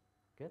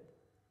 Good?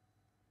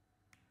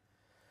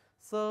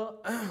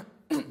 So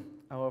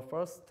our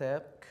first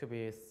step could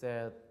be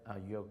set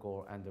your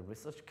goal and the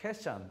research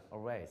question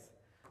always.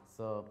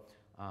 So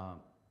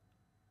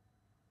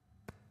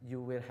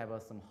you will have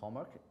some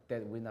homework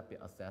that will not be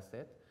assessed,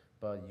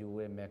 but you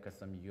will make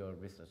some your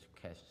research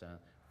question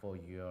for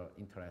your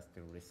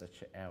interested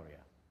research area.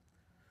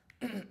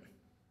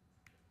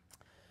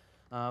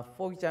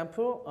 For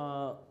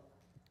example,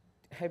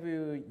 have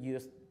you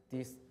used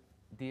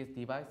these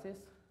devices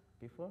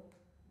before?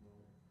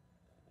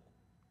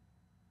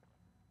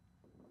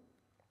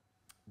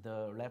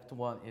 The left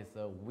one is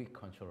a weak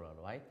controller,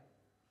 right?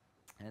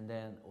 And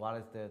then what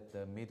is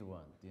the mid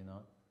one? Do you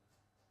know?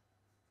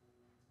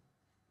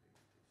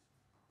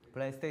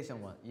 PlayStation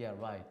one. Yeah,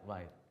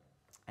 right.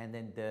 And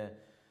then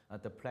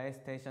the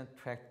PlayStation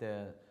track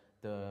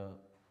the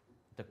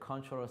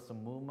controller's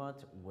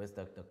movement with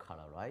the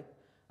color, right?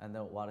 And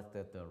then what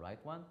is the right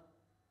one?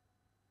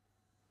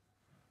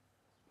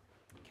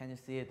 Can you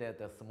see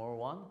the small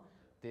one?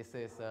 This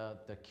is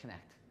the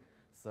Kinect.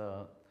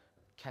 So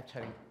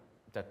capturing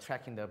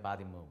tracking the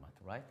body movement,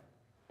 right?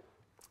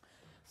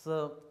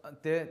 So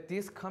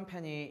this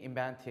company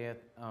invented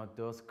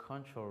those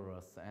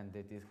controllers, and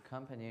this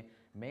company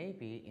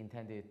maybe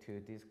intended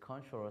to these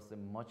controllers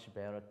much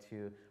better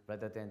to,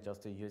 rather than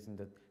just using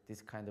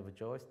this kind of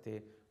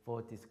joystick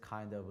for this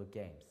kind of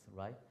games,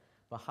 right?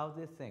 But how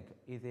do you think?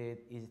 Is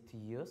it easy to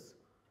use?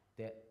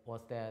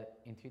 Was that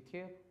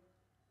intuitive?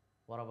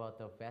 What about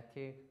the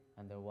fatigue?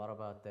 And what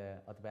about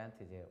the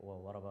advantage? Or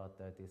what about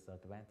the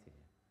disadvantage?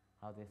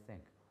 How do you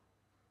think?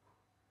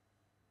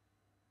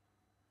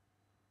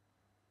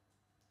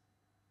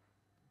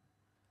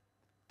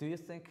 Do you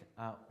think,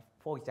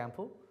 for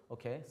example,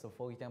 okay, so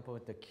for example,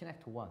 the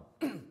Kinect 1,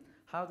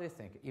 how do you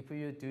think, if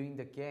you're doing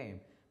the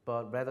game,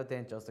 but rather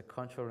than just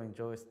controlling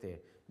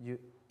joystick,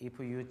 if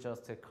you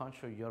just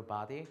control your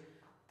body,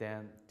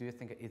 then do you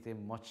think is it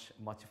much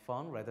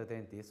fun rather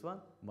than this one,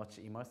 much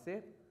immersive?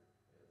 Yes.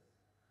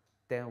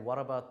 Then what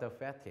about the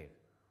fatigue?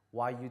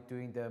 While you're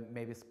doing the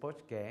maybe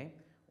sports game,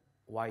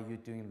 while you're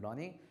doing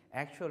running,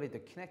 actually the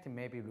Kinect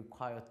may be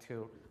required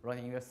to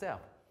running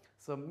yourself.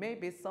 So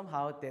maybe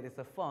somehow there is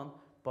a fun,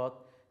 but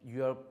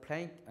your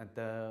playing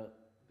the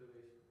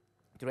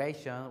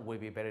duration will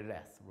be very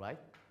less, right?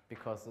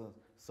 Because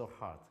so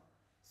hard,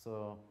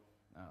 so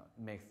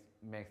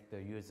makes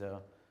the user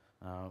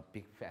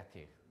big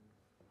fatigue.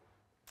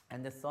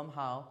 And then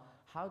somehow,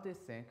 how do you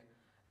think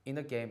in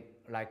a game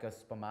like a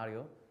Super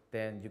Mario,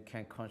 then you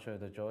can control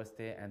the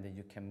joystick and then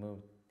you can move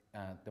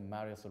the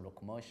Mario's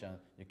locomotion.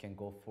 You can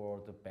go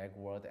forward,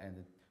 backward,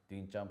 and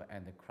doing jump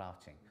and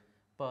crouching.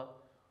 But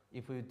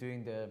if we're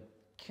doing the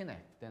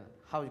Kinect, then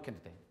how you can do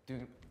that? Do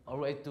you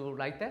already do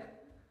like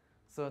that?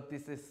 So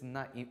this is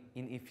not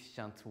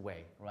inefficient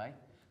way, right?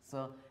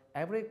 So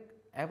every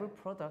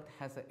product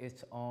has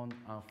its own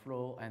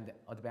flow and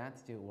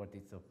advantage or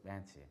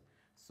disadvantage.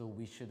 So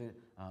we should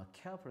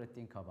carefully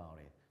think about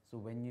it. So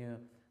when you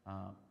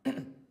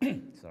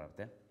sorry about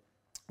that.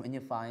 When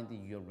you find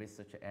your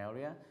research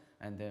area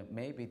and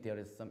maybe there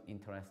is some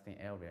interesting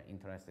area,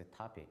 interesting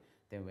topic,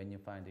 then when you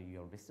find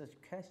your research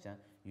question,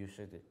 you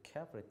should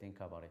carefully think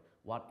about it.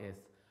 What is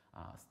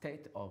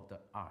state of the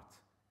art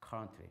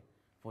currently?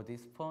 For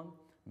this phone,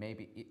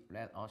 maybe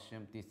let's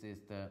assume this is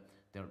the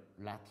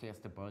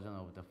latest version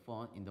of the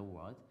phone in the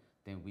world,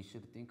 then we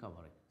should think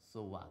about it.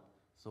 So what?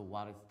 So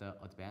what is the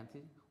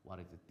advantage? What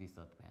is the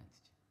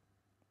disadvantage?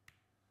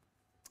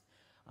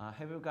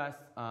 Have you guys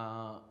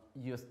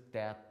used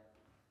that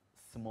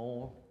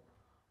small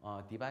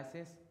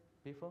devices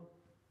before?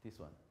 This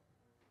one?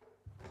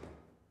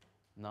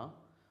 No?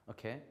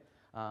 Okay.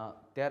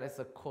 That is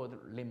called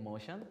limb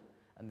motion,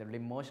 and the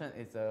limb motion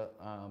is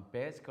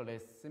basically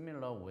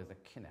similar with the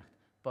Kinect,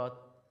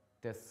 but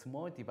the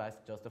small device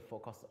just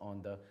focus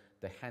on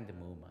the hand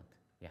movement.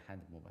 Yeah,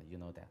 hand movement, you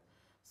know that.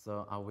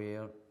 So I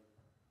will,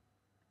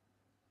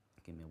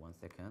 give me 1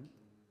 second.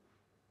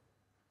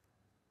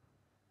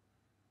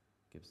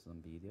 Give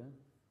some video.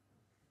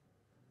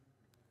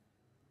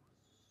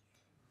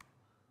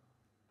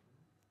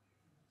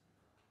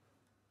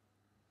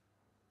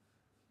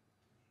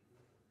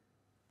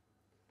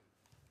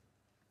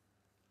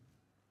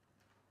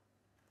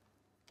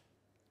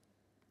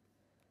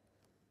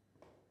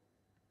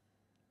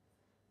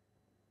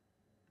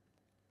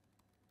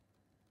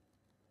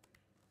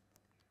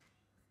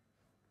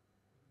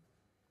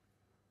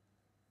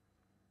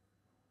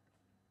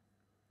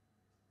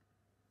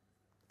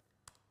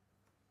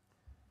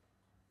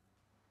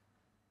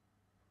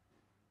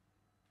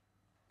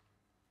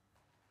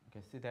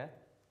 You can see that?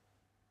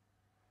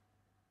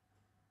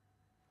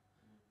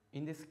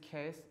 In this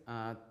case,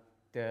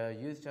 the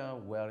user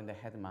wearing the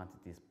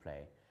head-mounted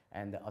display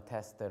and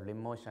attach the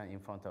remote in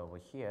front over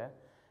here.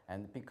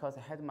 And because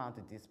the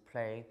head-mounted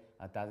display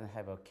doesn't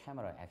have a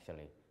camera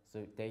actually,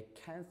 so they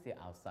can see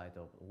outside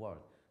of the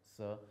world.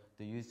 So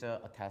the user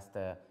attaches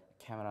the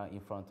camera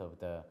in front of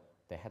the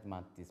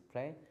head-mounted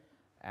display,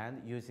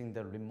 and using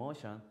the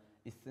remote,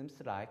 it seems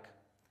like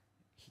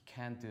he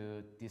can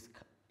do this.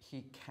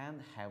 He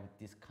can have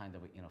this kind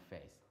of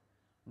interface.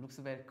 Looks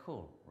very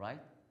cool, right?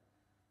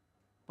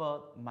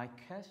 But my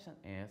question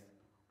is,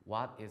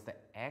 what is the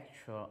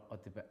actual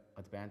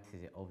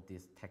advantage of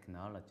this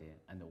technology,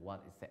 and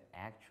what is the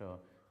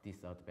actual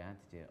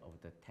disadvantage of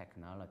the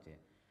technology,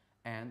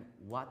 and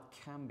what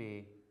can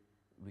be,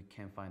 we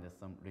can find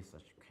some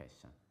research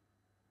question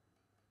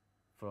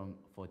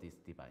for these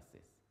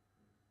devices.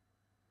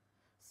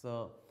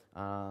 So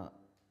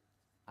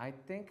I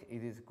think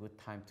it is a good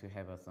time to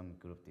have some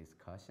group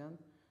discussion.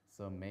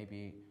 So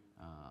maybe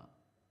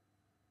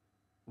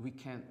we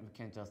can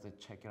just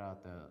check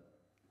out the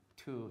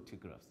two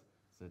groups.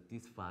 So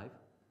these 5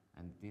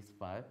 and these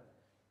 5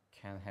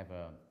 can have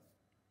a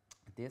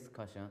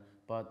discussion,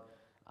 but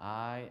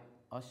I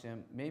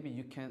assume maybe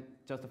you can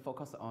just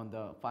focus on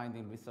the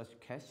finding research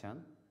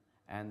question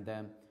and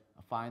then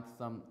find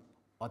some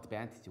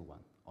advantage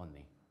one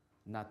only,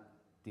 not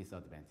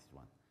disadvantage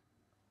one.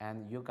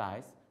 And you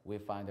guys will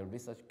find the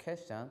research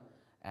question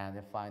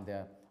and find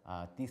the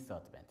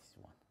disadvantage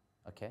one.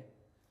 Okay?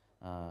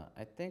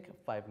 I think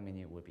 5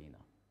 minutes will be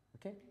enough.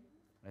 Okay?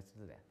 Let's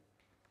do that.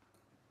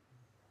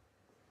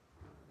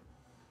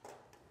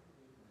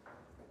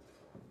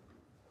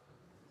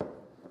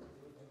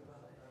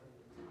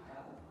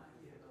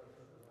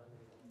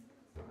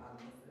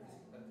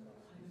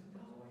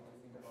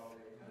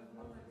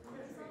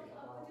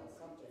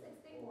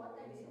 What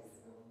that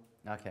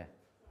is? Okay.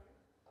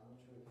 I'm not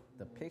sure if you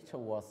The know picture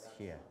was that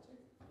here.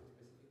 subject,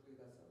 specifically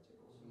that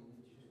subject, or do you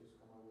need to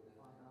just come up with an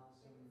Find idea? out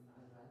some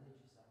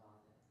advantages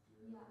about that.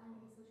 Yeah,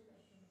 and research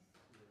questions.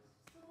 Yes.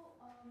 So,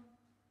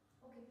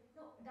 okay.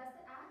 No, does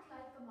that act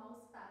like a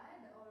mouse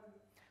pad or?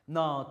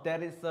 No, that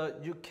is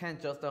you can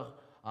just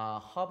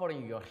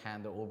hovering your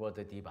hand over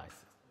the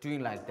device,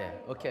 doing like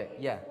that. Right, Okay,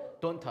 okay, yeah. so-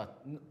 Don't touch.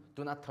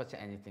 Do not touch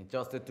anything.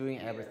 Just doing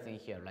everything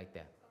here like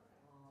that.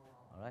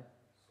 Oh. All right.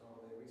 So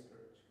the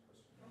research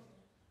question.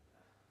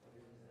 Okay. What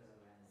do you think?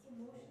 So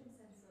motion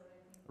sensor,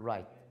 I think. Right.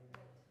 Right.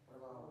 What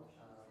about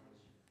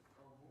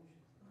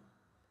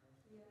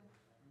Yeah.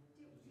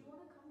 Do you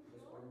want to come because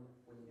here?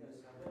 when you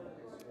use that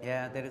device, you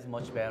Yeah, that is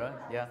much better.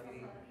 Yeah.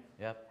 When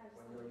Yep.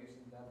 you're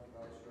using that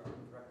device, you are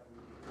interacting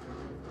with the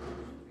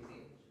 3D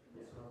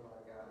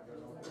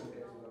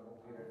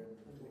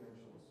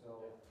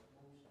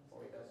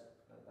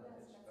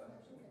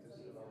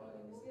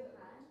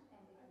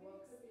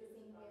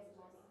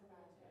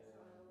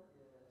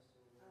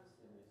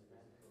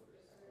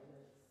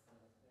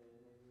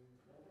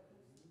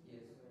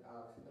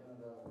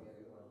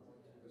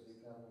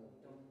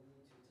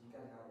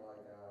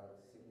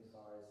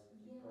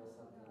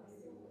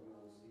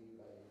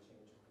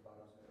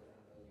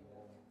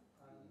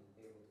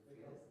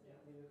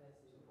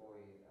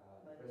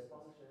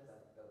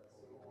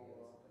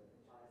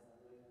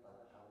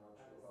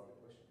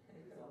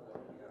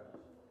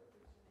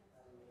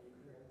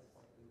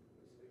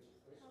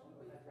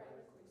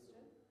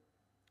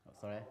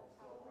Sorry?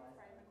 How would we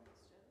frame a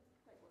question?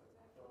 Like, what does it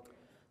have to do with?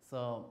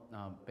 So,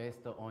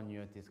 based on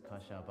your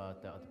discussion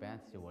about the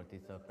advantage or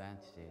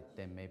disadvantage,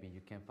 then maybe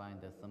you can find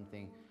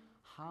something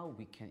how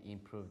we can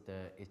improve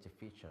each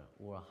feature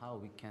or how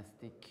we can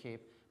still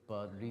keep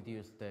but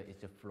reduce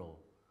each flow.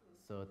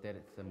 So that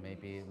is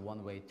maybe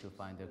one way to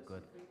find a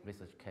good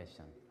research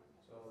question.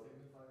 So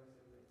signifies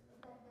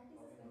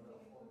That is a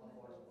slightly difficult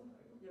one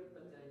too. Yeah,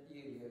 but if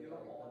Yeah, you're I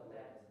on got what you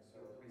that, mean. you So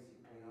don't need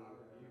basically,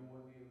 another. you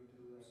won't be able to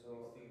actually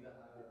So- see the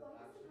But why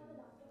does it action, have a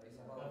laptop like It's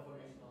here? about-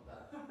 confirmation of the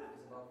action.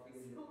 it's about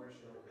feeling the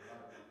pressure of the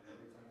button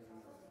every time you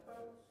use it.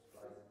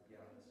 Like,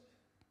 yeah.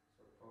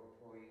 So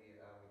probably we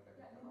can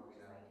Yeah, come you up know, with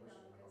just a write it down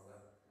question about because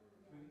that.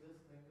 We can just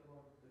think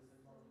about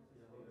disadvantages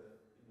Yeah, first,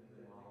 need and then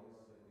think about the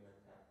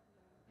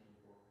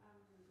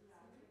advantage. Yeah,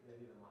 I think They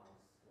need a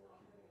mouse or not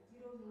keyboard. having you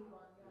don't need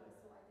touch one, yeah. Yeah.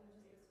 So I think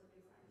just this would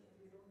be sufficient.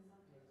 You don't need.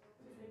 Just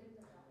written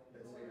that down.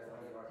 Let's Don't say that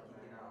worry you about are it.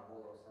 kicking a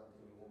ball or something,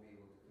 you won't be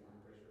able to feel the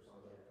Yeah. pressure. So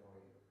that's Yeah.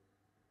 probably,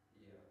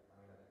 yeah. I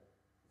mean,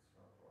 it's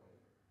not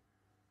probably.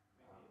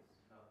 Maybe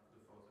it's not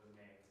good for the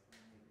neck.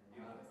 And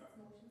because it's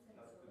motion Not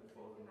sensor, good if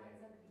for the your hands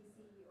neck. are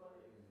greasy or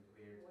To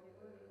wear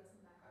whatever, it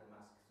doesn't matter. eye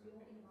mask. You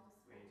know, in a Maybe mouse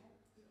weight. pad,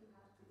 if you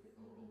eat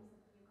for or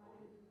something, you can't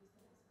body. really use the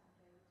mouse pad,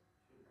 right?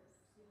 Because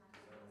your hands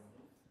are So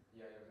greasy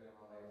yeah, you're talking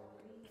about or the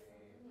oily or the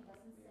something. It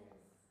doesn't the sense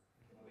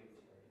the Weight.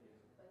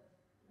 temperature, but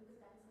because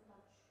that is a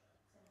touch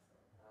sensor.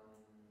 um.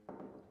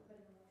 But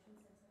in a motion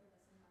sensor, it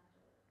doesn't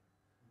matter,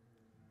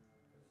 and it's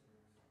probably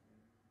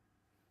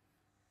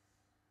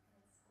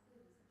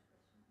a research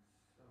question.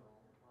 So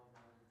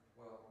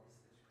well,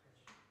 Research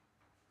question.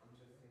 I'm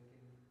just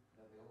thinking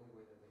that the only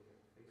way that they can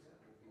fix it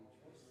will be just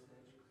Research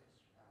question.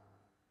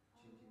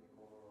 changing the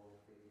color of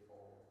the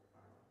or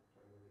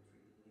sorry, with the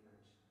 3D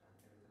image, and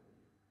every time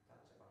you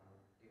touch a button,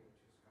 it will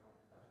just come up.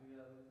 Actually,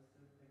 I was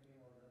still thinking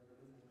about that with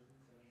the motion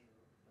sensor.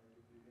 Like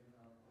if you can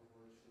have a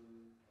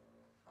virtual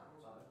And also,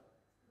 pad,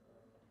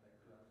 like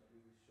to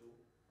actually show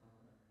and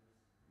just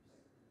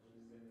like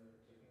when you're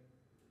clicking,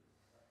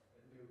 it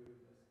just intuitive,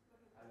 just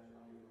like a having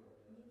touch intuitive. icon.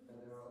 Yeah. Maybe and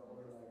yes. there are So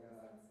other because like the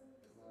sensor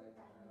is so like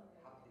tiny, right?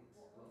 haptics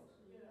What's gloves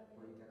the area that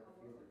where you it can will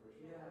feel cover? the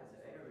pressure. Yeah, So it's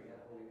that area.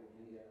 probably would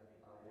be a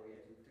way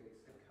to To fix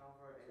to it.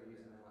 cover So area.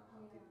 using a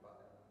haptic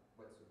Yeah.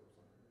 wetsuit or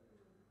something.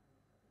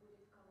 Would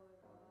it cover a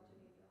larger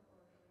area or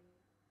very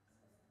specific?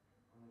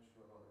 I'm not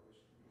sure about the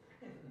question. So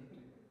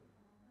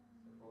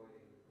Um,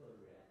 probably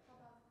how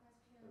about the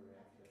question The that it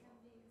reaction can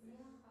of be this. seen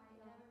Yeah, by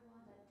yeah,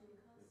 everyone that too.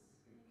 because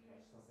You maybe catch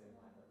it's something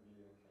more but you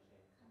didn't catch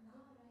anything.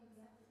 cannot Yeah, right,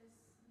 yeah. accept this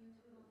new If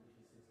technology.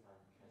 it seems like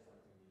you catch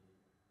something,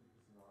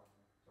 it's not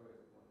sorry,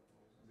 what was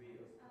that?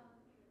 Real. Um,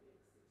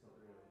 it's not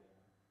real, yeah.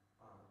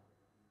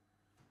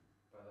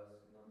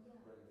 But that's not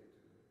Yeah. related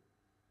to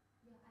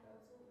Yeah, and that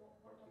also what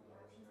particular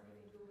reactions can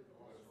scenario. you do with it?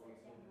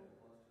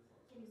 Like you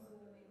said, can you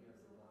zoom in,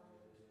 zoom out,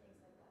 things like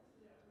that.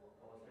 What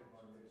Cost reactions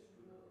advantage can to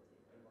you do the with it?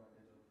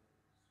 advantage of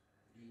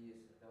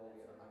Yes, that will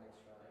be an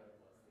extra.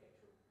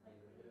 Like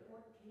Yeah.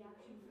 what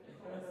reaction would it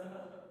cause?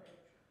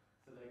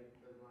 So like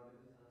the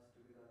advantages has to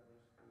be that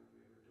much to be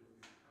able to be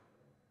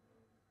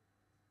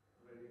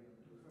ready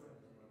enough to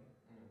spend the money.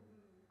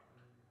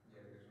 Yeah,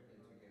 because you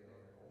need to get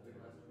all There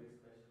has to be the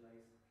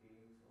specialized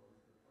games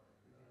also for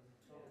We that. can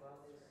talk about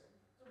this.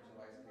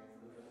 specialized games,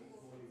 So the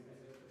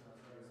ecosystem has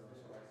to be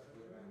specialized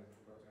equipment.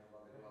 We're talking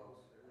about the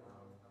gloves, so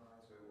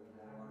it will be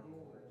more money.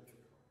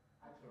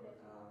 Accurate.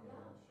 Um,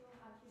 Yeah, sure.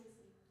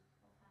 Accuracy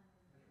of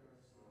handling.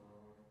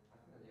 I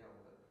think that yeah,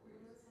 well, that What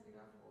probably else is have you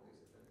enough done? for these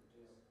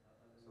advantages.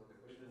 So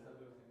the we question, just have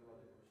to think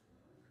about the question.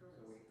 so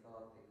we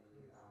thought the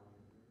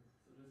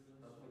So this is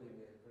not feeling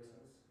the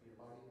presence of the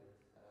body.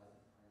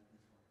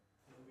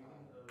 So we can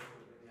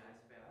Yeah, I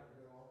spell.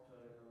 try it out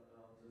the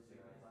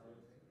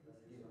signifying thing. That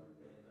is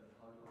Yeah. that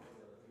how do we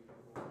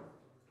can go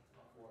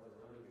afford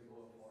how do we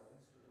go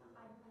affordance to the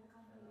I can't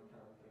hear you.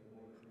 how we can go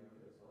maybe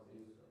the Because cost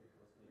because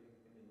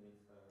it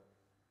needs a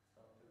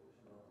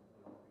lot of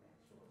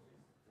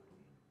reactions to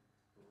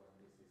run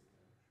the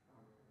system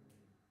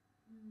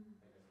Mm.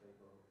 and a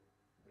stable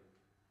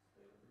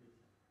stability.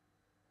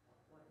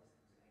 What is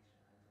the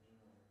reaction? I don't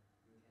know.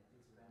 You can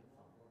It's explain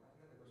more. I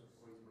think that the question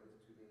probably is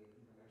related to the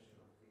immersion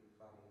of the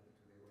body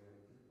into the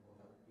reality or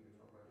that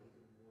virtual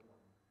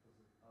reality.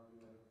 how do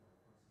you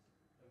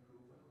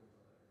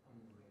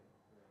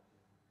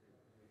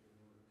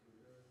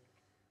improve it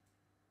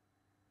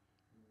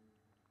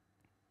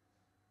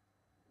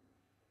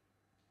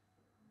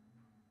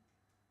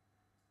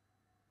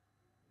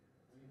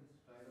we just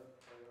try it out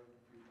a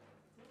few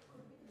times. What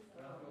could be the We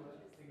have to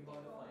disadvantage? think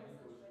about the final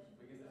question.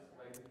 We can just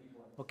write the key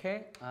points.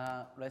 Okay,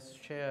 let's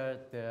share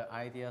the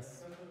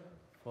ideas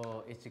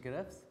for each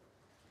groups.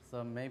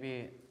 So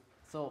maybe,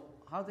 so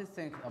how do you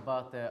think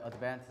about the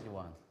advantage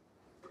one?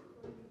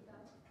 Repeat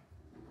that.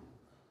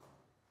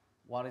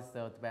 What is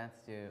the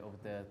advantage of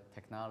the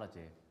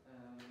technology?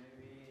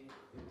 Maybe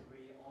if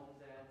we on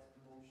that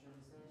motion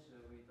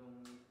sensor, we don't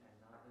need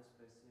another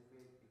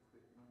specific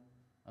equipment.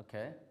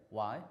 Okay,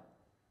 why?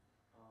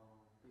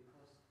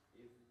 Because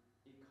if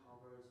it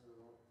covers a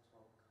lot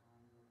of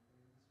kind of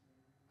things,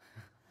 maybe.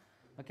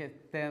 Okay,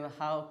 then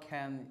how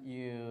can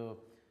you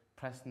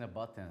press the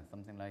button,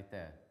 something like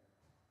that?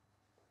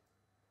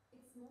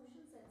 It's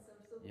motion sensor,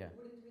 so Yeah.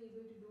 wouldn't we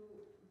able to do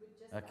with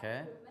just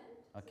Okay. that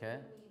equipment? Okay.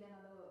 So we need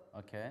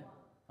another Okay.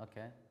 one.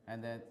 Okay. What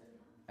And then, else do you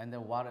have? and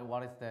then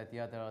what is the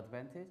other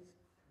advantage?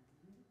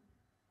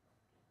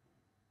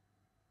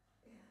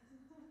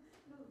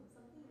 No,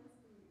 something else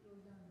we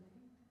wrote down,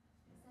 right?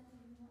 Is that the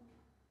only one?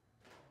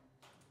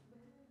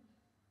 Where?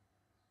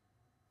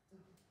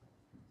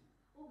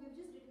 Oh, we've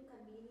just written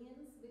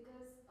convenience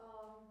because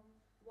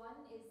one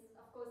is,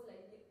 of course,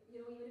 like, you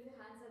know, even if your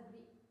hands are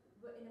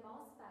in a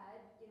mouse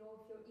pad, you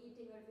know, if you're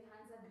eating or if your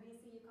hands are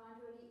greasy, you can't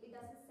really, it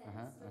doesn't sense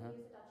when you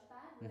use a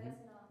touchpad,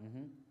 whereas in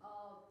a,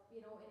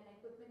 you know, in an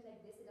equipment like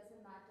this, it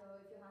doesn't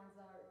matter if your hands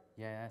are,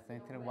 Yeah, you know,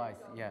 sanitary wet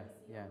wise. or Yeah,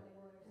 greasy yeah, or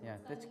whatever. So yeah.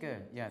 it's That's good.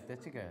 convenient. Yeah, It's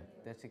that's more good.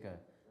 convenient. That's good.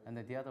 Yeah. And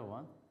then the other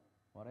one,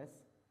 what is?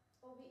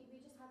 Oh, we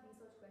just have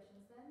research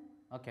questions then.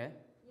 Okay.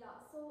 Yeah,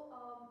 so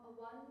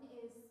one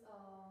is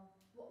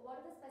what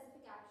are the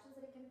specific actions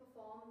that it can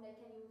perform? Like,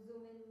 can you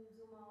zoom in,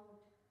 zoom out?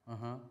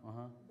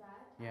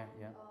 That. Yeah, And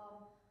yeah.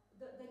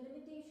 the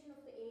limitation of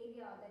the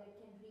area that it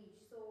can reach.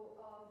 So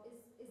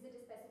is it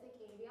a specific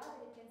area that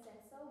it can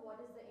censor?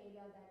 What is the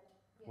area that,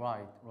 you know?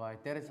 Right,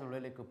 right. That is a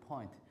really good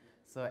point.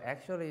 So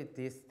actually,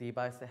 this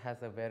device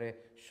has a very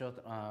short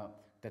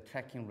the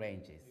tracking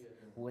ranges,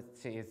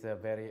 which is a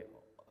very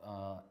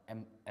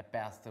at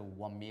best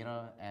 1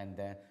 meter and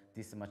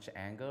this much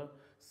angle.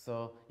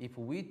 So if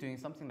we're doing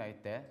something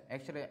like that,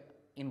 actually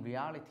in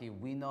reality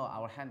we know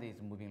our hand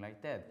is moving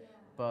like that, Yeah.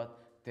 but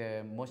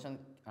the motion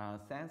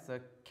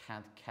sensor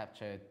can't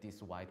capture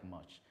this wide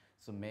much.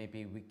 So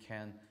maybe we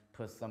can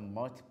put some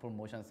multiple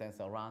motion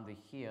sensor around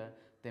here.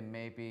 Then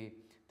maybe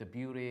the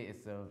beauty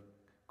is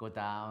go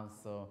down.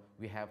 So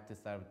we have to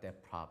solve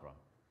that problem.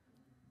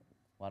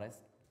 What is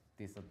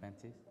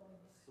disadvantage?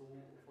 So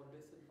for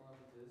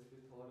disadvantages, we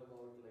thought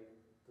about like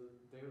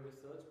their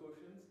research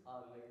questions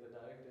are like the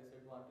direct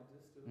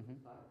disadvantages to the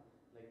fact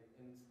like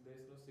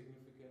there's no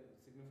significant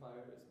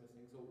signifier is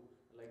missing. So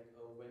like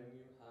when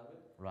you have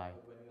it, Right.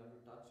 when you have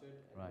to touch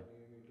it, and Right. when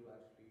you need to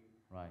actually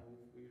Right.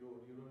 move,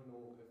 you don't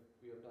know if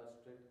you have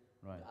touched it,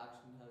 Right. the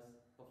action has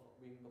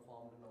been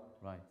performed or not.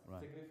 Right.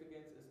 Right.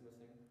 Significance is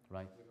missing.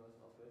 Right. Because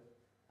of it,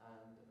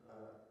 and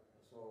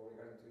so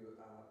regarding to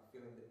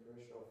feeling the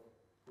pressure of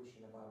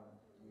pushing a button,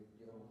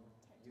 you don't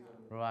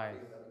Right.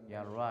 feel that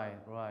Yeah. emotion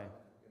Right. Right.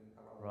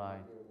 around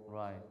Right. the real world.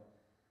 Right.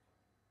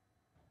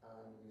 So,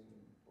 and using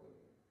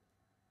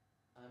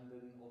and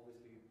then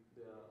obviously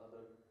there are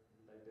other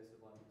like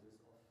disadvantages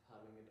of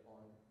having it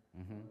on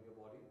your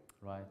body.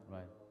 Right. And,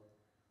 Right.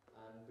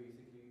 And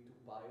basically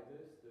to buy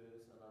this, there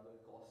is another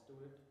cost to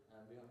it,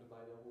 and we have to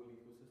buy the whole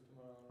ecosystem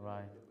around it.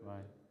 Right. Like the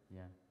Right. building.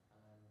 Yeah.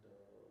 And yeah,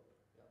 that's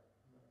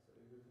it.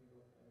 Do you think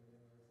of anything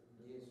else?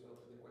 yeah, so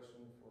the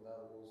question for that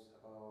was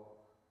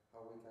about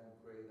how we can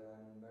create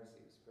an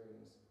immersive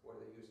experience where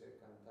the user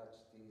can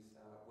touch these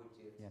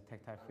widgets. Yeah.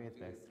 Tactile and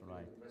feedbacks. feel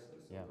Right. the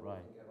presence. Yeah. So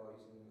Right. we're thinking about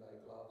using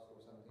like gloves or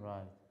something.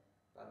 Right.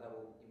 But that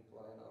will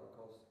imply another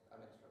cost, an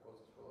extra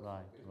cost as well.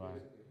 Right. So Right.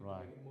 basically- To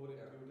Right. make it more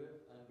Yeah. intuitive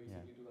and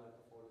basically to add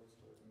affordance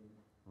to it.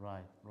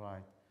 Right,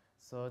 right.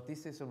 So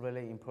this is a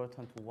really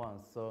important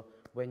one. So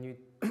when you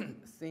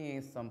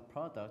seeing some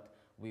product,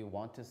 we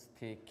want to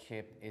still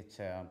keep its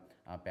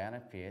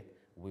benefit.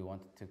 We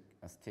want to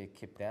still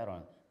keep that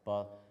on.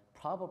 But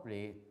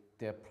probably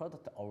the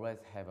product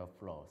always have a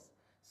flaws.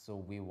 So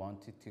we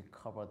wanted to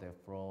cover the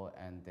flaw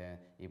and then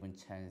even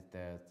change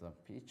the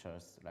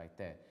features like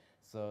that.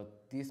 So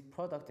this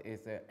product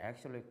is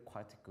actually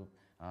quite a good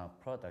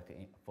product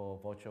for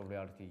virtual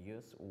reality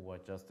use or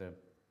just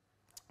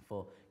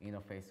for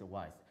interface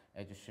wise.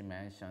 As she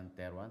mentioned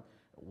that one,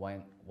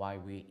 while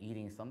we're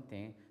eating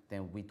something,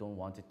 then we don't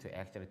want it to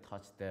actually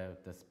touch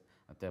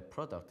the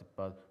product,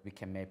 but we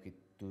can maybe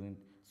doing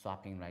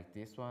swapping like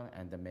this one,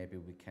 and then maybe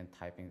we can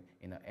type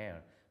in the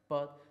air.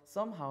 But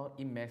somehow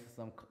it makes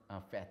some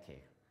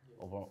fatigue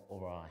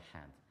over our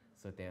hand.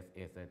 So that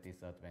is a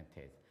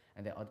disadvantage.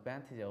 And the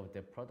advantage of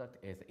the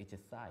product is its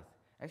size.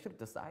 Actually,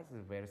 the size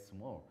is very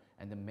small,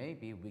 and then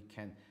maybe we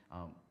can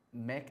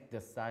make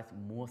the size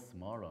more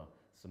smaller.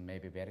 So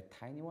maybe very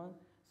tiny one,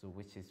 so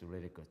which is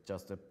really good.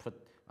 Just put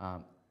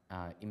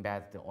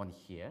embed on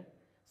here.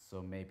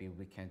 So maybe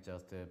we can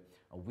just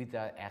with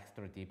the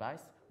extra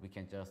device, we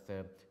can just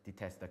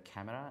detach the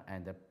camera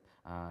and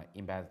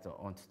embed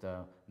onto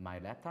my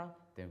laptop.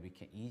 Then we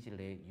can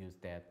easily use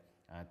that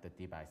the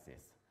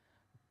devices.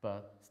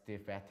 But still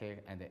fatigue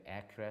and the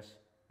accuracy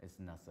is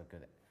not so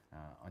good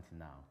until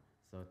now.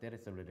 So that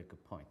is a really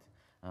good point.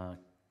 Sorry,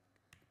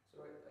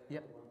 I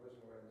Yep. have one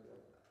question regarding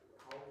that.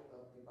 How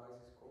that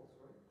device is called?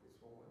 Sorry, the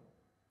small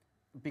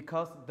one.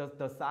 Because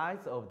the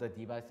size of the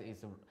device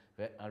is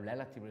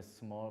relatively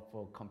small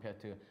for compared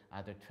to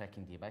other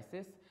tracking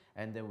devices,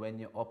 and then when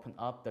you open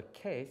up the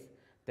case,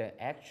 the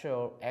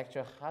actual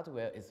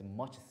hardware is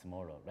much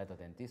smaller rather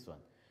than this one.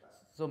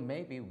 So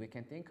maybe we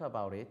can think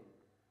about it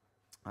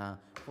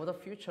for the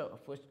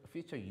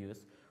future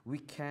use. We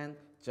can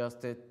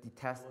just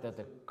detach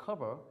the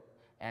cover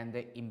and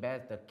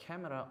embed the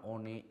camera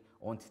only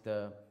onto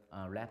the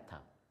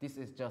laptop. This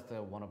is just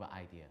one of the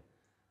idea.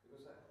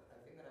 Because I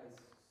think that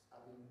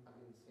I've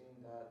been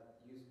seeing that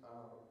use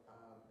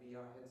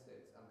VR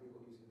headsets and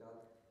people using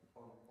that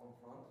on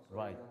front, so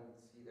Right. you can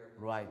see their heads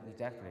Right, in the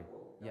exactly. AR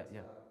wall. Yeah, That's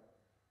yeah.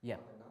 Yeah.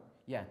 content now.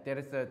 Yeah,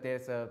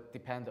 there's a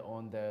depend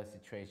on the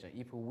situation.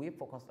 If we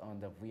focus on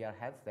the VR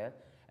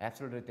headset,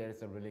 absolutely there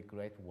is a really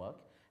great work.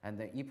 And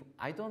then if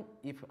I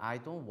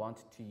don't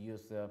want to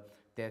use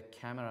that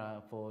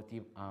camera for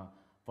the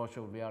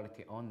virtual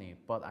reality only,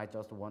 but I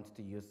just want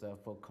to use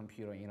for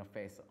computer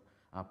interface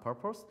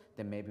purpose,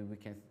 then maybe we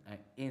can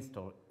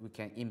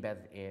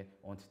embed it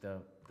onto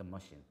the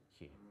machine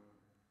here.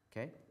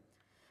 Okay.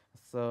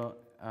 So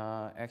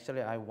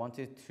actually, I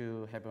wanted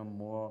to have a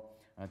more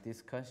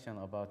discussion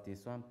about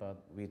this one,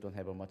 but we don't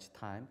have much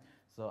time.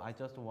 So I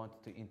just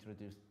want to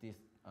introduce this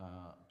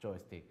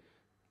joystick.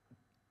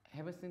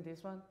 Have you seen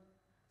this one?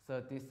 So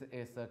this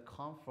is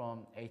come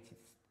from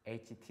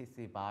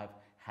HTC Vive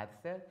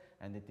headset,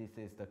 and this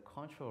is the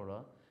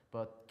controller.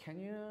 But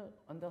can you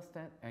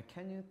understand?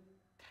 Can you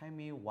tell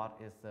me what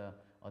is the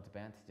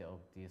advantage of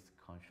this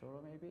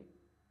controller, maybe?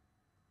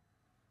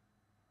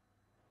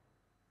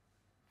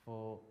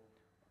 For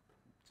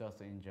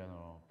just in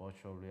general,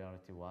 virtual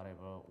reality,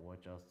 whatever, or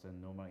just a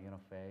normal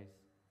interface?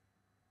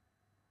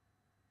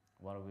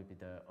 What will be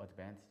the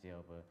advantage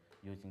of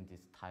using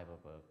this type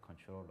of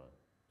controller?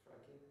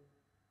 Tracking.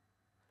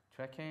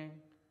 Tracking,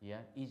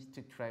 yeah, easy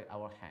to track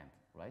our hand,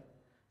 right?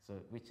 So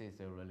which is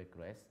a really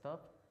great stuff.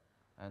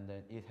 And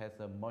then it has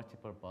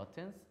multiple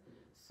buttons,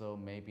 so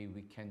maybe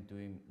we can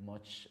do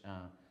much.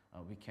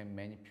 We can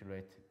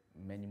manipulate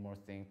many more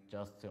things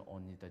just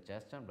only the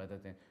gesture, rather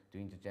than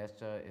doing the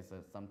gesture is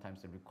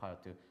sometimes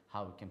required to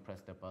how we can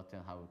press the button,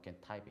 how we can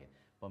type it.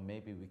 But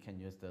maybe we can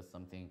use the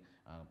something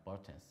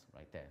buttons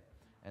right there.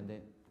 And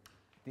then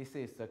this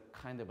is a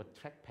kind of a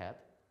trackpad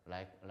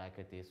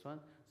like this one.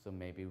 So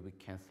maybe we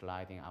can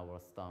sliding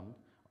our thumb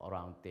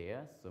around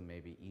there. So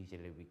maybe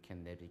easily we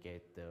can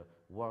navigate the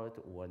word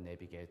or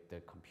navigate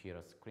the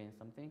computer screen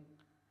something.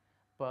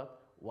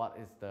 But what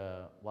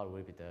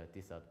will be the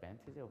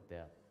disadvantage of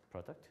the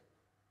product?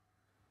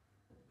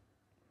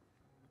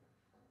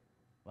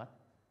 What?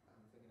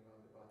 I'm thinking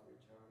about the battery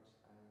charge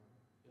and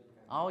you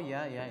can. Oh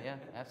yeah,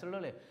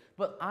 absolutely.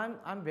 But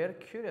I'm very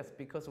curious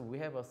because we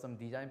have some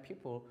design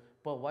people.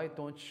 But why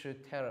don't you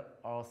tell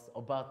us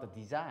about the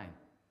design?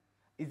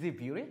 Is it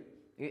beauty?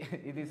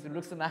 It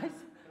looks nice?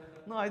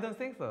 No, I don't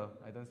think so.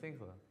 I don't think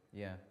so.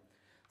 Yeah.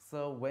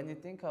 So when you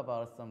think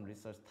about some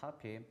research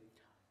topic,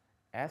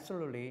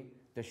 absolutely,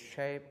 the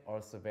shape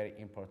also very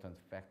important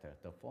factor.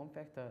 The form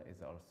factor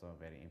is also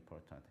very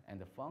important, and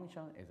the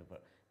function is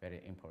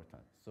very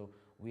important. So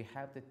we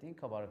have to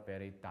think about a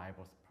very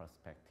diverse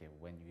perspective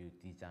when you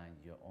design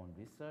your own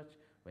research,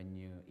 when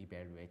you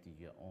evaluate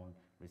your own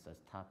research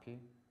topic.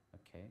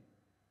 Okay,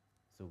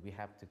 so we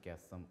have to get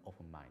some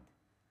open mind.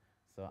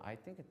 So I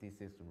think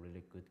this is a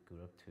really good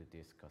group to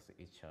discuss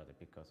each other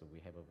because we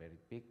have a very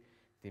big,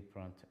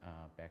 different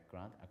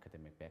background,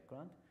 academic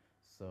background.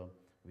 So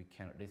we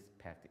can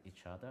respect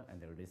each other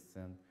and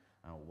listen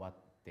what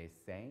they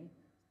say.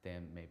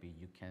 Then maybe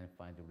you can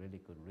find a really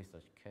good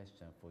research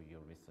question for your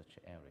research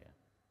area.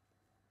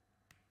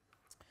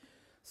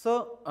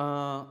 So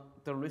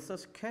the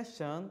research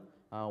question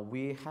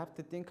we have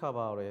to think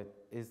about it.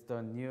 Is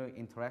the new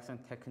interaction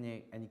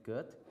technique any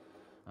good?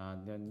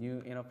 The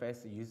new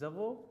interface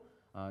usable?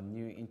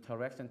 New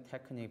interaction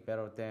technique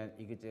better than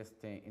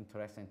existing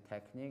interaction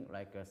technique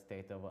like a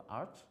state of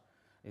art?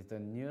 Is the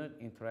new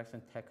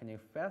interaction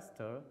technique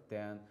faster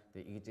than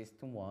the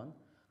existing one?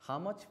 How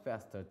much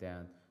faster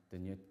than the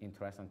new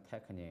interaction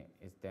technique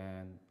is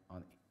than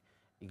on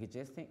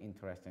existing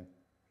interaction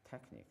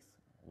techniques?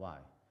 Why?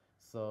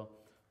 So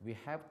we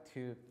have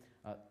to,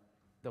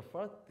 the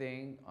first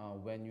thing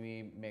when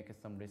we make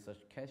some research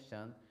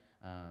question,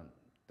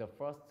 the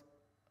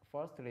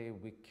firstly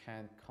we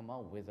can come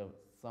up with a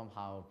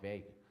somehow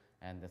vague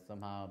and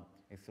somehow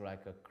it's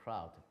like a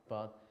crowd.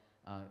 But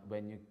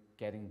when you're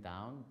getting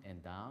down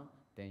and down,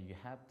 then you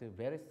have to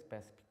very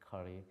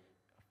specifically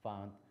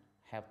find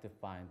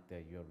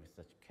your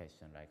research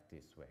question like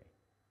this way.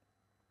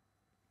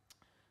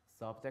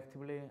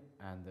 Subjectively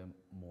and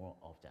more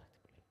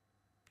objectively.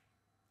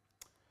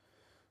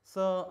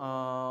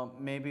 So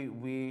maybe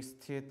we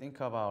still think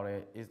about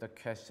it, is the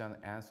question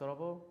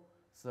answerable?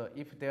 So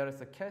if there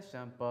is a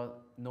question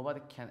but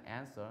nobody can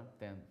answer,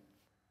 then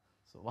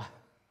so what?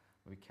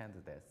 We can't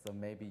do that. So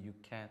maybe you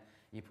can,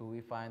 if we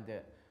find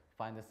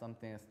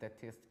something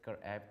statistical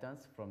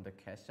evidence from the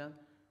question,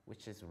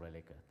 which is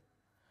really good.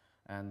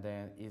 And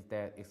then is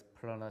that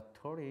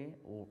explanatory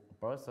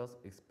versus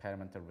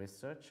experimental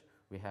research?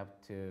 We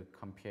have to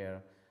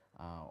compare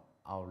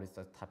our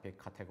research topic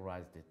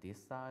categorized this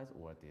size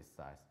or this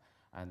size.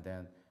 And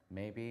then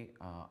maybe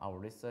our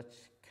research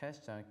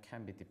question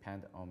can be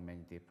depend on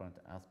many different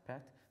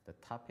aspects: the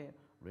topic,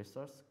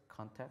 resource,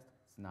 context,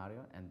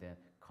 scenario, and then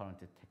current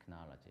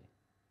technology.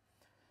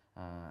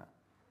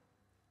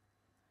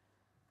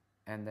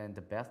 And then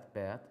the best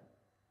bet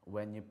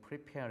when you're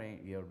preparing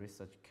your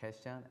research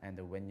question and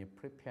when you're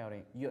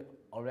preparing, you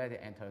already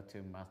entered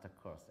to master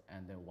course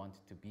and want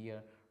to be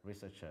a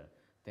researcher,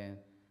 then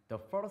the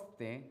first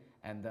thing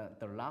and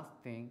the last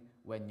thing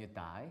when you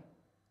die,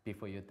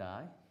 before you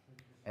die,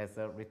 is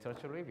a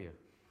literature review.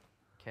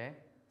 Okay?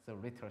 So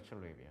literature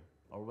review.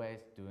 Always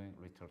doing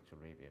literature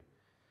review.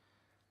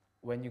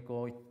 When you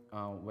go,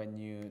 when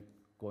you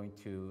going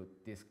to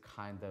this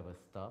kind of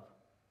stuff,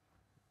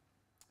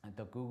 and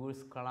the Google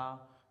Scholar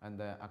and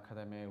the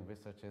academic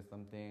research is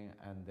something,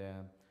 and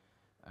then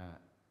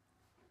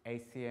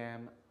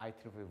ACM,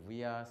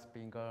 IEEE,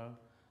 Springer,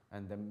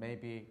 and then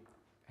maybe,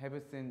 have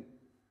you seen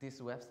this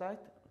website,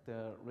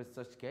 the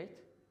ResearchGate?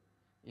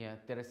 Yeah,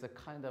 there is a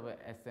kind of a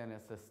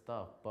SNS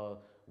stuff,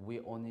 but we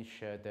only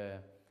share the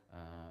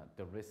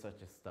research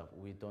stuff.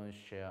 We don't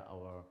share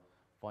our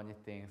funny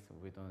things,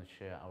 we don't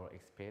share our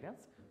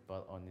experience,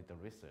 but only the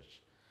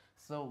research.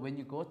 So when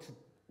you go to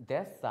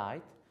that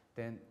site,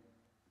 then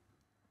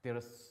there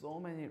are so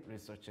many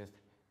researchers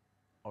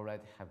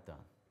already have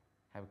done,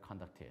 have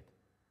conducted.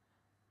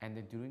 And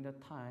then during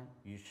that time,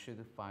 you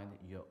should find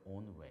your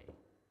own way.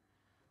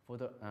 For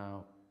the,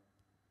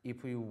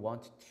 if you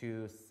want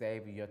to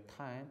save your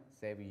time,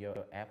 save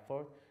your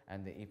effort,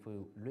 and if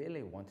you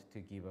really want to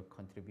give a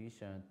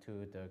contribution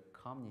to the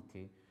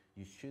community,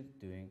 you should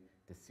doing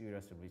the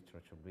serious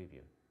literature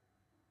review.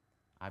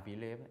 I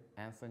believe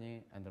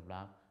Anthony and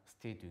Rob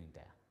still doing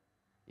that,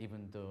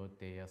 even though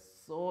they are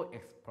so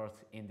expert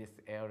in this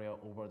area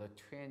over the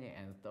 20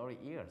 and 30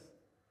 years.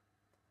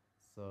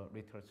 So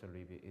literature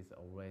review is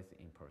always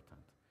important.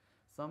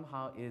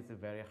 Somehow it's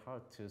very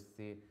hard to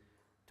see,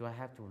 do I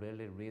have to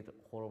really read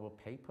horrible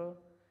paper?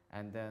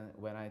 And then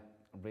when I'm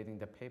reading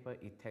the paper,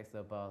 it takes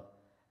about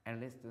at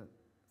least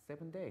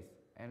 7 days,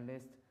 at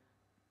least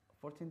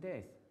 14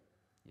 days.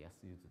 Yes,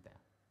 you do that.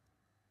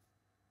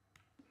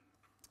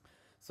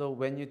 So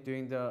when you're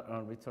doing the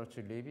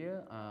literature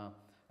review,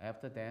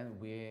 after that,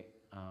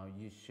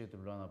 you should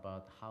learn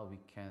about how we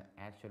can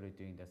actually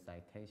doing the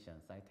citation.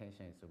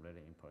 Citation is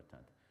really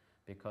important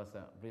because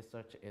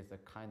research is a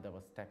kind of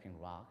a stepping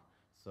rock.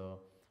 So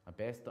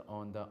based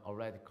on the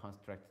already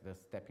constructed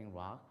stepping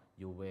rock,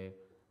 you will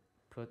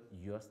put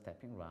your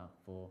stepping rock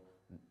for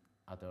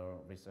other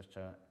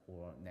researcher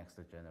or next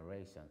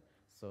generation.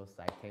 So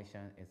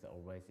citation is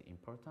always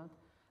important.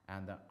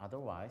 And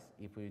otherwise,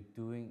 if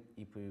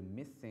you're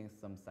missing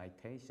some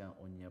citation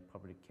on your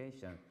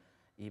publication,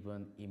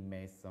 even it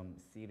may some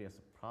serious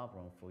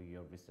problem for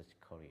your research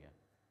career.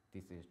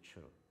 This is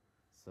true.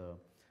 So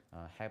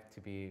have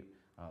to be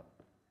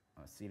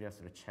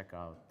seriously check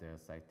out the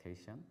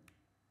citation.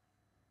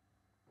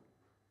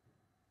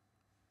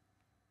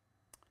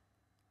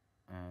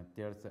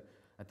 There's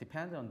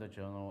depend on the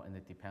journal and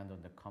it depends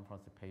on the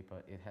conference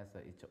paper. It has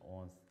its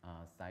own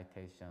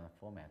citation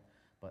format.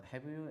 But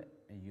have you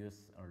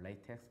used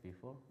LaTeX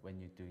before when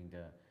you're doing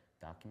the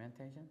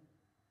documentation?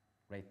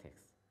 LaTeX.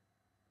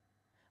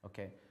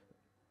 Okay,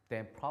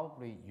 then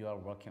probably you are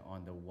working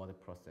on the word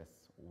process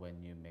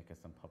when you make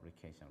some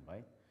publication,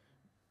 right?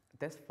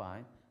 That's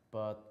fine,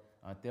 but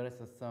there is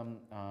some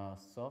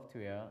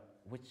software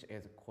which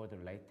is called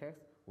LaTeX,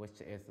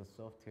 which is a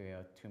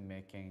software to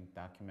making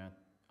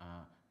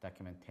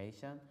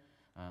documentation.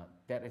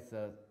 That is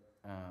a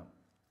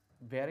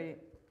very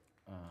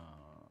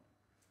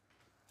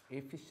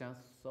efficient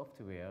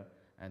software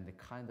and the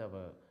kind of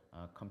a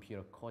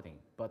computer coding,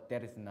 but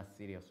that is not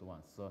serious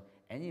one. So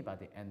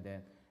anybody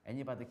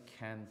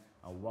can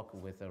work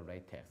with a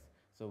LaTeX.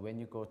 So when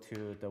you go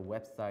to the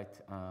website,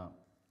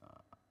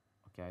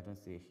 okay, I don't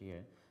see it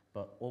here,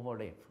 but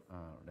overlap.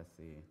 Let's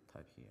see,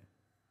 type here.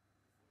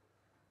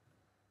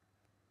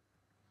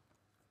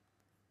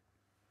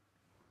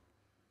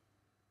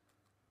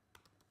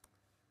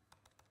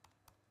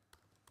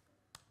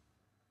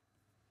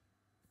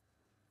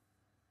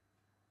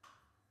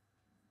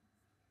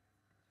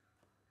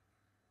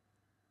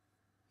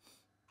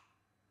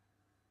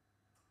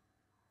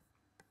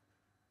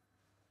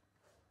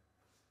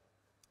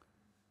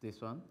 This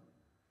one,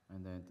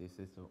 and then this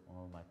is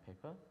all my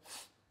paper.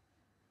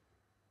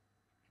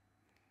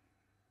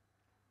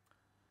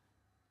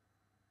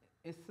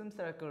 It seems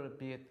like a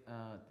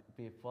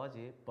bit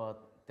fuzzy,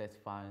 but that's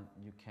fine.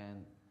 You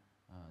can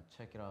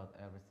check it out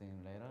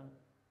everything later.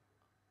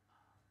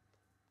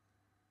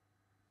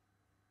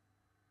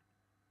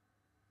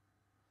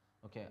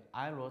 Okay,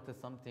 I wrote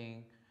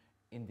something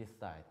in this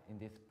side, in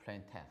this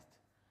plain text.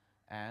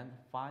 And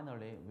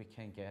finally, we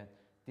can get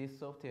this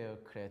software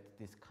create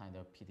this kind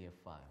of PDF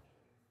file.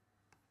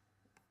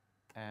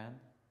 And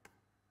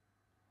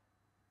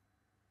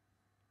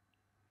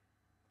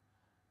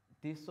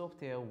this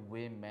software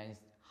will manage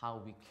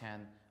how we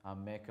can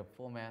make a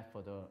format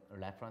for the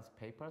reference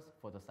papers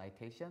for the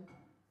citation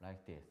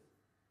like this.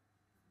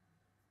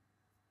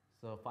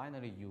 So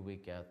finally, you will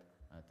get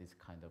this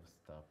kind of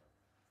stuff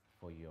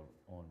for your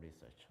own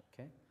research,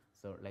 okay?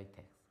 So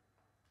LaTeX.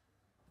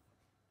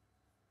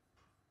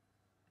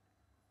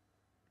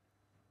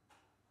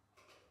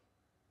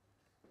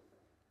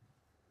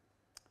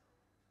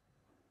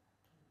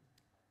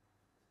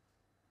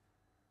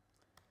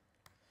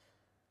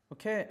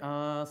 Okay,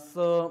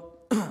 so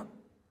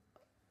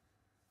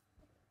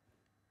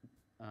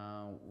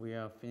we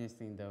are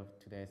finishing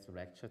today's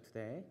lecture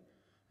today,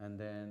 and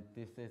then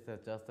this is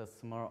just a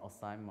small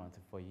assignment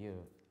for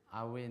you.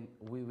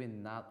 We will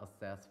not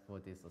assess for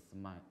this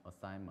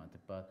assignment,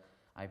 but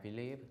I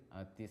believe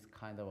this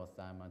kind of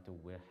assignment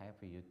will help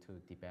you to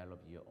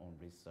develop your own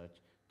research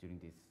during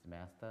this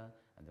semester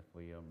and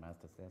for your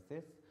master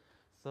thesis.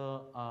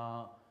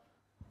 So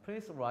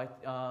please write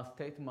a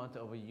statement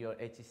of your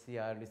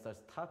HCI research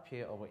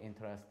topic of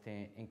interest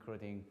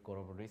including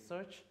global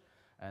research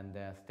and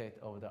state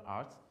of the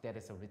art. That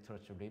is a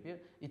literature review.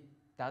 It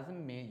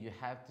doesn't mean you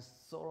have to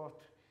sort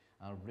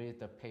read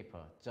the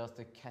paper, just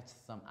to catch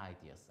some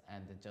ideas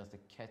and just to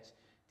catch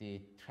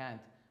the trend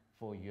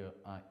for your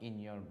in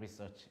your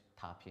research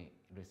topic,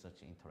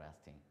 research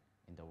interesting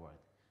in the world.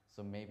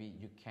 So maybe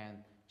you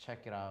can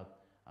check it out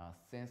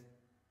since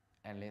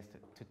at least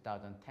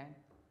 2010,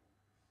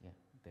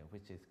 yeah,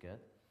 which is good.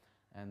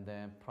 And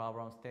then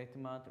problem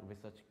statement,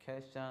 research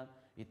question.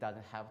 It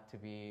doesn't have to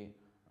be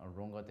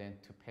longer than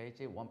 2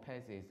 pages. 1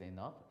 page is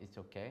enough. It's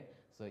okay.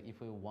 So if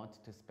we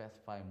want to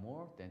specify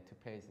more, then 2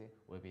 pages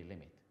will be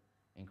limit,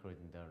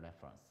 including the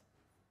reference.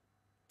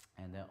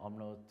 And then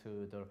upload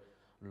to the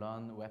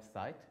Learn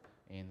website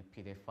in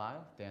PDF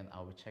file. Then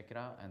I will check it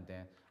out, and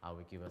then I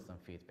will give us some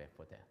feedback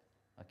for that.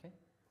 Okay.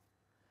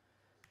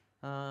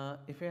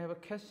 If you have a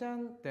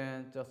question,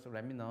 then just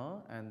let me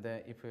know. And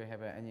if you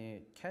have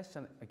any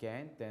question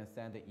again, then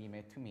send the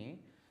email to me.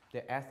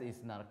 The S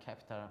is not a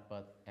capital,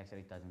 but actually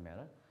it doesn't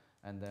matter.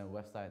 And the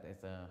website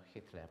is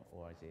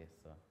hitlab.org.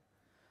 So,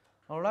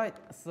 all right.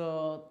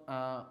 So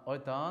all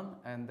done.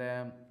 And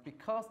then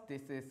because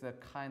this is a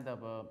kind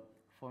of a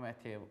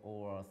formative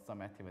or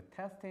summative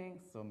testing,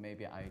 so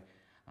maybe I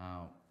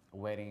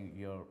waiting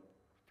your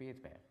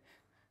feedback.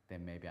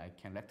 Then maybe I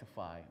can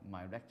rectify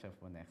my lecture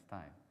for next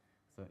time.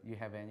 So you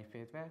have any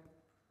feedback?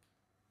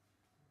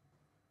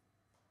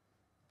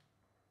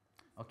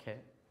 Okay.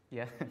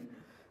 Yeah.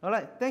 All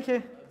right. Thank you.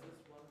 Just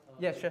one.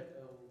 Yeah, sure.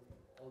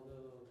 All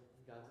the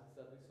gadgets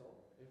that we saw,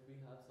 if we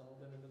have some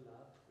of them in the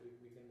lab, we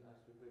can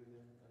actually bring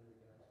them and we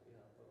can actually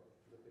have a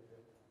look at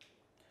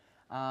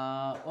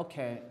them.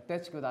 Okay,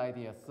 that's a good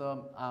idea.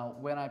 So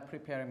when I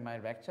preparing my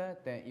lecture,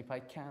 then if I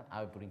can,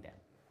 I'll bring them.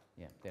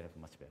 Yeah, that is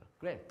much better.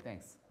 Great,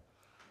 thanks.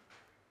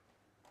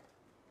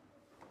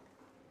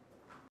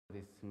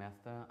 This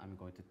semester, I'm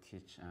going to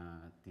teach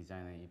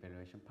design and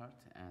evaluation part,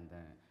 and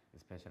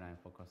especially I'm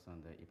focused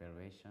on the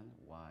evaluation,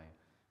 while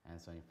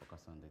answering focus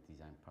on the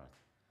design part.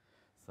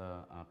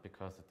 So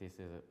because this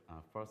is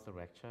first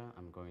lecture,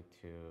 I'm going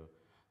to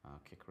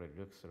quickly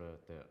look through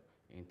the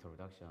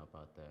introduction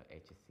about the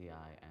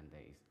HCI and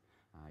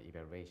the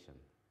evaluation.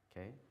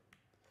 Okay.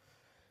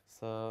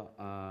 So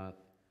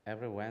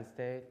every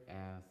Wednesday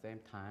at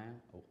same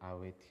time, I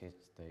will teach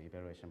the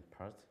evaluation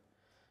part.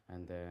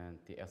 And then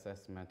the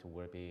assessment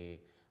will be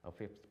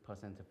 50%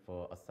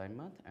 for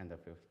assignment and 50%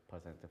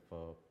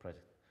 for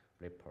project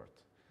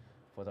report.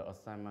 For the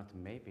assignment,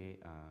 maybe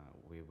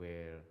we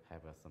will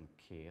have some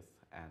quiz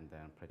and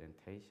then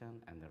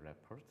presentation and the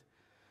report.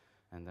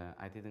 And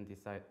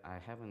I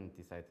haven't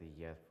decided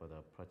yet for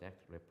the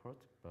project report,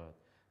 but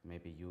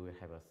maybe you will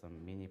have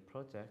some mini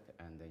project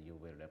and then you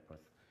will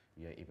report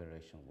your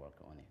evaluation work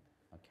on it,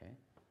 okay?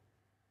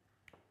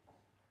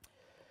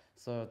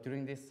 So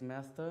during this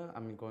semester,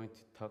 I'm going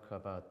to talk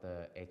about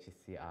the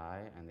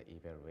HCI and the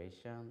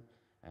evaluation,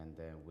 and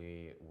then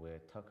we will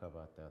talk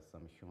about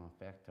some human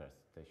factors,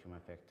 the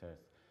human factors,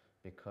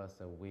 because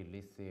we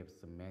receive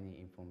so many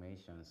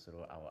information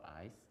through our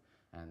eyes,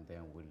 and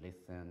then we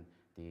listen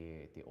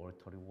the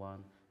auditory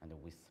one, and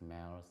we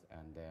smells,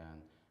 and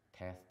then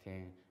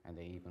testing, and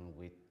then even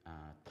with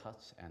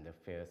touch and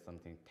feel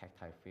something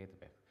tactile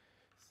feedback.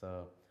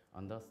 So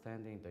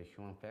understanding the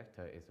human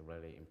factor is a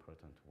really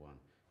important one.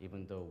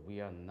 Even though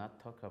we are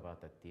not talking about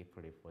that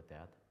deeply for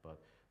that, but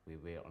we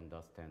will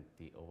understand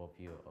the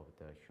overview of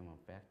the human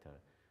factor.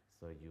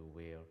 So you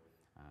will,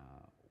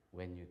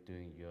 when you're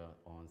doing your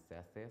own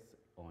thesis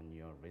on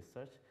your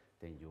research,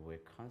 then you will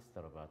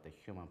consider about the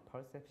human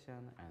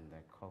perception and the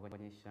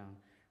cognition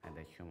and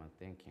the human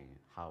thinking,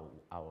 how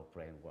our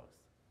brain works,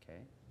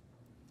 okay?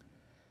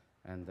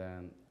 And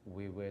then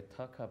we will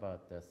talk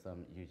about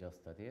some user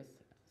studies.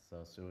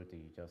 So through the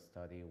user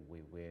study, we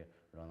will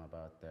learn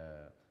about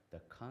the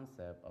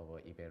concept of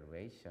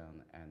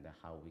evaluation and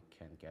how we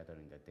can gather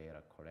in the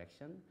data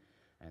collection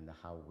and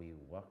how we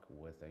work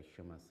with a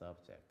human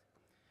subject.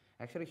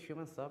 Actually,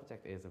 human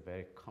subject is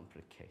very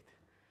complicated.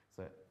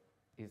 So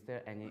is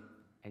there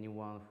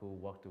anyone who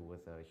worked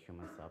with a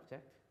human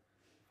subject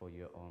for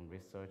your own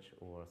research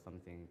or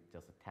something,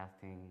 just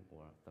testing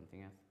or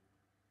something else?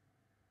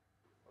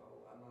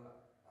 Well,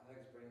 I have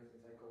experience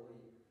in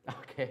psychology.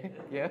 Okay,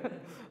 yeah,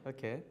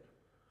 okay.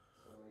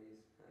 So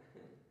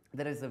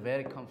That is a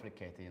very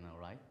complicated,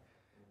 right?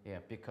 Yeah,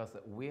 because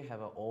we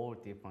have all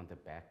different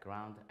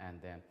background,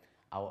 and then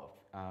our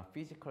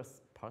physical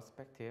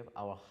perspective,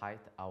 our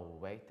height, our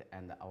weight,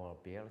 and our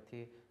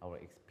ability, our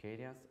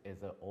experience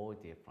is all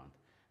different.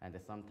 And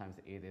sometimes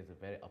it is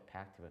very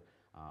effective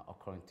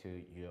according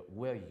to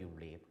where you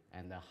live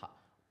and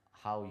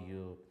how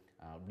you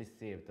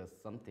received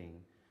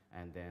something,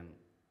 and then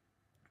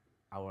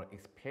our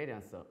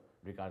experience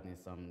regarding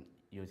some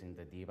using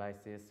the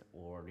devices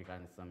or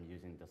regarding some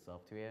using the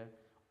software,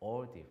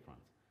 all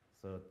different.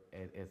 So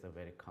it is a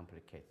very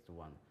complicated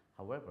one.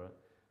 However,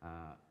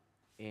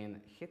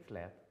 in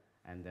HitLab,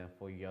 and then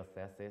for your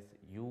thesis,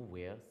 you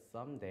will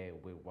someday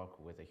will work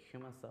with a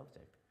human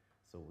subject.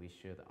 So we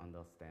should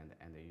understand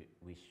and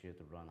we should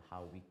learn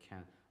how we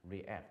can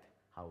react,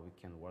 how we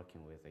can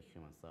working with a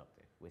human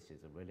subject, which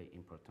is a really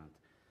important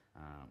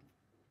um,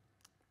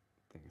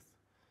 things.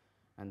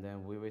 And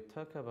then we will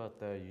talk about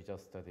the user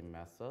study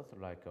methods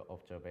like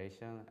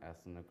observation,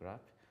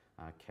 ethnograph,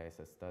 case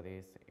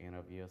studies,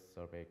 interviews,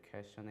 survey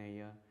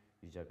questionnaire,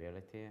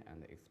 usability,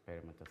 and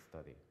experimental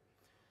study.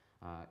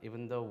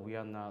 Even though we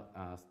are not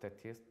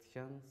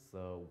statisticians,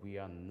 so we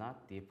are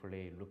not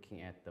deeply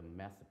looking at the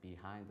math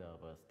behind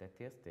the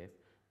statistics,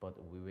 but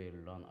we will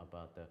learn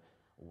about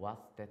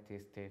what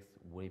statistics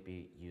will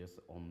be used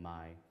on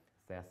my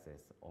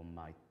thesis,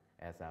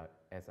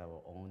 as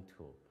our own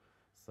tool.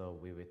 So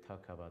we will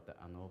talk about the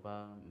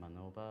ANOVA,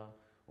 MANOVA,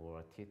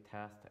 or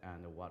t-test,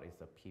 and what is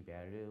the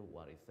p-value,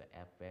 what is the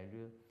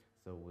f-value.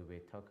 So we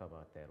will talk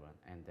about that one.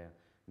 And then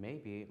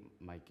maybe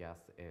my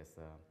guess is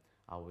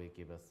I will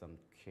give us some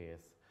quiz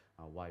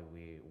while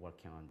we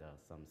working on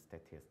some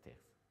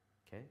statistics.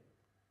 Okay.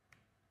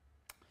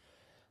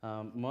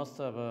 Most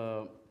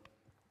of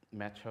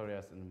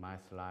materials in my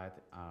slide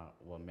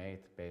were made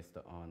based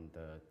on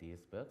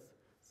these books.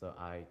 So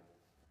I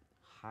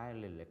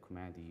highly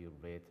recommend you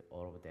read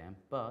all of them.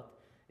 But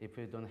if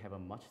you don't have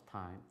much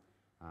time,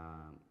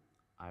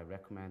 I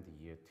recommend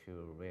you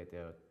to read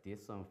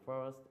this one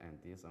first, and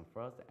this one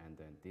first, and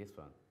then this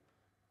one.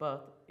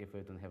 But if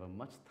you don't have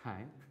much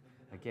time,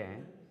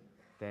 again,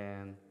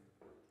 then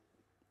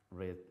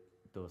read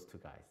those two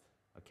guys,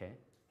 okay?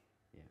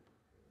 Yeah.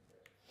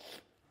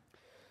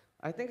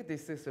 I think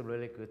this is a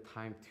really good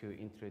time to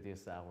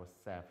introduce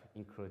ourselves,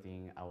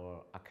 including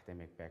our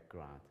academic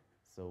background,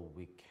 so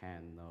we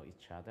can know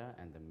each other,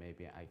 and then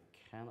maybe I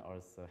can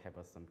also have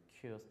some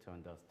cues to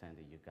understand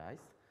you guys,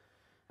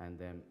 and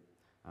then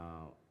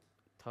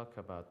talk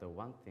about the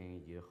one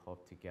thing you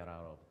hope to get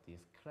out of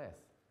this class.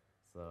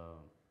 So,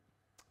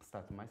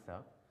 start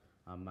myself.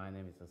 My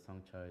name is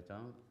Sungchul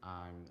Jung.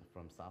 I'm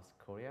from South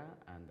Korea,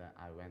 and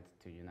I went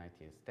to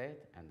United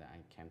States, and I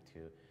came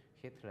to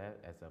HitLab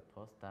as a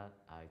postdoc.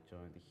 I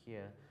joined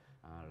here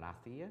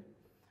last year,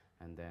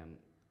 and then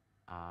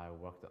I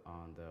worked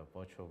on the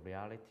virtual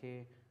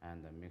reality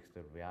and the mixed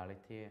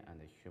reality and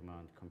the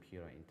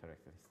human-computer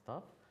interactive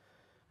stuff.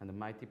 And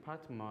my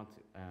department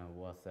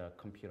was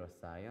computer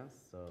science,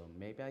 so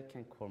maybe I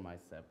can call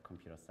myself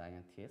computer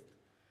scientist.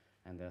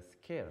 And the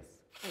skills.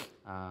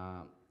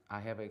 I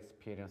have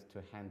experience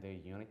to handle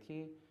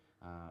Unity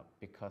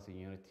because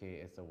Unity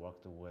is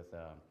worked with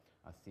a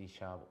C#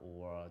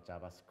 or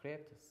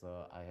JavaScript,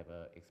 so I have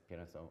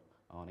experience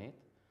on it.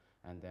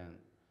 And then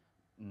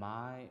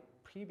my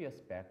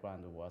previous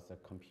background was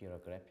computer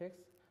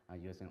graphics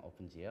using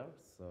OpenGL,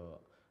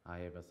 so I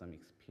have some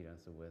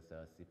experience with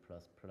C++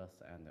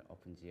 and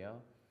OpenGL,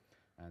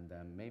 and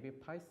then maybe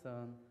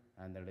Python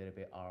and a little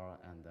bit R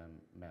and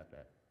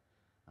MATLAB.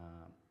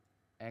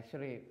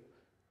 Actually,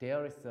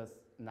 there is a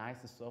nice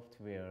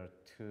software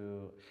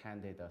to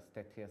handle the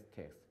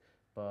statistics,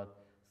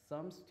 but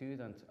some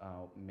students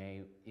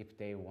may, if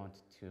they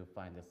want to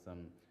find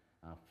some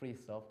free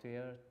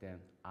software, then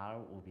R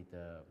will be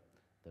the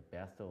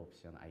best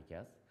option, I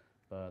guess.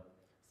 But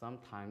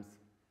sometimes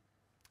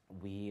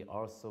we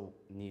also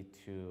need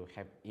to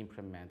have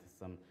implement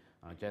some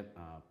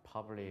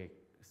public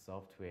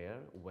software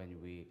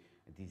when we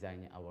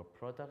design our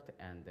product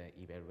and the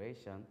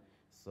evaluation.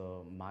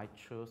 So my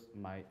choice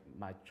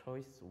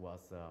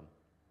was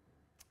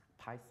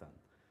Python.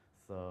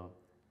 So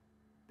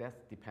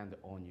that depends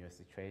on your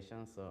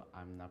situation. So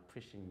I'm not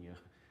pushing you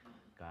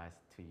guys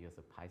to use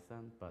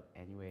Python, but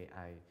anyway,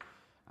 I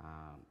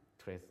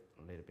trace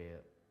a little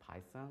bit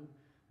Python.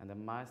 And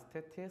then my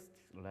statistics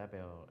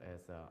level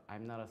is,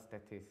 I'm not a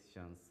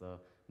statistician, so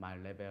my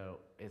level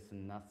is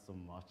not so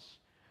much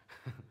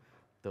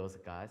those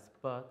guys,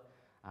 but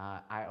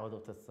I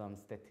adopted some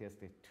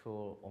statistic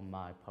tool on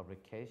my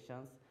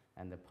publications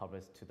and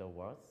published to the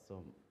world.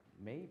 So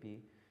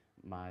maybe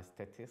my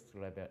statistics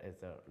level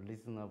is a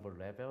reasonable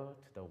level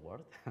to the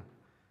world.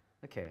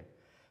 Okay,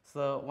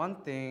 so one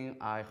thing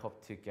I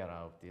hope to get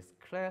out of this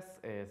class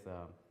is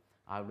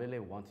I really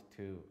want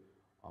to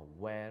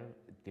well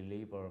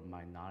deliver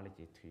my knowledge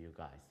to you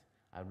guys.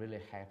 I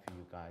really help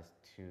you guys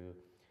to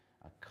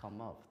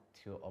come up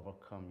to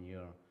overcome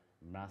your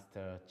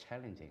master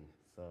challenging.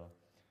 So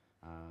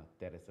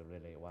that is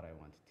really what I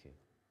wanted to.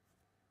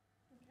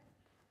 Okay.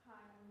 Hi,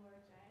 I'm Laura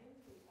Jane,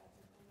 the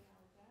person from the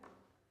Alger.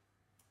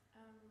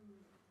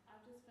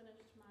 I've just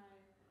finished my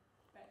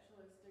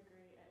bachelor's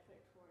degree at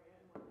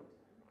Victoria in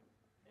Wellington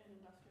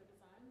in industrial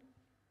design.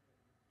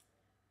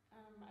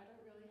 I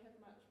don't really have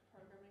much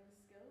programming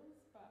skills,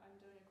 but I'm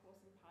doing a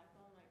course in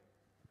Python, like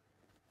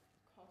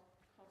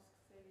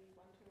COSC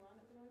 121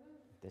 at the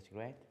moment. That's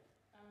great.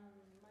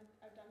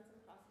 I've done some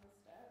classical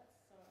stats,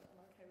 so I'm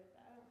okay with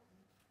that.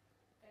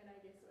 And I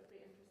guess it would be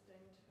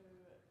interesting to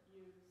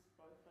use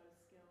both those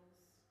skills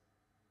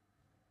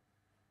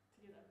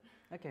together.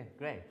 Okay,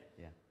 great.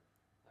 Yeah.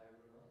 Hi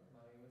everyone,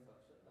 my name is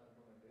Akshat. I'm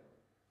from India.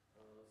 So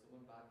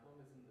my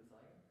background is in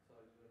design. So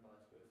I did my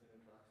bachelor's in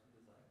interaction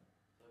design.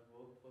 So I've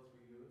worked for 3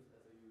 years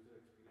as a user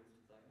experience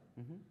designer.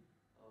 Mm-hmm.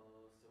 So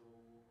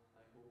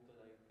I hope that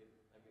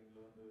I can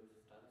learn the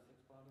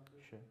statistics part of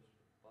it, Sure.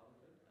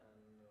 and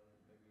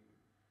maybe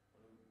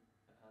want to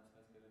enhance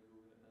my skill in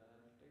Google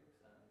Analytics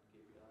and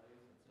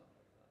KPIs and stuff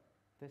like that.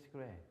 That's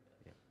great.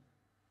 Yeah. Yeah.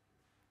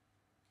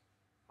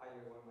 Hi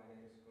everyone, my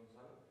name is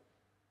Gonzalo.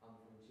 I'm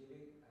from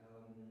Chile.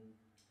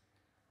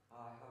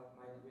 I have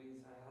my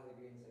degrees. I have a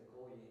degree in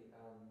psychology.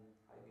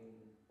 I've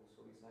been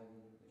also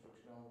designing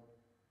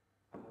instructional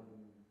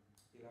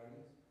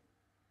e-learnings.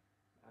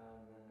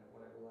 And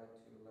what I would like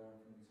to learn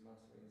from this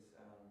master is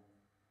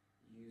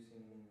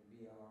using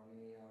VR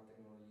and AR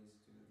technologies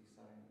to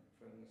design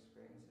training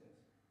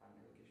experiences and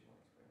educational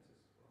experiences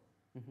as well.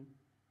 Mm-hmm.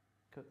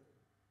 Cool.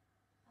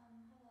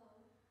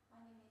 Hello, my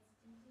name is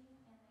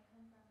Jingjing and I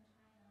come from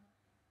China.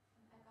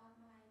 I got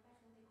my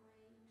bachelor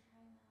degree in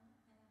China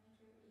and I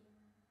majored in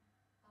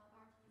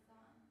art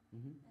design.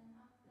 Mm-hmm. And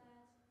after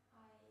that,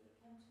 I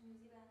came to New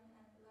Zealand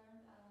and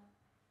learned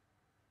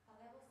a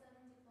level 7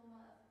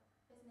 diploma of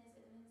business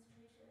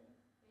administration,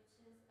 which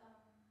is I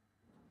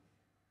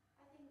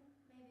think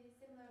maybe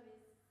similar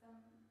with some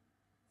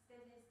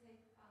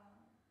statistic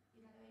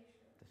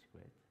evaluation. That's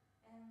great.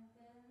 And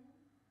then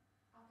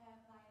after I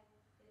applied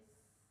this degree,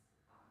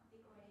 I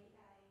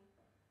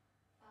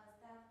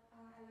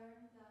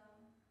learned the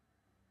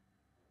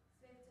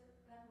Swift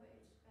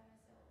language by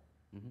myself.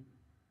 Mm-hmm.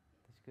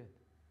 That's good.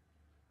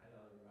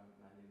 Hello everyone,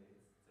 my name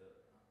is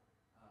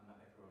my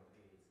background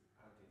is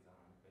art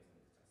design,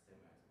 business, just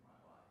same as my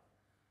wife.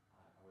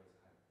 I always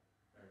have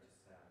learned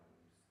some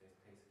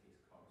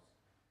statistics course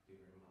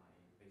during my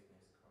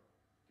business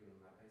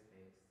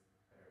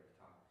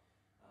time.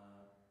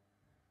 Uh,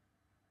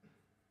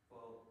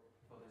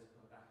 for this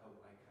course, I hope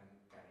I can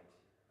get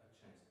a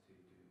chance to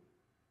do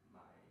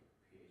my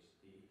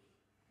PhD.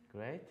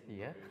 Great. in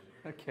Yeah.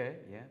 future. Okay.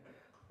 Yeah.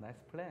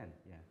 Nice plan.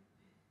 Yeah.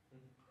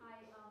 Hi,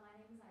 my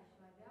name is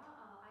Aishwarya.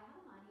 I have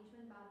a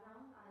management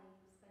background. I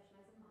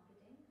specialize in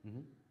marketing.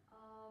 Mm-hmm.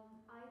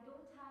 I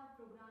don't have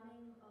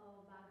programming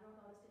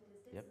background or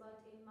statistics, Yep. but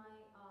in my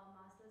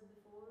master's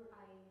before,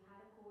 I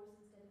had a course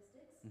in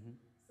statistics. Mm-hmm.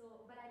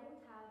 So, but I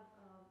don't have,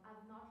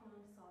 I've not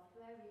learned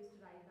software. We used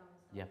to write down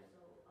stuff, Yep.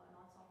 so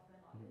not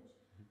software Mm-hmm. knowledge.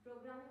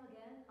 Programming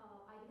again,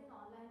 I did an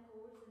online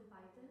course in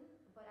Python,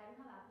 but I don't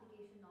have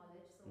application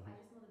knowledge, so I Mm-hmm.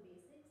 just know the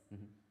basics.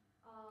 Mm-hmm.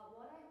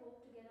 What I hope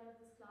to get out of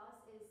this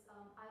class is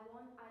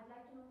I'd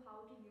like to know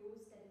how to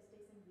use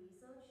statistics in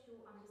research to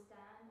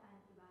understand and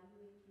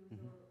evaluate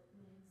user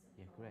needs and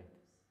Yeah, great.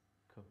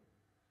 problems. Cool.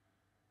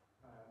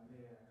 Hi, I'm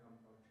Lei. I come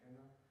from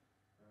China.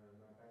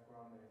 My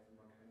background is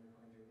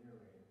mechanical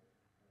engineering.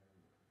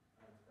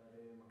 I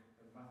studied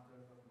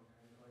Masters of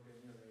Mechanical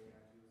Engineering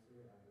at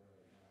UC and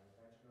my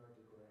bachelor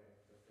degree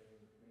at the same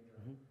major.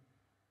 Mm-hmm.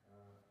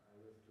 I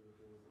used to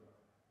do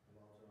a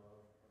lot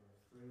of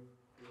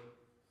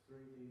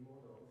 3D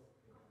models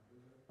in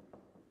computer.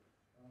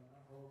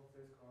 I hope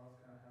this course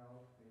can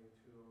help me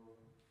to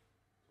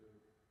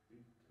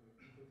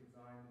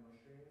design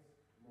machines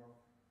more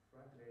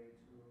friendly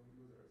to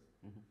users.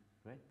 Mm-hmm.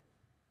 Great.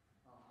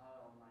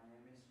 Hello, my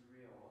name is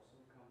Rio,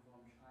 also come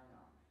from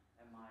China,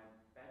 and my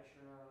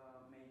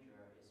bachelor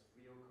major is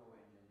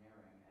vehicle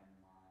engineering, and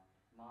my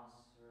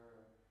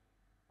master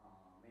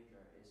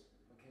major is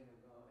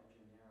mechanical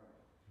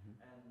engineering. Mm-hmm.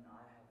 And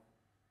I have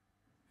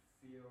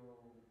few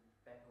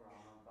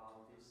background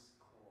about this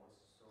course,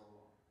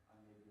 so I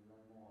maybe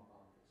learn more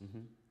about this.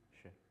 Mm-hmm.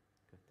 Sure.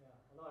 Good. Yeah,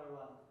 hello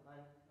everyone.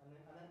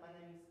 My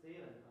name is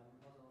Steven.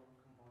 I'm also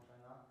come from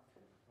China.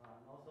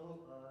 I'm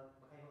also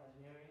mechanical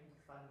engineering,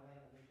 studying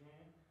mechanical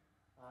engineering.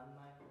 And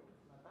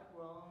my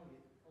background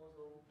is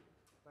also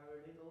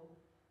very little.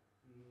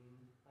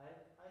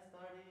 I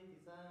study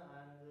design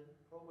and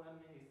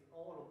programming is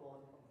all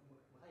about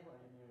mechanical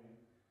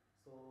engineering.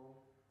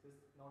 So this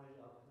knowledge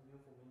are quite new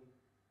for me.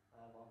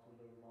 I want to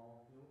learn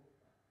more new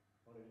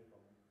knowledge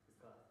from this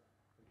class.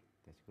 Thank you.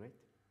 That's great.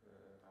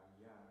 I'm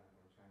Yan. I'm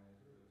from China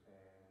too,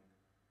 and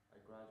I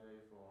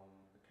graduated from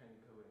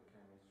mechanical and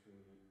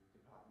chemistry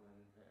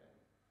department, and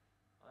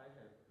I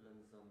have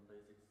learned some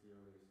basic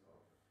theories of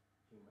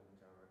human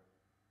interact,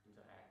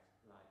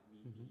 like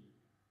VB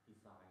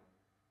design,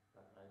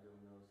 but I don't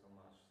know so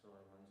much, so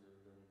I want to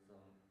learn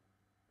some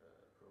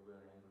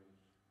programming language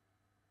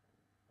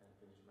and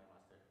finish my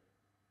master.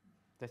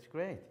 That's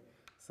great.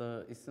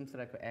 So it seems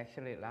like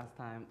actually last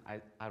time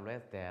I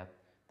read that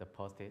the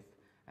post-it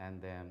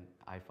and then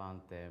I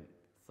found that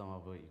some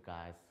of you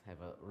guys have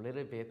a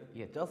little bit,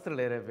 yeah, just a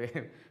little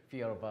bit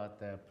fear about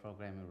the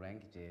programming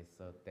languages,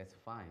 so that's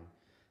fine.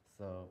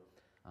 So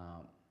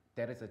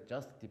that is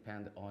just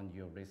depend on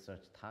your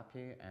research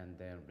topic and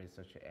then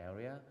research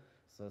area.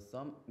 So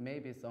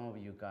maybe some of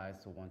you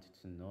guys wanted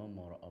to know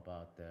more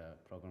about the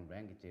program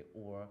language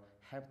or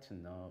have to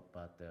know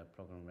about the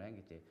program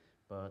language,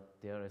 but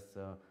there is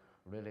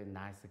really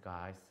nice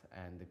guys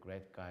and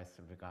great guys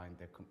regarding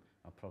the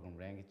program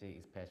language,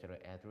 especially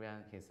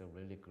Adrian. He's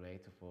really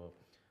great for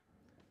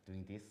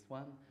doing this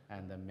one,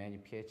 and many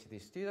PhD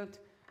students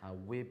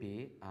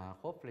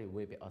hopefully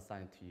will be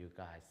assigned to you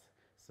guys,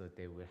 so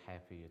they will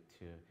help you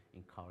to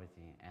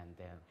encouraging and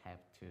then have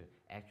to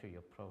actually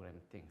your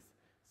program things.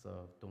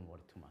 So don't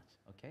worry too much,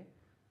 okay?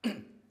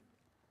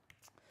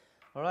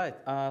 All right,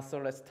 so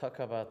let's talk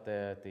about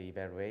the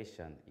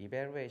evaluation.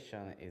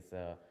 Evaluation is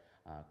a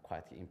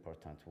quite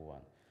important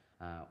one.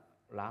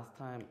 Last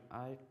time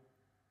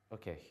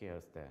okay,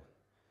 here's the,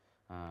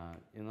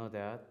 you know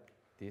that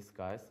these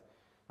guys,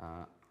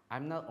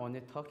 I'm not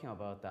only talking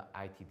about the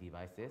IT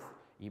devices,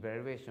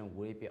 evaluation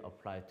will be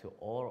applied to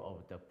all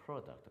of the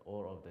product,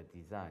 all of the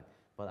design,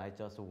 but I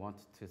just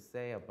want to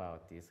say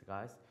about these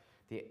guys,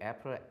 the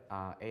Apple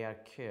AR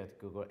Kit,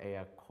 Google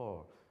AR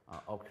Core,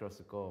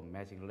 Oculus Go,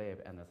 Magic Leap,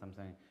 and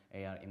Samsung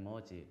AR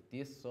Emoji.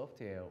 This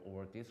software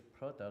or this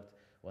product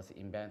was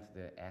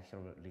invented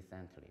actually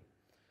recently.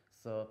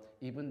 So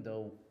even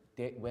though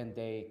when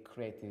they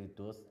created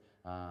those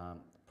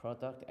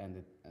product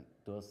and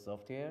those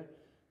software,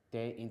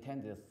 they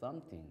intended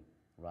something,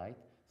 right?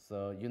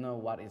 So you know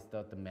what is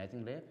the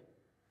Magic Leap?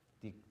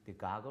 The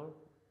goggle?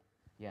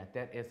 Yeah,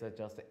 that is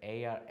just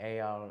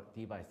AR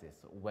devices.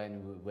 When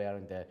you wear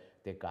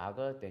the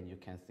goggle, then you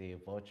can see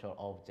virtual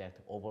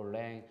object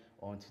overlaying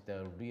onto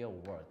the real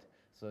world.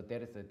 So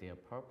that is their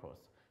purpose.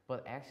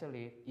 But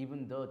actually,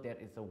 even though there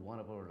is a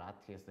wonderful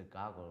lattice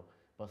goggle,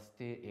 but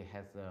still it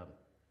has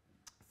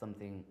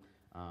something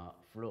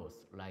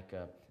flaws, like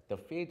the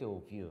field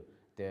of view,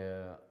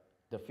 the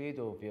field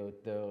of view,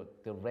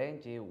 the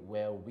range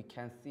where we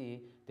can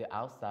see the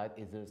outside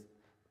is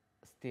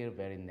still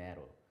very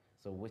narrow.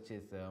 So which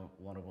is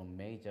one of the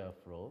major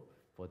flaw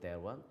for that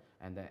one.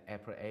 And the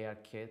Apple AR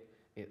Kit,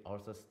 it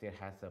also still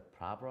has a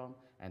problem,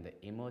 and the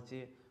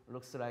emoji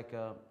looks like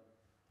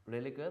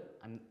really good.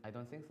 I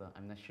don't think so.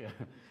 I'm not sure.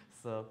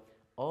 So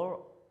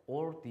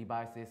all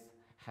devices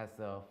has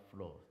a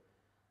flaw,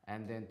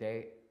 and then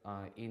they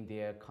in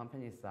their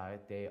company side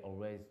they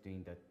always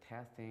doing the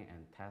testing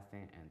and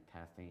testing and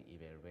testing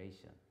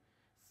evaluation.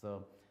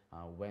 So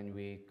when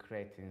we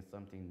creating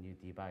something new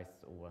device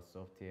or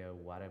software,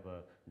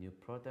 whatever new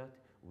product,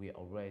 we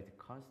already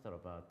consider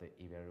about the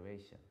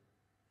evaluation.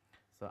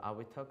 So I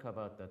will talk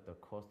about the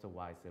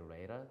cost-wise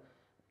later.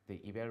 The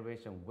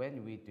evaluation,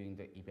 when we doing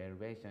the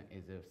evaluation,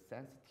 is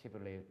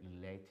sensitively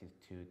related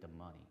to the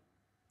money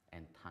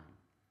and time.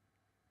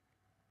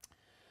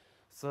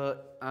 So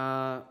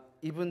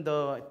even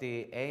though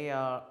the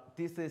AR,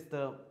 this is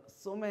the,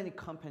 so many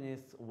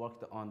companies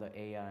worked on the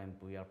AR and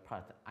VR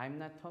part. I'm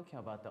not talking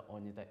about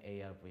only the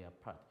AR VR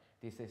part.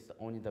 This is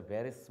only the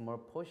very small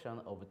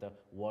portion of the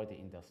world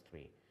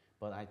industry.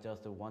 But I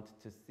just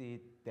wanted to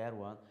see that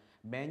one.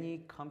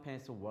 Many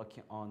companies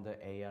working on the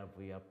AR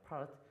VR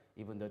part,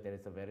 even though there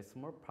is a very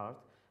small part,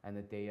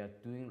 and they are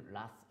doing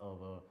lots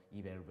of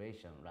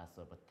evaluation, lots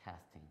of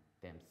testing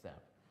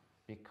themselves.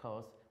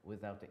 Because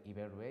without the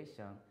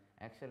evaluation,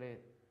 actually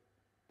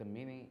the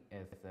meaning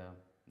is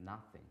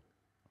nothing,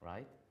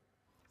 right?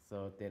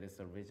 So there is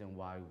a reason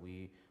why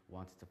we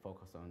wanted to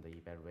focus on the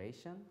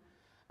evaluation.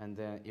 And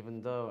then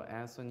even though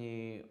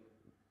Anthony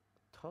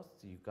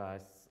taught you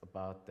guys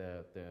about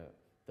the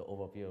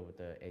overview of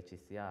the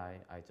HCI,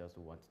 I just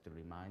wanted to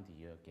remind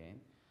you again.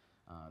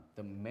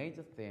 The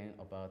major thing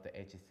about the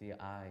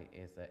HCI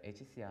is an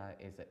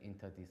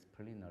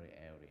interdisciplinary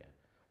area,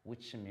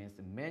 which means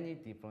many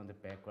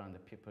different background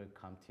people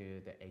come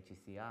to the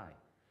HCI.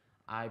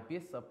 I'd be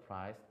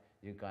surprised,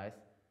 you guys.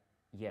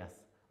 Yes,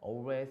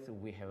 always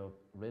we have a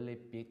really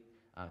big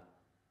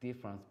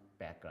different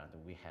background.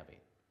 We have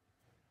it.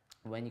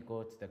 When you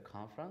go to the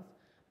conference,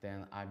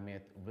 then I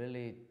met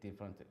really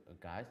different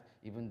guys.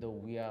 Even though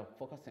we are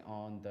focusing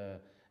on the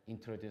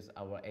introduce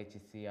our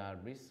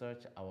HCR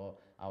research,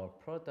 our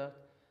product,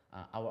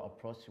 our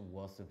approach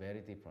was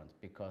very different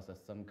because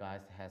some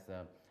guys has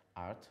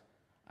art,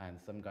 and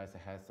some guys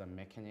has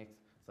mechanics,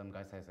 some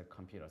guys has a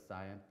computer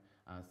science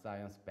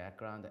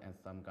background, and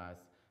some guys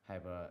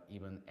have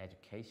even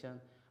education.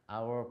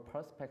 Our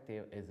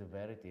perspective is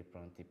very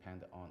different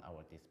depending on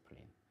our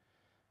discipline,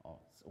 so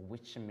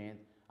which means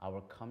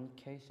our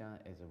communication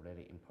is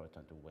really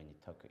important when you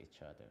talk to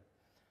each other.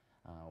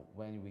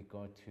 When we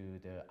go to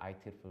the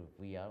IT for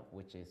VR,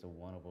 which is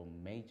one of the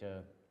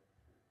major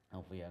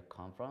VR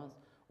conference,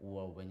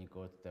 or when you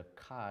go to the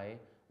CAI,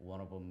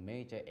 one of the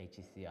major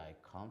HCI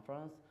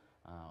conference,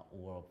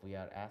 or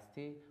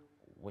VRST,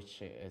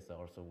 which is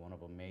also one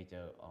of the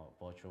major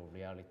virtual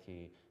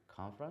reality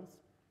conference.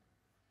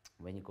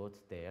 When you go to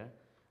there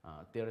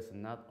is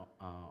not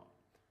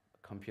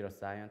computer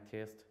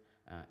scientists,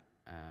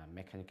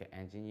 mechanical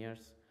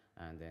engineers,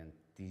 and then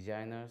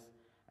designers,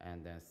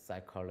 and then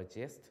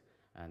psychologists,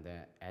 and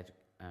then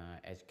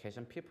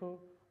education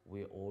people.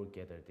 We all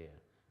gather there,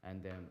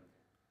 and then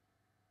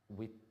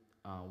we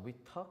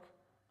talk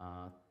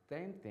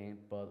same thing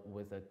but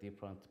with a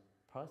different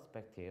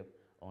perspective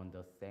on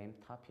the same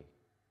topic.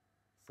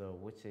 So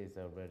which is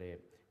a really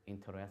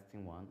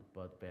interesting one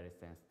but very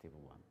sensitive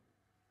one.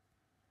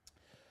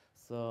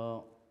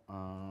 So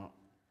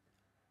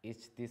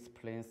each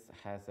discipline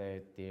has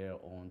their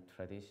own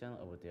tradition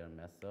or their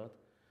method,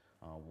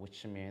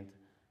 which means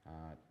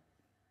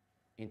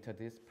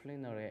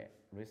interdisciplinary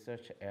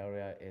research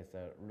area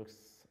looks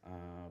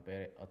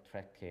very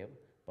attractive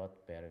but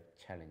very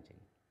challenging.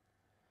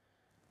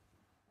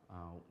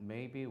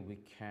 Maybe we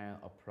can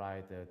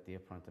apply the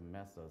different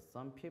methods.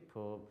 Some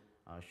people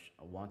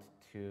want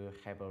to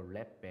have a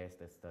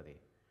lab-based study,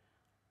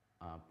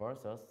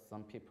 versus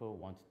some people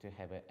want to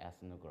have an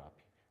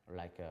ethnography,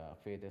 like a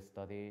field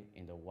study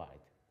in the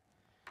wild.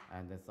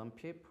 And then some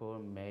people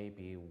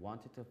maybe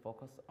wanted to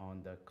focus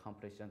on the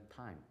completion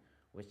time,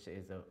 which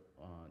is a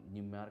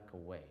numerical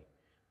way.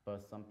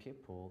 But some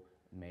people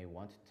may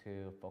want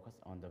to focus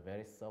on the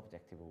very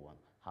subjective one.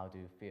 How do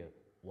you feel?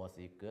 Was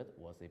it good?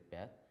 Was it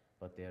bad?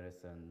 But there is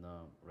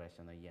no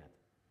rational yet.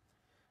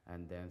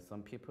 And then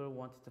some people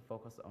want to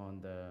focus on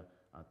the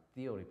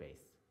theory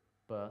base.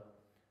 But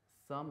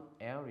some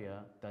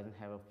area doesn't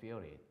have a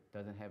theory,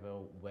 doesn't have a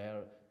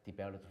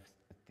well-developed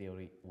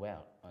theory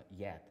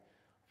yet.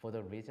 For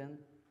the reason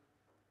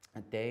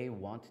they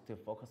want to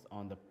focus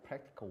on the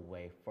practical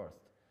way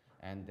first,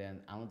 and then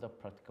another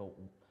practical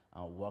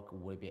work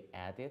will be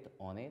added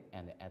on it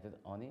and added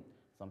on it.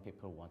 Some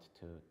people want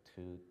to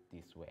do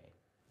this way.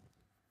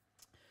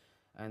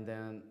 And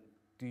then,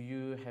 do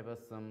you have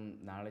some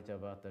knowledge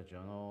about the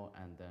journal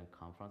and then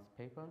conference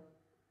paper?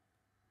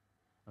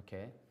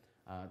 Okay.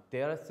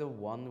 There is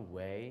one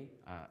way,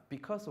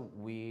 because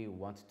we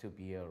want to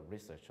be a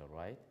researcher,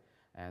 right?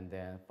 And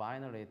then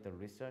finally, the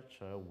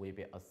researcher will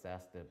be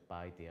assessed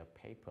by their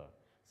paper.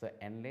 So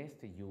at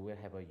least you will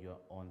have your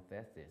own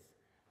thesis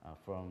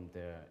from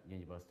the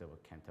University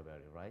of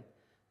Canterbury, right?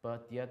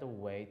 But the other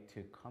way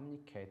to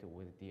communicate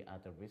with the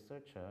other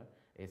researcher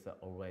is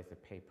always a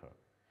paper.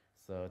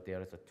 So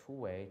there is a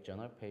two-way,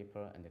 journal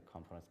paper and the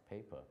conference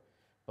paper.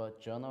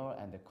 But journal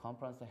and the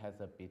conference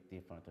has a bit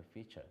different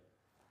feature.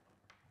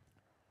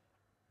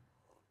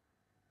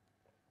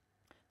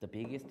 The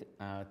biggest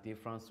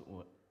difference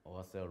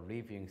was a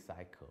reviewing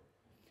cycle.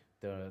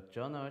 The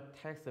journal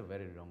takes a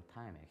very long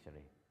time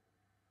actually.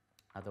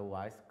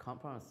 Otherwise,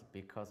 conference,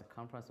 because the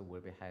conference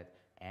will be held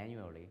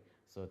annually,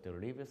 so the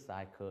review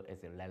cycle is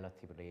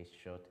relatively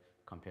short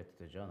compared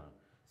to the journal.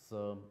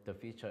 So the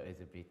feature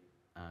is a bit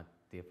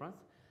different,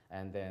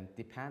 and then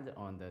depend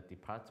on the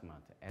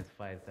department. As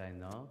far as I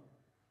know,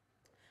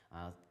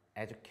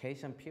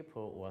 education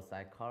people or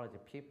psychology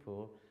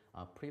people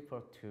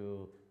prefer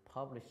to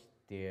publish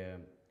their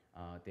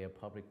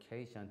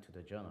publication to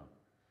the journal.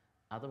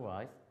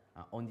 Otherwise,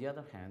 on the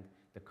other hand,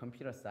 the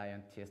computer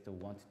scientists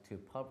want to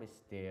publish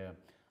their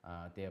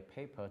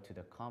paper to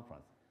the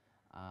conference.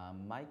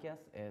 My guess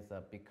is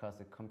because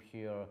the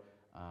computer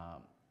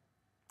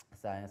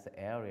science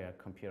area,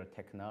 computer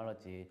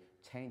technology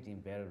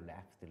changing very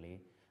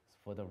rapidly.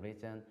 For the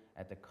reason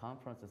at the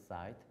conference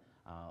site,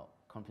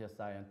 computer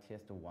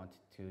scientists want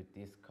to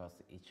discuss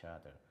each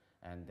other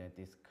and then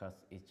discuss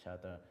each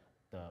other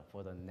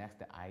for the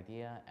next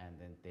idea, and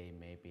then they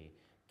maybe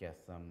get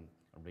some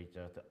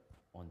result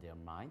on their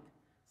mind.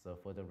 So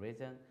for the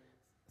reason,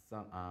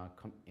 some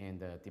in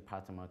the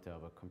Department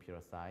of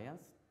Computer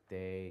Science,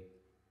 they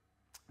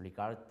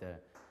regard the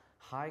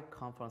high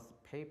conference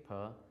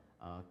paper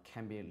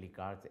can be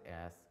regarded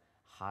as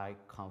high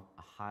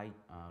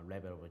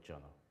level of a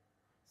journal.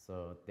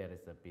 So there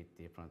is a bit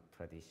different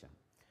tradition.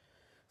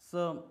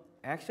 So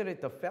actually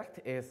the fact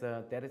is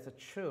that is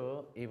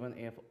true even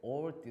if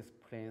all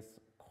disciplines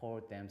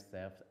call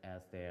themselves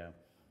as their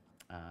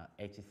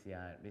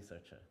HCI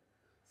researcher.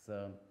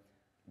 So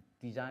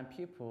design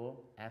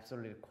people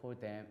absolutely call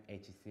them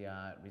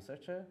HCI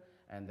researcher,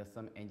 and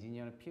some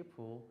engineering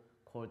people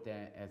call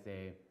them as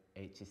a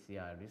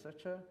HCI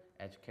researcher,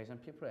 education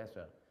people as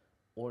well.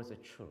 All is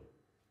true.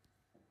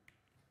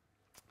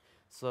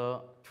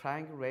 So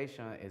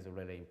triangulation is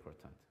really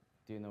important.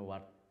 Do you know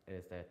what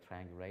is the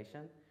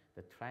triangulation?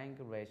 The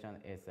triangulation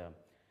is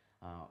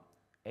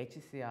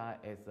HCI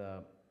is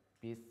a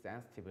bit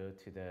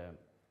sensitive to the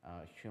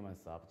human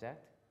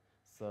subject.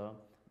 So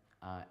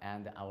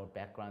and our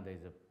background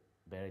is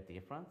very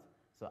different.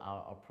 So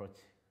our approach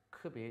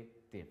could be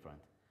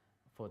different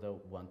for the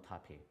one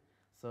topic.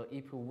 So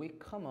if we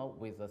come up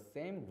with the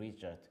same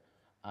result,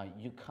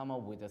 you come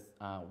up with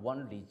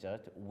one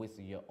result with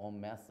your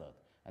own method,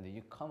 and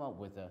you come up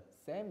with the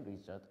same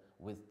result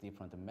with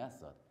different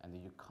method, and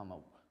you come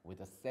up with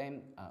the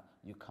same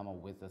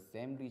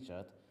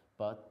result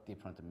but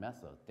different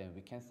method. Then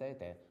we can say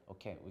that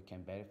okay, we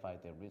can verify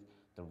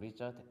the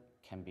result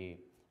can be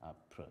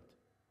proved.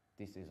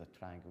 This is a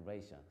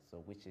triangulation, so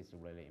which is a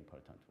really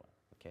important one.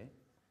 Okay.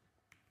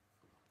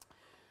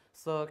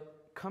 So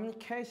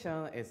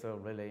communication is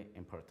really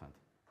important.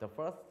 The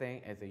first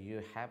thing is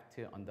you have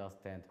to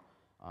understand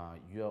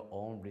your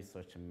own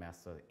research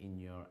method in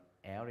your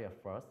area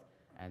first,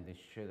 and you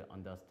should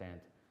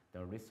understand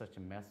the research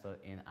method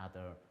in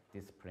other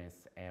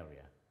disciplines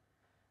area.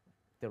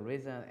 The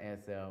reason is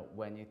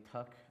when you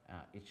talk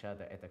each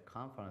other at a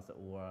conference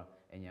or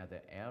any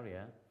other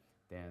area,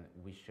 then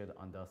we should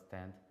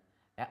understand.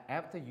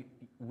 After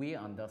we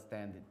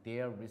understand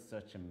their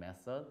research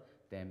method,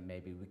 then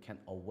maybe we can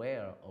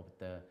aware of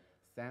the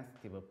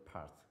sensitive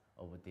parts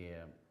of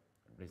their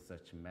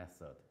research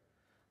method.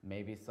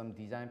 Maybe some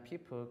design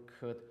people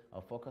could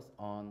focus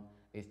on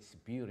its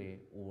beauty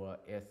or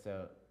its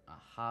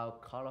how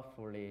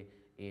colorfully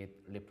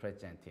it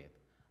represented.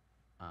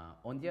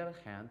 On the other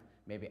hand,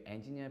 maybe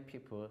engineer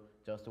people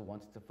just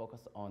wanted to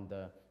focus on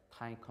the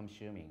time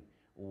consuming,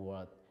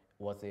 or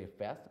was it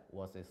fast,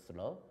 was it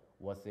slow,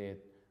 was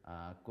it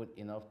good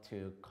enough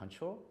to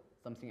control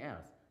something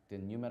else, the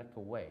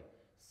numerical way.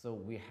 So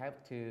we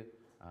have to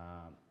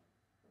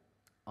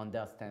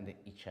understand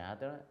each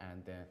other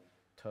and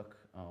talk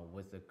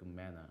with a good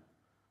manner,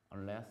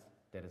 unless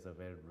there is a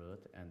very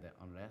rude and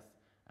unless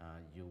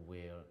you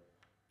will,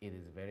 it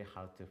is very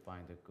hard to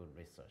find a good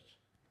research.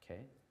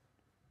 Okay.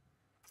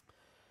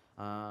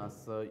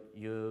 So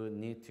you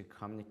need to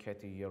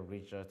communicate your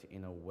research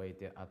in a way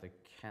that other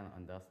can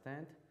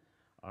understand.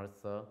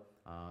 Also,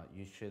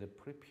 you should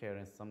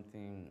prepare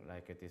something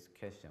like a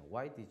discussion.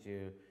 Why did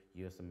you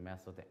use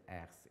method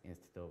X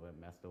instead of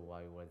method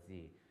Y or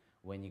Z?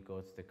 When you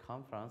go to the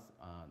conference,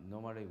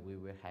 normally we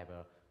will have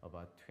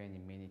about 20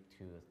 minutes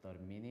to 30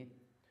 minutes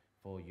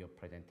for your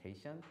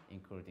presentation,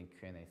 including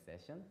Q&A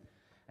session.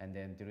 And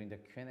then during the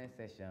Q&A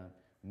session,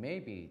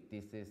 maybe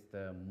this is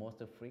the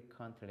most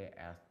frequently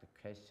asked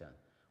question.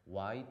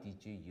 Why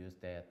did you use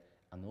that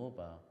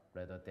ANOVA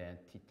rather than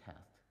t-test?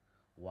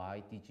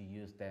 Why did you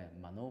use that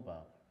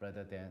MANOVA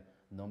rather than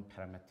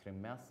non-parametric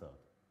method?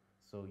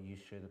 So you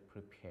should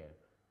prepare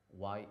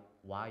why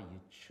you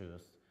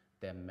choose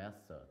that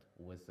method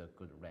with a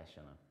good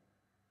rationale.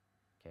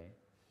 Okay.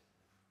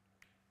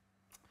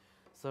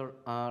 So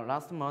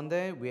last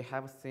Monday we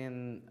have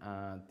seen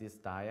this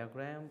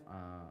diagram,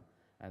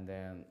 and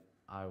then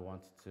I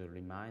want to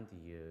remind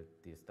you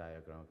this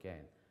diagram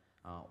again.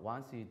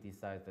 Once you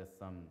decide that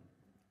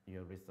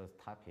your research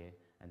topic,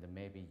 and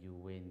maybe you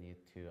will need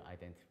to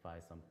identify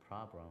some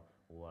problem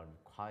or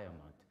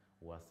requirement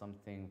or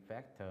something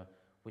factor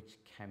which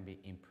can be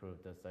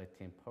improved a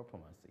certain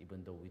performance,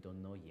 even though we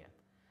don't know yet.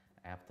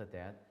 After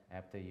that,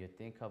 after you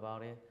think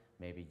about it,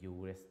 maybe you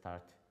will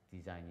start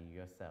designing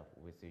yourself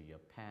with your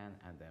pen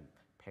and then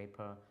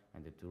paper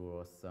and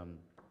draw some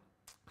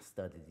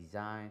study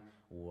design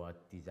or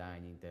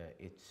designing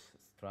each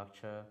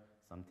structure,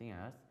 something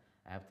else.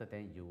 After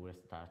that, you will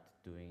start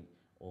doing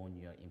on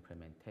your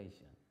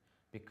implementation.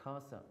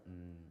 Because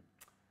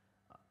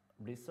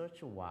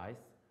research-wise,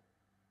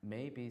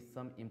 maybe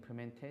some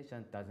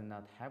implementation does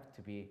not have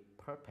to be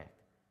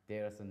perfect.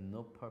 There's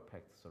no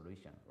perfect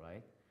solution,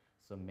 right?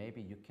 So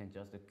maybe you can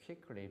just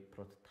quickly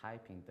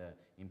prototyping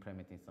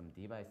implementing some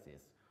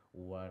devices,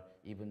 or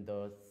even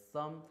though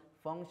some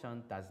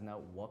function does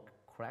not work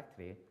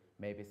correctly,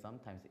 maybe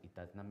sometimes it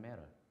does not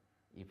matter.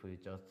 If you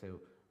just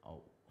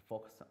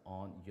focus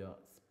on your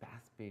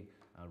specific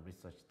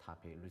research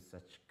topic,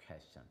 research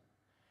question.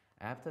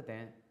 After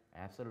that,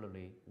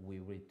 absolutely, we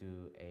will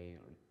do a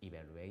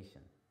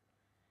evaluation.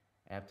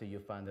 After you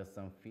find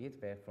some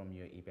feedback from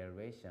your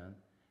evaluation,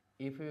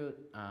 if you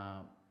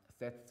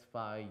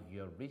satisfy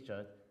your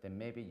result, then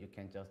maybe you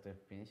can just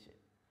finish it.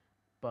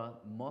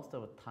 But most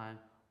of the time,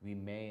 we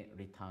may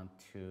return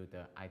to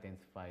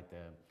identify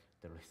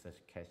the research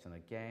question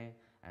again,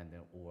 and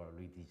or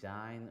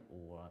redesign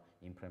or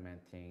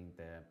implementing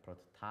the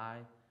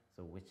prototype,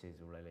 so which is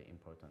really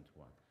important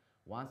one.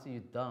 Once you're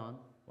done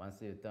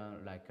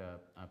like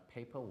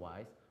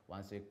paper-wise,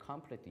 once you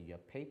complete your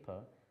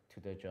paper to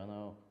the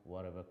journal,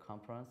 whatever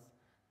conference,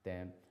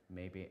 then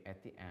maybe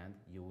at the end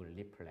you will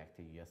reflect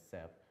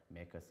yourself,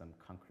 make some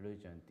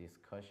conclusion,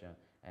 discussion,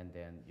 and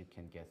then you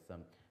can get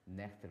some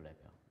next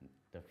level,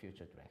 the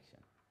future direction.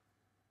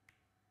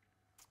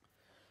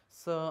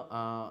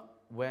 So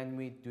when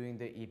we're doing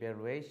the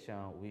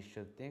evaluation, we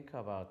should think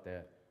about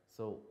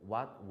so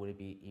what will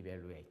be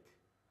evaluated,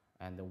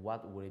 and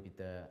what will be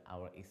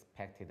our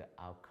expected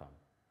outcome,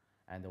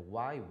 and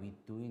why we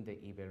doing the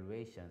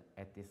evaluation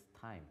at this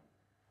time,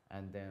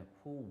 and then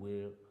who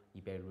will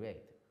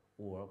evaluate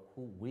or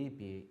who will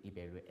be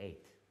evaluated,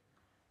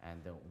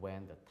 and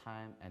when, the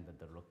time, and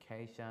the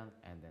location,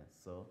 and then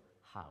so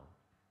how.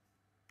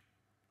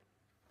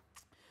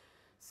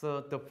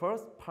 So the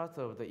first part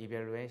of the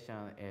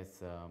evaluation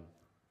is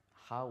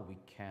how we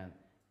can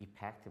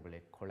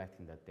effectively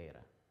collecting the data.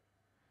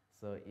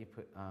 So if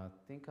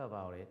think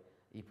about it,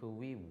 if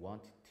we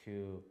want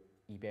to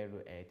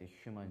evaluate the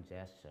human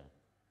gesture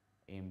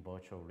in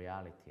virtual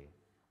reality,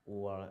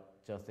 or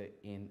just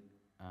in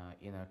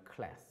a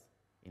class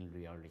in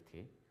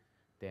reality,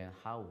 then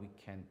how we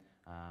can,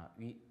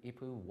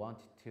 if we want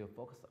to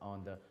focus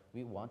on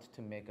we want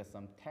to make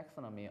some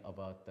taxonomy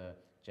about the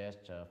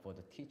gesture for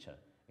the teacher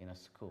in a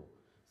school.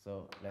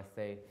 So let's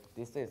say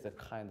this is a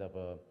kind of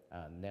a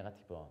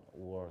negative one,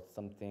 or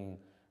something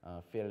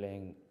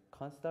feeling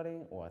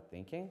considering or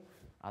thinking.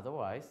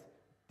 Otherwise,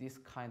 this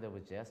kind of a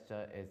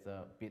gesture is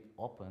a bit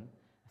open.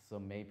 So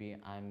maybe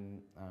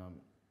I'm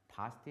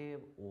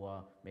positive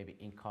or maybe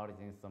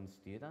encouraging some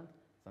student,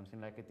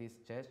 something like this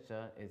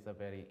gesture is a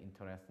very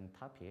interesting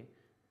topic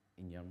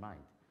in your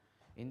mind.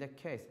 In that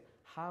case,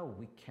 how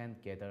we can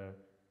gather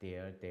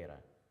their data?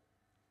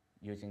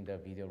 Using the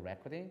video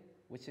recording,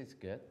 which is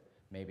good,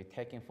 maybe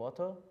taking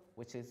photo,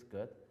 which is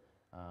good.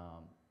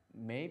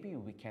 Maybe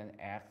we can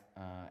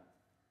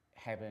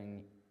have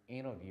an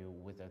interview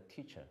with a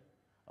teacher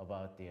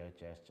about their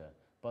gesture,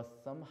 but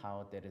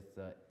somehow that is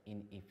an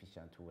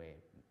inefficient way,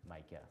 my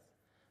guess.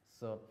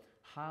 So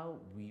how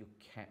we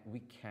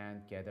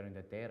can gather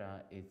the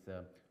data is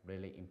a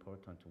really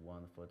important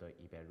one for the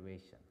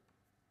evaluation.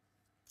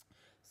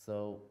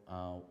 So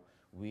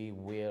we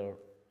will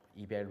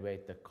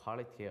evaluate the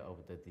quality of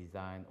the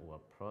design or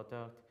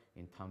product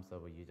in terms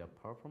of user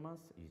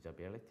performance,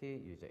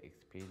 usability, user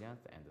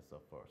experience, and so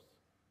forth.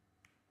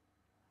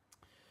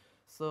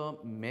 So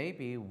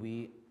maybe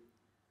we,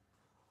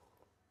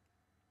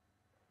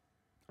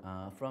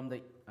 from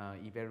the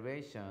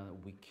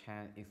evaluation, we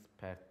can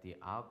expect the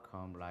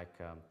outcome like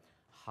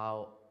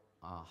how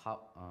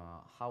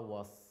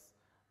was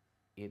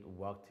it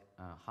worked,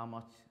 how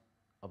much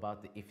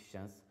about the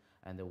efficiency,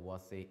 and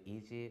was it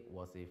easy,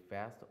 was it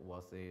fast,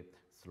 was it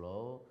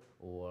slow,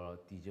 or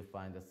did you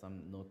find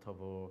some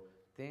notable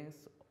things?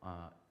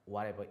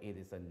 Whatever it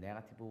is a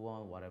negative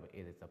one, whatever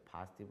it is a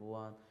positive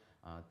one,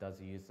 does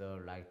the user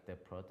like the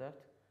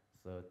product?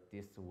 So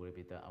this will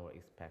be our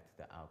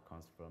expected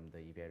outcomes from the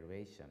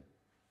evaluation.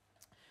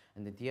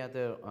 And the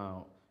other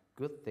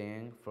good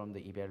thing from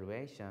the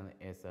evaluation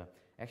is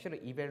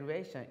actually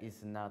evaluation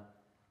is not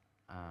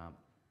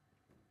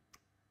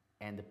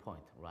end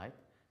point, right?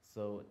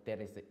 So there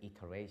is an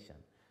iteration.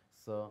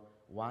 So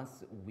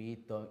once we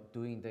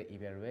doing the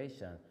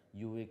evaluation,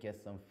 you will get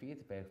some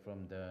feedback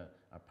from the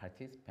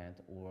participant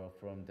or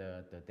from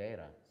the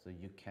data. So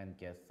you can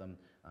get some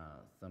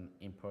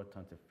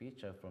important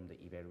feature from the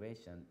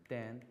evaluation.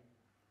 Then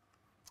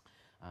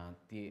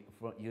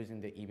using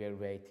the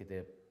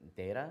evaluated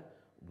data,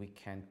 we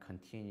can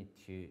continue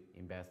to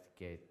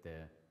investigate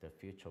the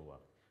future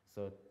work.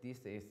 So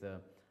this is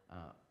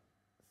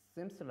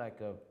seems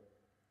like a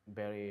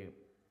very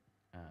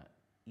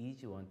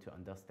easy one to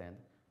understand,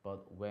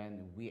 but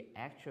when we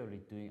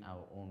actually doing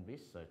our own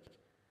research,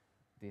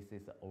 this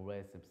is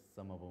always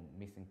some of a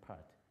missing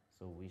part.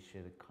 So we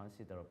should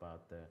consider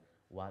about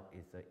what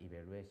is the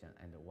evaluation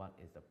and what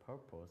is the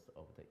purpose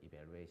of the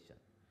evaluation.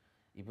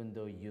 Even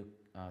though you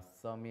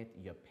submit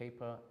your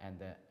paper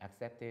and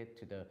accept it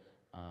to the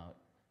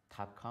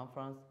top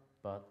conference,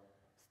 but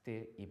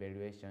still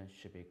evaluation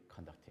should be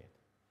conducted.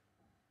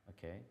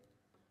 Okay.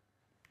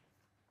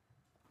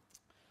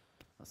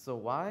 So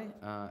why?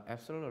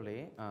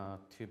 Absolutely,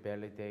 to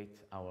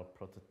validate our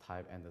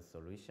prototype and the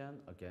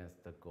solution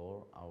against the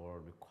goal, our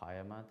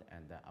requirement,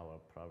 and our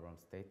problem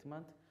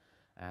statement.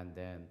 And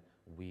then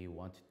we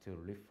want to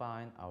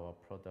refine our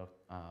product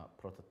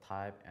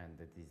prototype and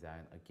the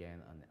design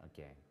again and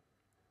again.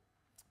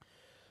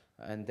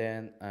 And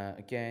then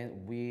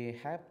again, we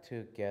have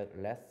to get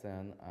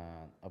lesson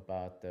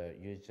about the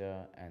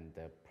user and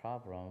the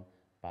problem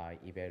by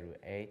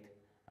evaluate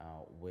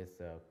with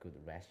a good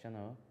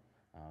rationale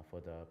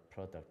for the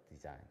product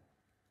design.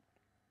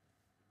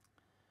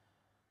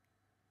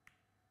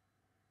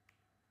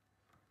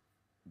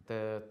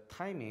 The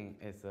timing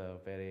is a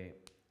very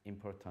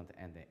important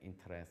and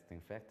interesting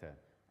factor.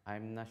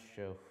 I'm not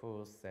sure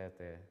who said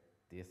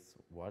this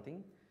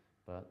wording,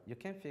 but you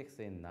can fix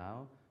it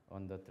now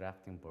on the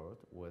drafting board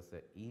was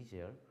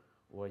easier,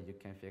 or you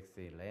can fix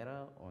it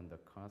later on the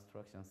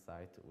construction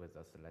site with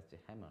a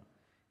sledgehammer.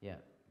 Yeah,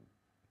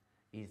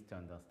 easy to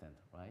understand,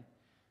 right?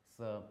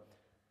 So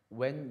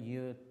when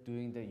you're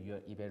doing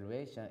your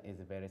evaluation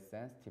is very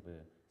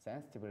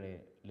sensitively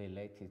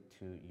related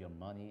to your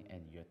money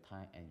and your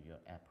time and your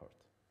effort.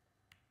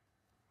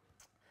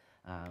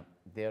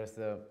 There's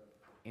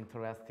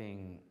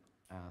interesting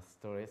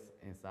stories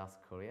in South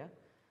Korea.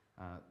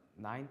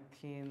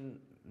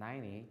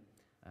 1990,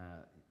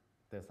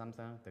 the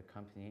Samsung, the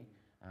company,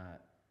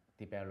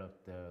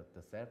 developed the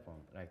cell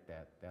phone like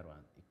that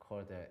one. It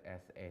called the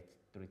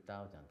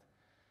SH3000,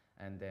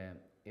 and then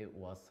it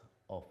was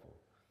awful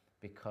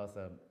because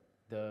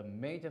the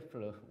major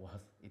flaw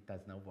was it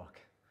does not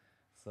work.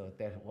 So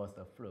that was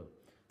the flaw.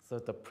 So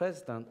the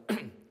president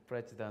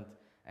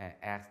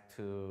asked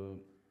to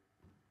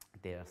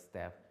their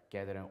staff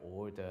gathering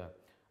all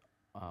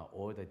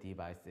the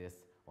devices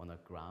on the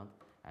ground,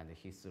 and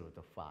he threw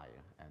the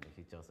fire and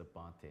he just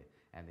burnt it.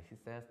 And he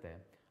says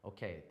that,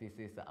 okay, this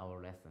is our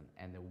lesson,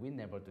 and we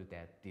never do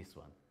that this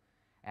one.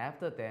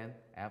 After then,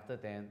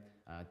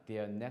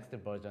 their next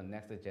version,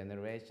 next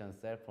generation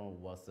cell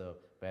phone was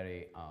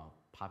very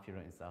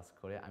popular in South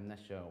Korea. I'm not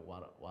sure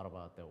what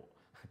about the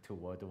to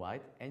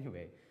worldwide.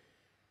 Anyway,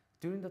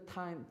 during the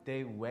time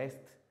they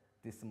waste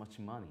this much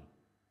money,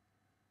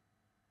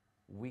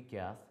 we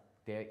guess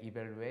their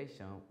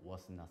evaluation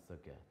was not so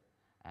good,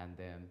 and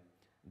then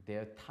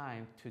their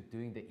time to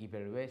doing the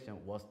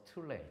evaluation was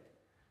too late.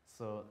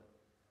 So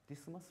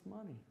this much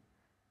money,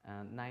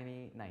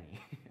 1990.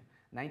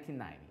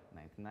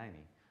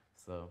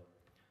 So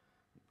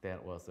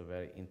that was a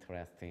very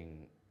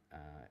interesting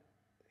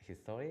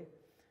history.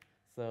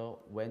 So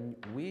when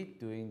we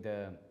doing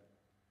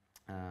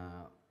uh,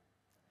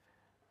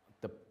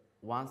 the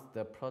once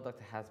the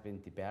product has been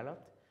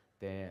developed,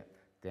 then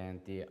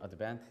the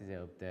advantage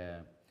of the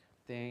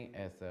thing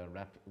is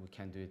we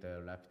can do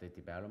the rapid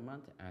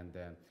development, and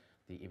then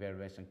the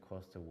evaluation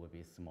cost will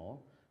be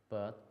small,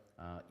 but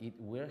it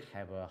will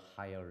have a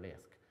higher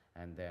risk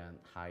and then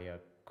higher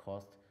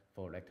cost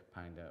for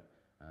rectifying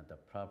the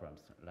problems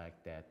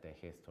like that, the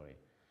history.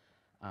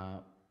 Uh,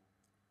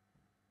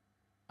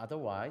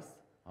 Otherwise,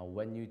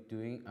 when you're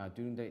doing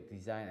the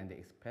design and the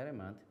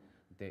experiment,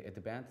 the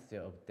advantage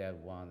of that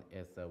one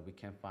is we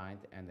can find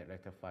and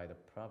rectify the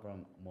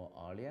problem more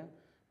earlier,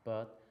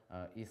 but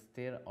it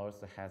still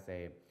also has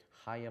a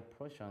higher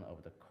portion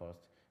of the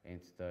cost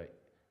into the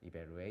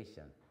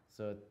evaluation.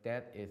 So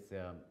that is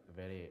a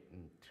very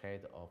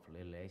trade-off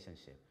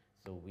relationship.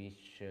 So we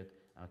should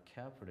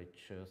carefully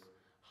choose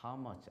how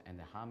much and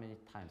how many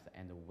times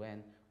and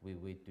when we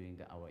will doing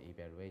our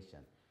evaluation,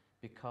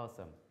 because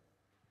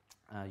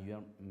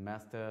your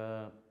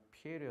master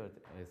period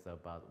is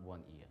about 1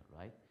 year,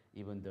 right?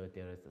 Even though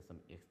there is some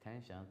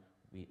extension,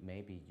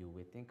 maybe you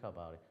will think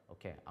about it,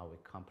 okay, I will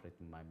complete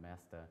my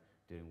master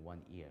during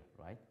 1 year,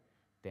 right?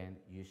 Then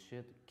you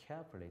should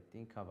carefully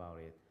think about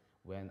it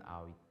when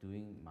I will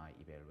doing my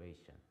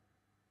evaluation.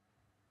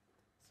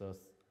 So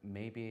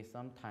maybe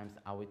sometimes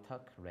I will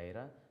talk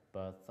later,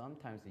 but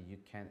sometimes you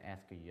can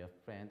ask your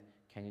friend,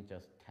 can you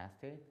just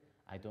test it?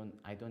 I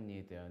don't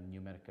need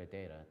numerical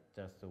data,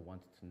 just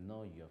want to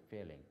know your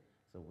feeling.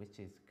 So which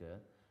is good.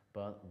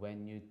 But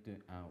when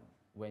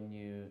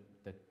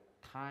the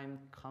time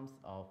comes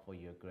up for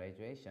your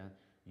graduation,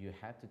 you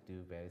have to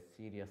do very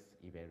serious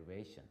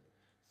evaluation.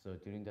 So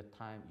during the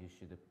time, you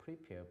should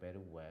prepare very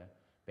well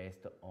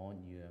based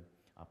on your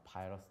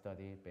pilot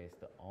study,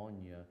 based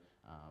on your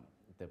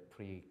the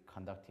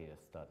pre-conducted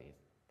studies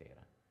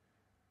data,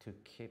 to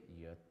keep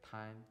your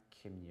time,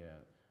 keep your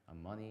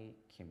money,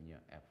 keep your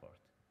effort.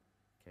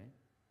 Okay.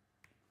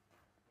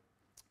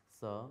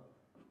 So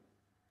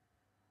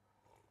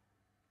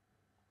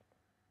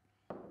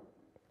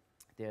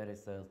there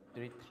is a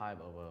three type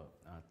of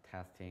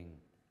testing,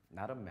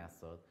 not a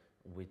method.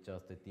 We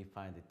just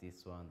defined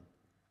this one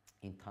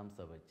in terms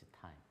of its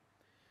time.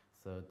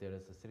 So there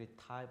is a three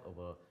type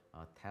of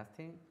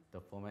testing: the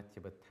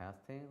formative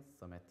testing,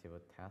 summative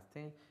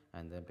testing,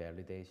 and the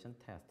validation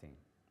testing.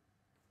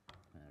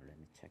 Let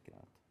me check it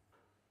out.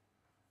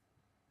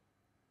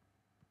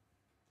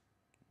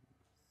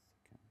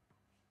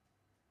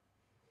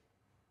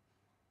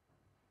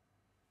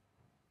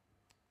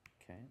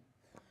 Okay.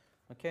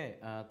 Okay.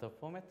 The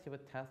formative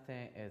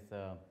testing is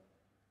um,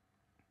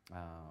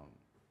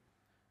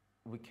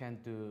 we can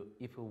do,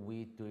 if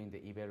we doing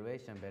the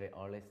evaluation very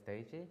early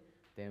stage,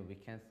 then we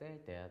can say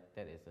that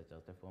that is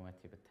just a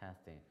formative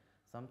testing.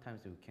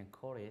 Sometimes we can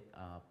call it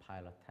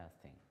pilot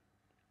testing,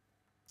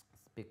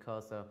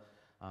 because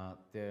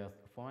the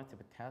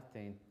formative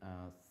testing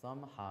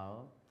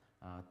somehow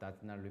does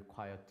not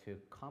require to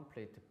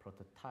complete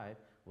prototype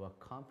or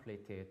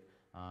completed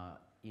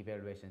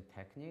evaluation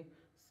technique,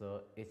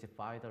 so its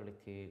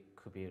fidelity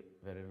could be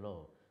very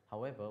low.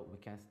 However, we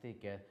can still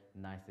get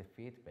nice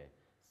feedback.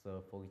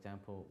 So, for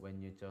example,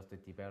 when you just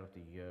develop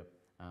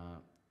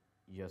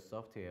your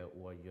software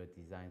or you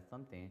design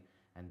something,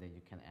 and then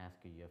you can ask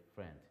your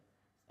friend,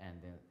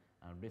 and then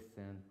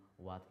listen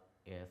what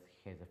is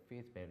his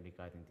feedback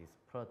regarding this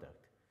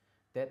product.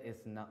 That is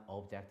not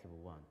objective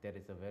one. That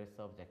is a very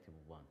subjective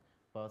one.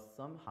 But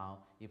somehow,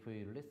 if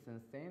we listen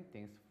same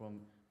things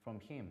from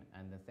him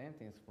and the same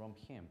things from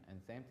him and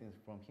same things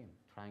from him,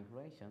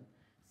 triangulation,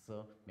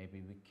 so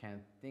maybe we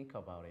can think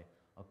about it.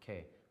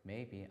 Okay,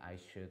 maybe I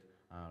should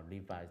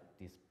revise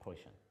this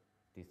portion,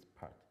 this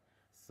part.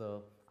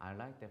 So I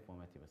like the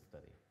formative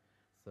study.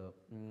 So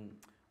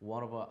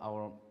one of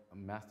our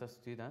master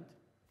student,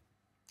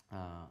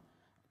 uh,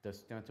 the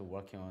students are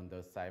working on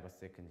the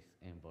cybersecurity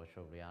in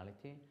virtual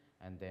reality,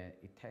 and then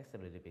it takes a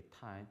little bit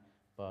time,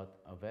 but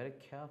very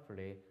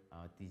carefully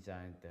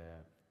design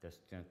the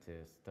student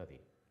study.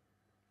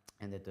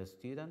 And the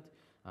student,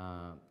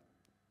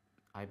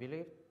 I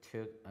believe,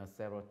 took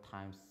several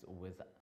times with